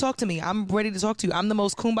me? Come talk to me. I'm ready to talk to you. I'm the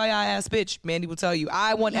most kumbaya ass bitch. Mandy will tell you.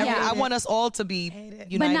 I want us all to be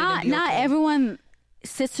united. But not everyone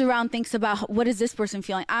sits around thinks about what is this person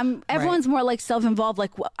feeling. Everyone's more like self-involved.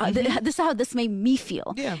 Like this is how this made me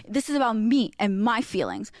feel. Yeah. This is about me and my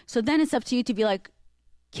feelings. So then it's up to you to be like,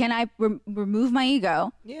 can I remove my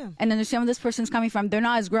ego and understand where this person's coming from? They're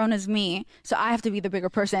not as grown as me, so I have to be the bigger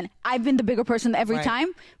person. I've been the bigger person every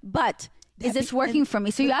time, but is this working for me?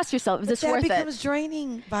 So you ask yourself, is this worth it? That becomes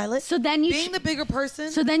draining, Violet. So then you being the bigger person.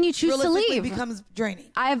 So then you choose to leave. Becomes draining.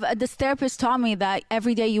 This therapist taught me that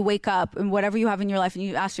every day you wake up and whatever you have in your life, and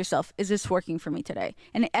you ask yourself, is this working for me today?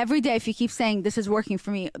 And every day, if you keep saying this is working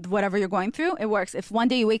for me, whatever you're going through, it works. If one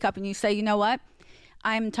day you wake up and you say, you know what?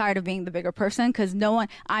 I'm tired of being the bigger person because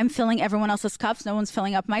I'm filling everyone else's cups. No one's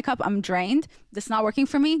filling up my cup. I'm drained. This is not working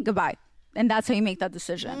for me. Goodbye. And that's how you make that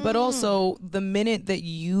decision. But also, the minute that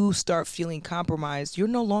you start feeling compromised, you're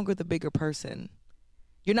no longer the bigger person.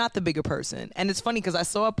 You're not the bigger person. And it's funny because I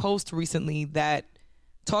saw a post recently that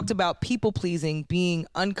talked about people pleasing being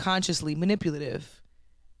unconsciously manipulative.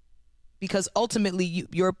 Because ultimately,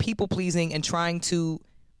 you're people pleasing and trying to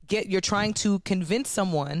convince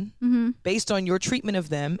someone based on your treatment of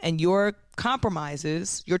them and your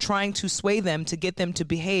compromises. You're trying to sway them to get them to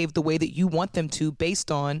behave the way that you want them to based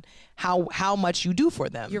on how much you do for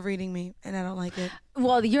them. You're reading me and I don't like it.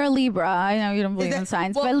 Well, you're a Libra. I know you don't believe in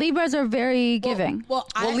signs, but Libras are very giving.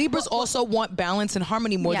 Libras also want balance and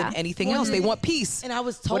harmony more than anything else. They want peace. And I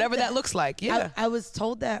was told whatever that looks like. Yeah. I was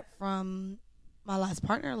told that from my last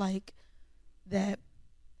partner, like that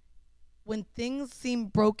when things seem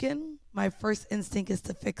broken, my first instinct is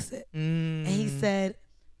to fix it. And he said,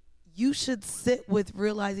 you should sit with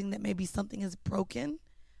realizing that maybe something is broken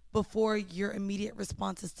before your immediate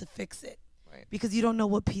response is to fix it. Right. Because you don't know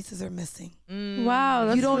what pieces are missing. Wow,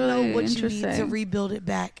 that's you don't really know what you need to rebuild it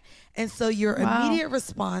back. And so your immediate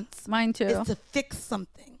response Mine too. is to fix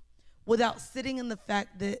something without sitting in the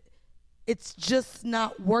fact that it's just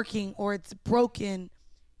not working or it's broken,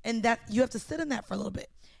 and that you have to sit in that for a little bit.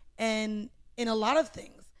 And in a lot of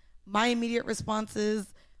things, my immediate response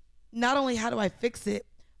is not only how do I fix it,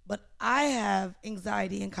 but I have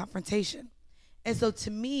anxiety and confrontation. And so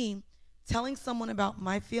to me, telling someone about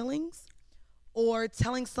my feelings or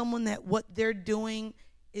telling someone that what they're doing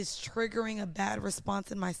is triggering a bad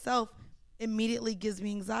response in myself immediately gives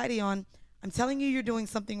me anxiety on, I'm telling you you're doing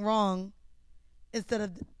something wrong instead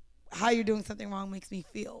of how you're doing something wrong makes me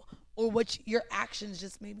feel, or what your actions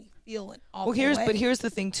just made me feel an awful way. But here's the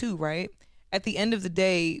thing too, right? At the end of the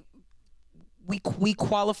day, we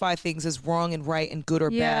qualify things as wrong and right and good or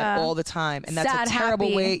bad all the time, and that's a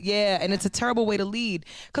terrible way. Yeah, and it's a terrible way to lead,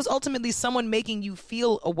 because ultimately, someone making you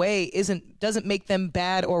feel a way doesn't make them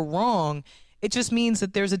bad or wrong. It just means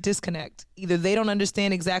that there's a disconnect. Either they don't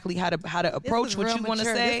understand exactly how to approach what you want to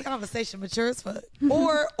say. This conversation mature as fuck.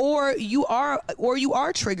 or you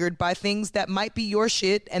are triggered by things that might be your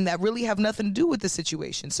shit and that really have nothing to do with the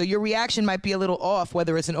situation. So your reaction might be a little off,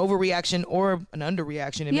 whether it's an overreaction or an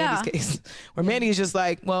underreaction in Mandy's case. Where Mandy is just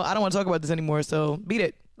like, well, I don't want to talk about this anymore, so beat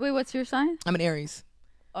it. Wait, what's your sign? I'm an Aries.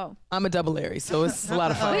 Oh. I'm a double Aries, so it's a lot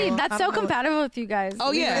of fun. Wait, that's so compatible with you guys.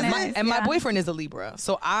 Oh yeah, and my boyfriend is a Libra,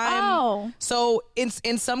 so so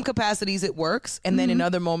in some capacities it works, and then in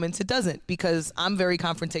other moments it doesn't, because I'm very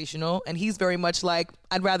confrontational and he's very much like,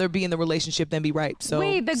 I'd rather be in the relationship than be right. So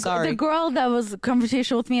wait, the girl that was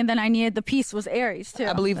confrontational with me and then I needed the peace was Aries too.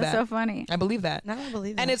 I believe that's that. So funny. I believe that. No, I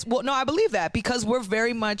believe that. And I believe that because we're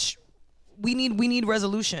very much. We need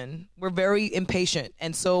resolution. We're very impatient,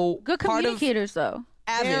 and so good communicators though.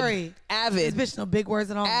 Avid. This bitch no big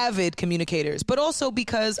words at all. Avid communicators, but also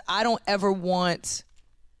because I don't ever want.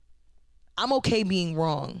 I'm okay being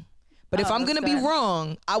wrong, but if I'm gonna be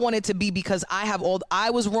wrong, I want it to be because I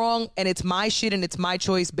was wrong, and it's my shit and it's my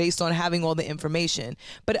choice based on having all the information.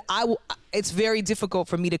 But it's very difficult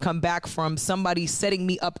for me to come back from somebody setting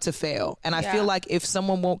me up to fail, and I feel like if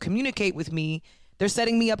someone won't communicate with me, they're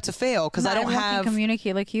setting me up to fail because I don't have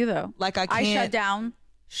communicate like you though. Like I can't. I shut down.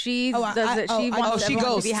 She does it. She wants she everyone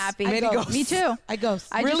goes. to be happy. Mandy goes. Me too. I ghost.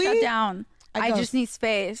 I Really? just shut down. I ghost. just need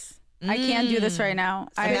space. I can't do this right now.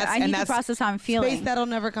 I need to process how I'm feeling. Space that'll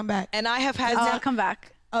never come back. And I have had I'll come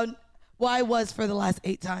back. Well, I was for the last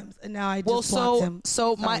 8 times, and now I just blocked him.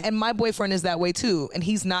 So Sorry. my boyfriend is that way too, and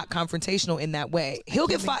he's not confrontational in that way. He'll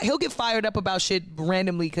get fired up about shit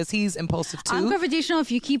randomly because he's impulsive too. I'm confrontational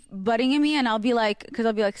if you keep butting at me, and I'll be like,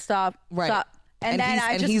 stop, stop. And then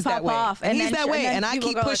I just pop off. And he's that way. And I people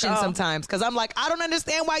keep go pushing like, oh. sometimes because I'm like, I don't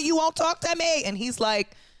understand why you won't talk to me. And he's like,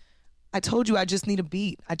 I told you I just need a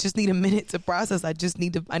beat. I just need a minute to process. I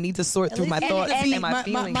need to sort through my thoughts and my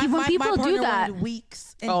feelings. When people do that,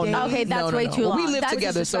 weeks and oh, days. no. Okay, that's way too long. We live That's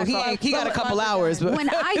together, so he disrespectful. got a couple hours. But When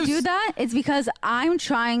I do that, it's because I'm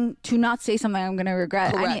trying to not say something I'm going to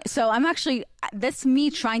regret. Correct. So I'm actually, that's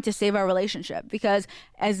me trying to save our relationship, because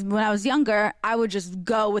when I was younger, I would just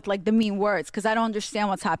go with like the mean words because I don't understand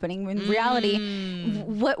what's happening. In reality,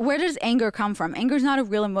 where does anger come from? Anger is not a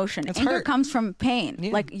real emotion. Anger hurt. comes from pain.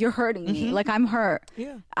 Yeah. Like you're hurting me. Like I'm hurt.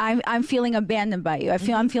 Yeah. I'm feeling abandoned by you.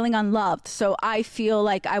 I'm feeling unloved. So I feel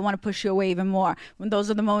like I want to push you away even more. When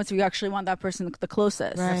those are the moments where you actually want that person the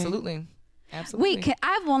closest. Right. Absolutely. Wait,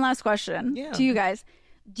 I have one last question to you guys.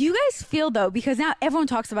 Do you guys feel, though, because now everyone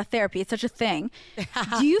talks about therapy, it's such a thing.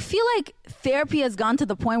 Do you feel like therapy has gone to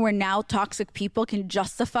the point where now toxic people can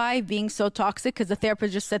justify being so toxic because the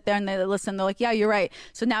therapist just sit there and they listen, they're like, yeah, you're right.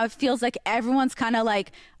 So now it feels like everyone's kind of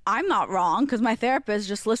like, I'm not wrong because my therapist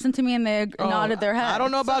just listened to me and they nodded their head. I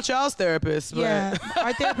don't know about y'all's therapist, but Yeah,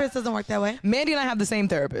 our therapist doesn't work that way. Mandy and I have the same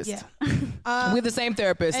therapist. Yeah. We have the same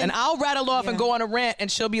therapist. And I'll rattle off and go on a rant and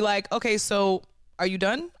she'll be like, okay, so are you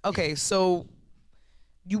done? Okay, so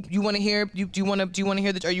you want to hear, do you want to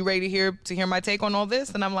hear are you ready to hear my take on all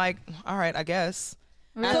this? And I'm like, all right, I guess.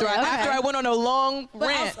 After I went on a long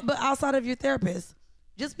rant. But outside of your therapist,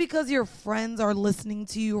 just because your friends are listening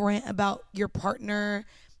to you rant about your partner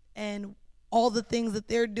and all the things that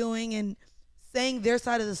they're doing and saying their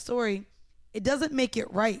side of the story, it doesn't make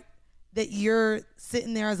it right that you're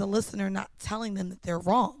sitting there as a listener not telling them that they're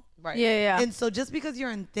wrong. Right. Yeah. And so just because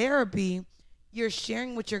you're in therapy, you're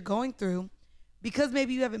sharing what you're going through, because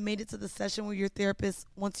maybe you haven't made it to the session where your therapist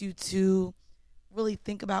wants you to really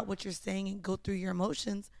think about what you're saying and go through your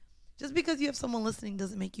emotions. Just because you have someone listening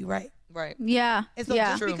doesn't make you right. Right. Yeah. And so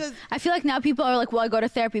yeah. just because I feel like now people are like, well, I go to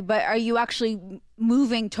therapy, but are you actually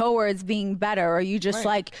moving towards being better? Or are you just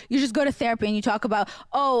like, you just go to therapy and you talk about,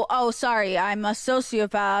 oh, sorry, I'm a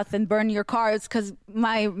sociopath and burn your cards because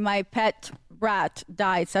my pet rat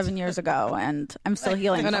died 7 years ago and I'm still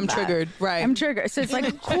healing and from I'm that. triggered. Right. I'm triggered. So it's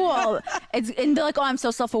like, cool. And they're like, oh, I'm so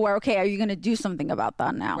self-aware. Okay, are you going to do something about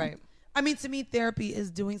that now? Right. I mean, to me, therapy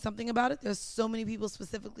is doing something about it. There's so many people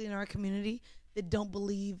specifically in our community that don't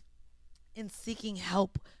believe in seeking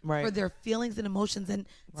help for their feelings and emotions. And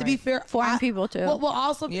to be fair, Foreign people too. Well,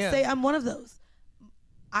 also say I'm one of those.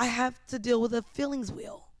 I have to deal with a feelings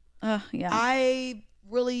wheel. Yeah. I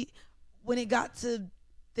really, when it got to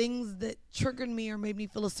things that triggered me or made me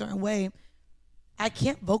feel a certain way, I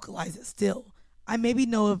can't vocalize it still. I maybe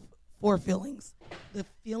know of 4 feelings. The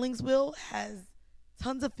feelings wheel has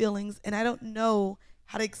tons of feelings, and I don't know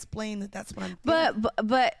how to explain that that's what I'm feeling.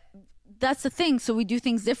 But that's the thing. So we do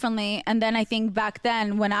things differently. And then I think back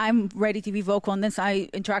then when I'm ready to be vocal and then I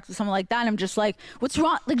interact with someone like that, I'm just like, what's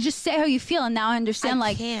wrong? Like, just say how you feel. And now I understand,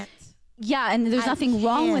 I can't. Yeah, and there's nothing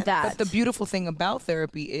wrong with that. But the beautiful thing about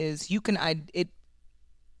therapy is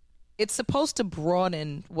it's supposed to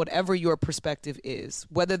broaden whatever your perspective is,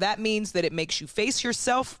 whether that means that it makes you face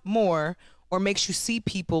yourself more or makes you see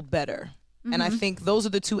people better. And I think those are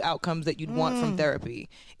the 2 outcomes that you'd want from therapy.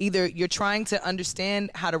 Either you're trying to understand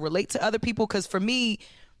how to relate to other people, because for me,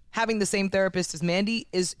 having the same therapist as Mandy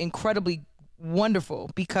is incredibly wonderful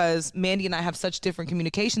because Mandy and I have such different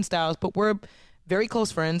communication styles, but we're very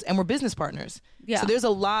close friends and we're business partners. Yeah. So there's a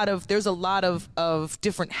lot of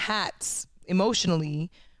different hats emotionally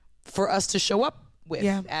for us to show up with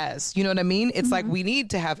as, you know what I mean? It's like we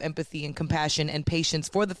need to have empathy and compassion and patience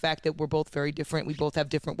for the fact that we're both very different. We both have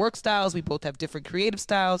different work styles. We both have different creative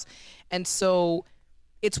styles. And so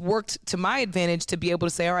it's worked to my advantage to be able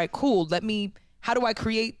to say, all right, cool. How do I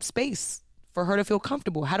create space for her to feel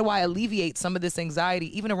comfortable? How do I alleviate some of this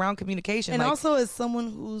anxiety, even around communication? And also as someone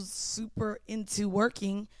who's super into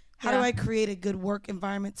working, how do I create a good work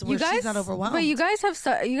environment to where she's not overwhelmed? But you guys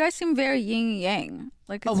seem very yin and yang.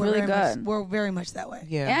 Like, it's really good. We're very much that way.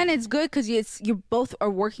 Yeah. And it's good because you both are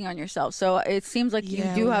working on yourself. So it seems like you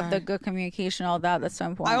do have the good communication, all that. That's so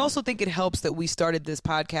important. I also think it helps that we started this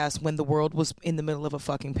podcast when the world was in the middle of a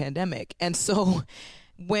fucking pandemic. And so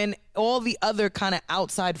when all the other kind of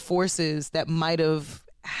outside forces that might have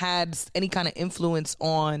had any kind of influence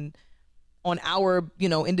on on our,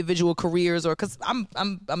 individual careers, or because I'm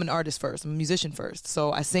an artist first, I'm a musician first.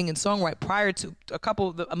 So I sing and songwrite. Prior to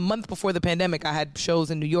a month before the pandemic, I had shows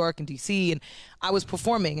in New York and DC, and I was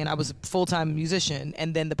performing, and I was a full-time musician.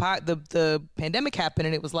 And then the pandemic happened,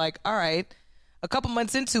 and it was like, all right, a couple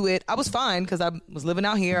months into it, I was fine because I was living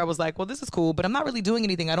out here. I was like, well, this is cool, but I'm not really doing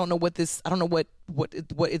anything. I don't know what this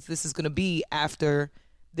is going to be after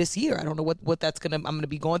this year. I don't know what that's I'm gonna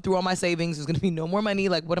be going through all my savings. There's gonna be no more money.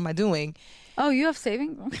 Like, what am I doing? Oh, you have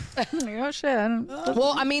savings? Oh shit!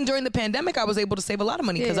 Well, I mean, during the pandemic, I was able to save a lot of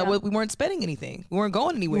money because we weren't spending anything. We weren't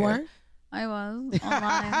going anywhere. You weren't? I was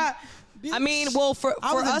online. I mean, well, for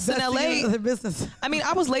us in LA, business. I mean,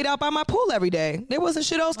 I was laid out by my pool every day. There wasn't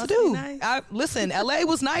shit else to do. Nice. Listen, LA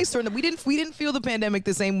was nice during we didn't feel the pandemic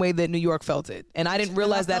the same way that New York felt it, and I didn't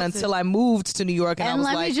realize that until I moved to New York, and I was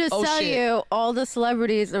like, let me just oh, tell shit. you, all the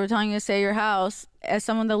celebrities that were telling you to stay at your house. As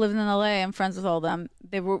someone that lived in LA, I'm friends with all of them.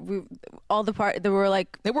 There were all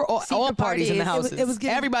parties in the houses.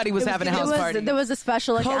 Everybody was having a house party. There was a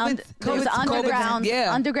special there was an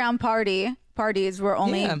underground parties where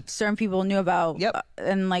only certain people knew about. Yep.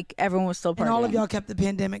 And like everyone was still partying. And all of y'all kept the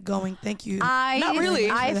pandemic going. Thank you. Not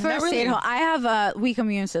really. I first stayed home. I have a weak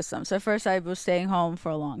immune system, so first I was staying home for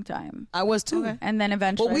a long time. I was too. Okay. And then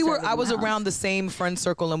eventually, I was around the same friend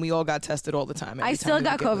circle, and we all got tested all the time. I still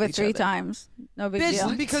got COVID 3 times. No big deal.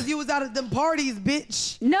 Bitch, because you was out at them parties,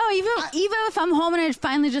 bitch. No, even if I'm home and I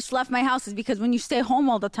finally just left my house, is because when you stay home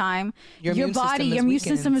all the time, your immune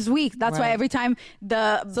system is weak. That's why every time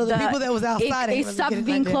the people that was outside it stopped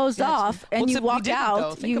being closed off, and you walked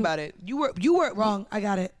out. Think about it. You were wrong. I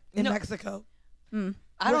got it in Mexico.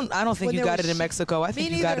 I don't think you got it in Mexico. I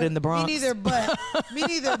think you got it in the Bronx. Me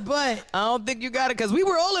neither, but I don't think you got it because we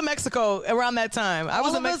were all in Mexico around that time. I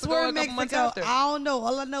was in Mexico a couple months after. I don't know.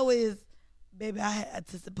 All I know is, baby, I had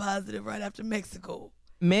tested positive right after Mexico.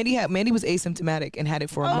 Mandy was asymptomatic and had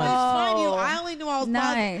it for a month. I only knew I was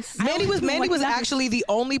nice. Mandy was actually the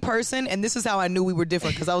only person, and this is how I knew we were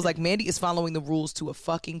different, because I was like, Mandy is following the rules to a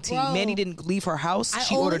fucking T. Bro, Mandy didn't leave her house.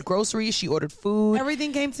 She ordered groceries. She ordered food.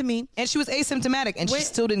 Everything came to me. And she was asymptomatic, and she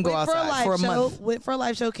still didn't go outside for a month. Went for a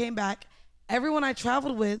live show, came back. Everyone I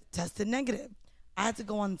traveled with tested negative. I had to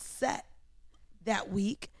go on set that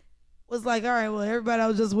week. Was like, all right, well, everybody I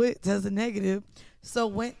was just with tested negative. So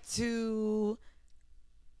went to...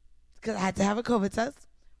 because I had to have a COVID test.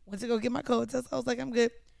 Went to go get my COVID test. I was like, I'm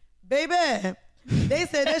good. Baby, they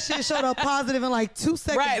said that shit showed up positive in like 2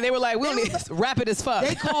 seconds. Right. They were like, we'll need rapid as fuck.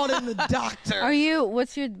 They called in the doctor.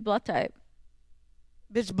 What's your blood type?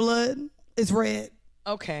 Bitch, blood is red.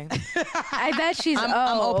 Okay. I bet she's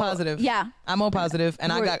I'm O positive. Yeah. I'm O positive,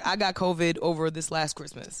 and I got COVID over this last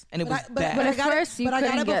Christmas, and it was bad. But at first you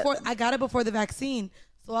couldn't get... I got it before the vaccine.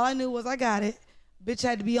 So all I knew was I got it. Bitch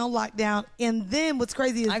had to be on lockdown. And then what's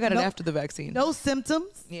crazy is I got it after the vaccine. No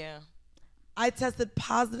symptoms. Yeah. I tested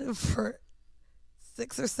positive for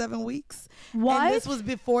 6 or 7 weeks. What? And this was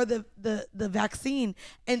before the vaccine.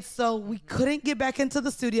 And so we couldn't get back into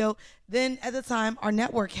the studio. Then at the time, our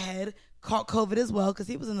network head caught COVID as well because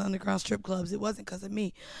he was in the underground strip clubs. It wasn't because of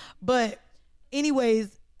me. But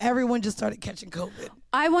anyways, everyone just started catching COVID.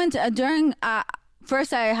 I went during...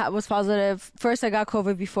 First, I was positive. First, I got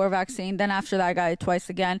COVID before vaccine. Then after that, I got it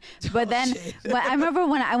twice again. But then I remember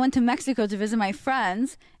when I went to Mexico to visit my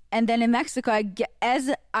friends. And then in Mexico,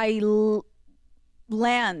 as I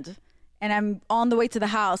land and I'm on the way to the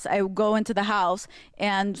house, I go into the house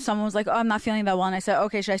and someone was like, oh, I'm not feeling that well. And I said,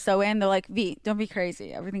 okay, should I still in? They're like, V, don't be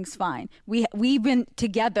crazy. Everything's fine. We've been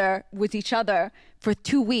together with each other for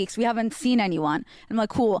 2 weeks. We haven't seen anyone. I'm like,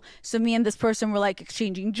 cool. So me and this person were like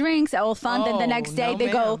exchanging drinks, all fun. Then the next day they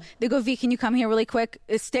go, V, can you come here really quick?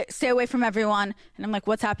 Stay away from everyone. And I'm like,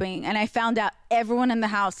 what's happening? And I found out everyone in the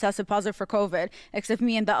house tested positive for COVID, except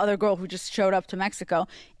me and the other girl who just showed up to Mexico.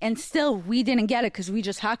 And still, we didn't get it because we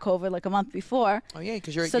just had COVID like a month before. Oh yeah,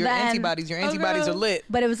 because your antibodies are lit.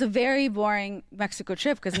 But it was a very boring Mexico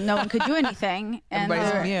trip because no one could do anything. And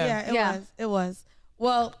it was.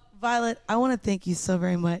 Well, Violet, I want to thank you so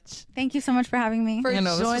very much. Thank you so much for having me. For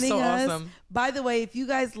joining us. Awesome. By the way, if you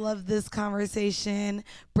guys love this conversation,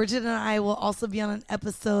 Bridget and I will also be on an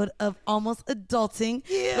episode of Almost Adulting.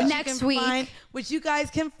 Next week. Which you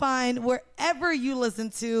guys can find wherever you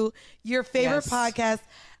listen to your favorite podcast.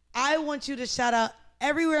 I want you to shout out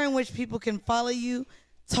everywhere in which people can follow you,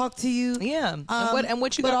 talk to you. Yeah. And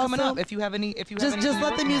what you got coming up? If you have any, just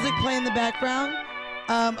let the music play in the background.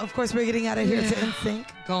 Of course, we're getting out of here to NSYNC.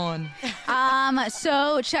 Gone.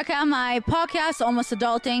 So check out my podcast, Almost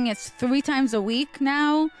Adulting. It's 3 times a week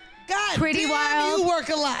now. God Pretty damn, Wild. you work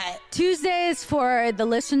a lot. Tuesdays for the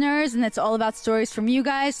listeners, and it's all about stories from you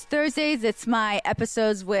guys. Thursdays, it's my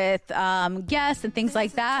episodes with guests and things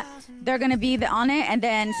like that. They're going to be on it. And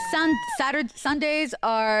then Sundays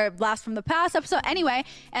are Blast from the Past episode. Anyway,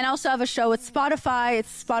 and I also have a show with Spotify.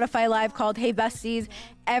 It's Spotify Live called Hey Besties.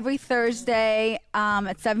 Every Thursday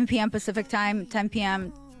at 7 p.m. Pacific time, 10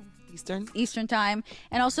 p.m. Eastern time.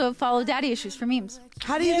 And also follow Daddy Issues for memes.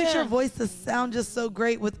 How do you get your voice to sound just so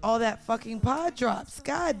great with all that fucking pod drops?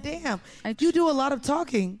 God damn. You do a lot of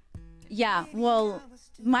talking. Yeah, well,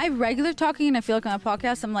 my regular talking, and I feel like on a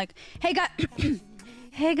podcast, I'm like, hey, guys.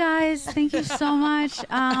 Hey guys, thank you so much.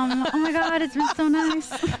 Oh my God, it's been so nice.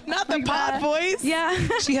 Not the pod voice. Yeah.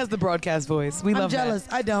 She has the broadcast voice. We I'm love jealous.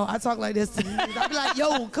 that. I don't. I talk like this to you. I be like,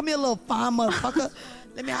 yo, come here, little fine motherfucker.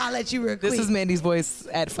 Let me holler at you real quick. This is Mandy's voice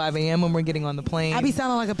at 5 a.m. when we're getting on the plane. I be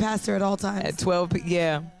sounding like a pastor at all times. At 12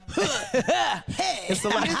 yeah. It's a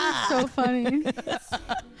lot. This is so funny.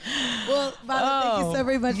 Well, Violet, thank you so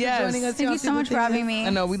very much for joining us. Thank you so much for having me. I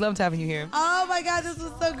know, we loved having you here. Oh my God, this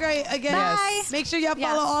was so great. Again, Bye. Make sure y'all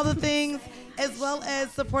follow all the things, as well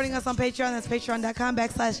as supporting us on Patreon. That's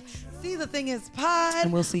patreon.com/See the Thing Is Pod.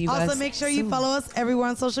 And we'll see you guys Also, make sure you soon. follow us everywhere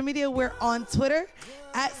on social media. We're on Twitter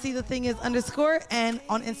at See the Thing Is _ and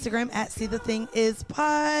on Instagram at See the Thing Is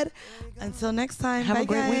Pod. Until next time, Have bye a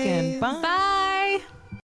great guys. weekend. Bye. Bye.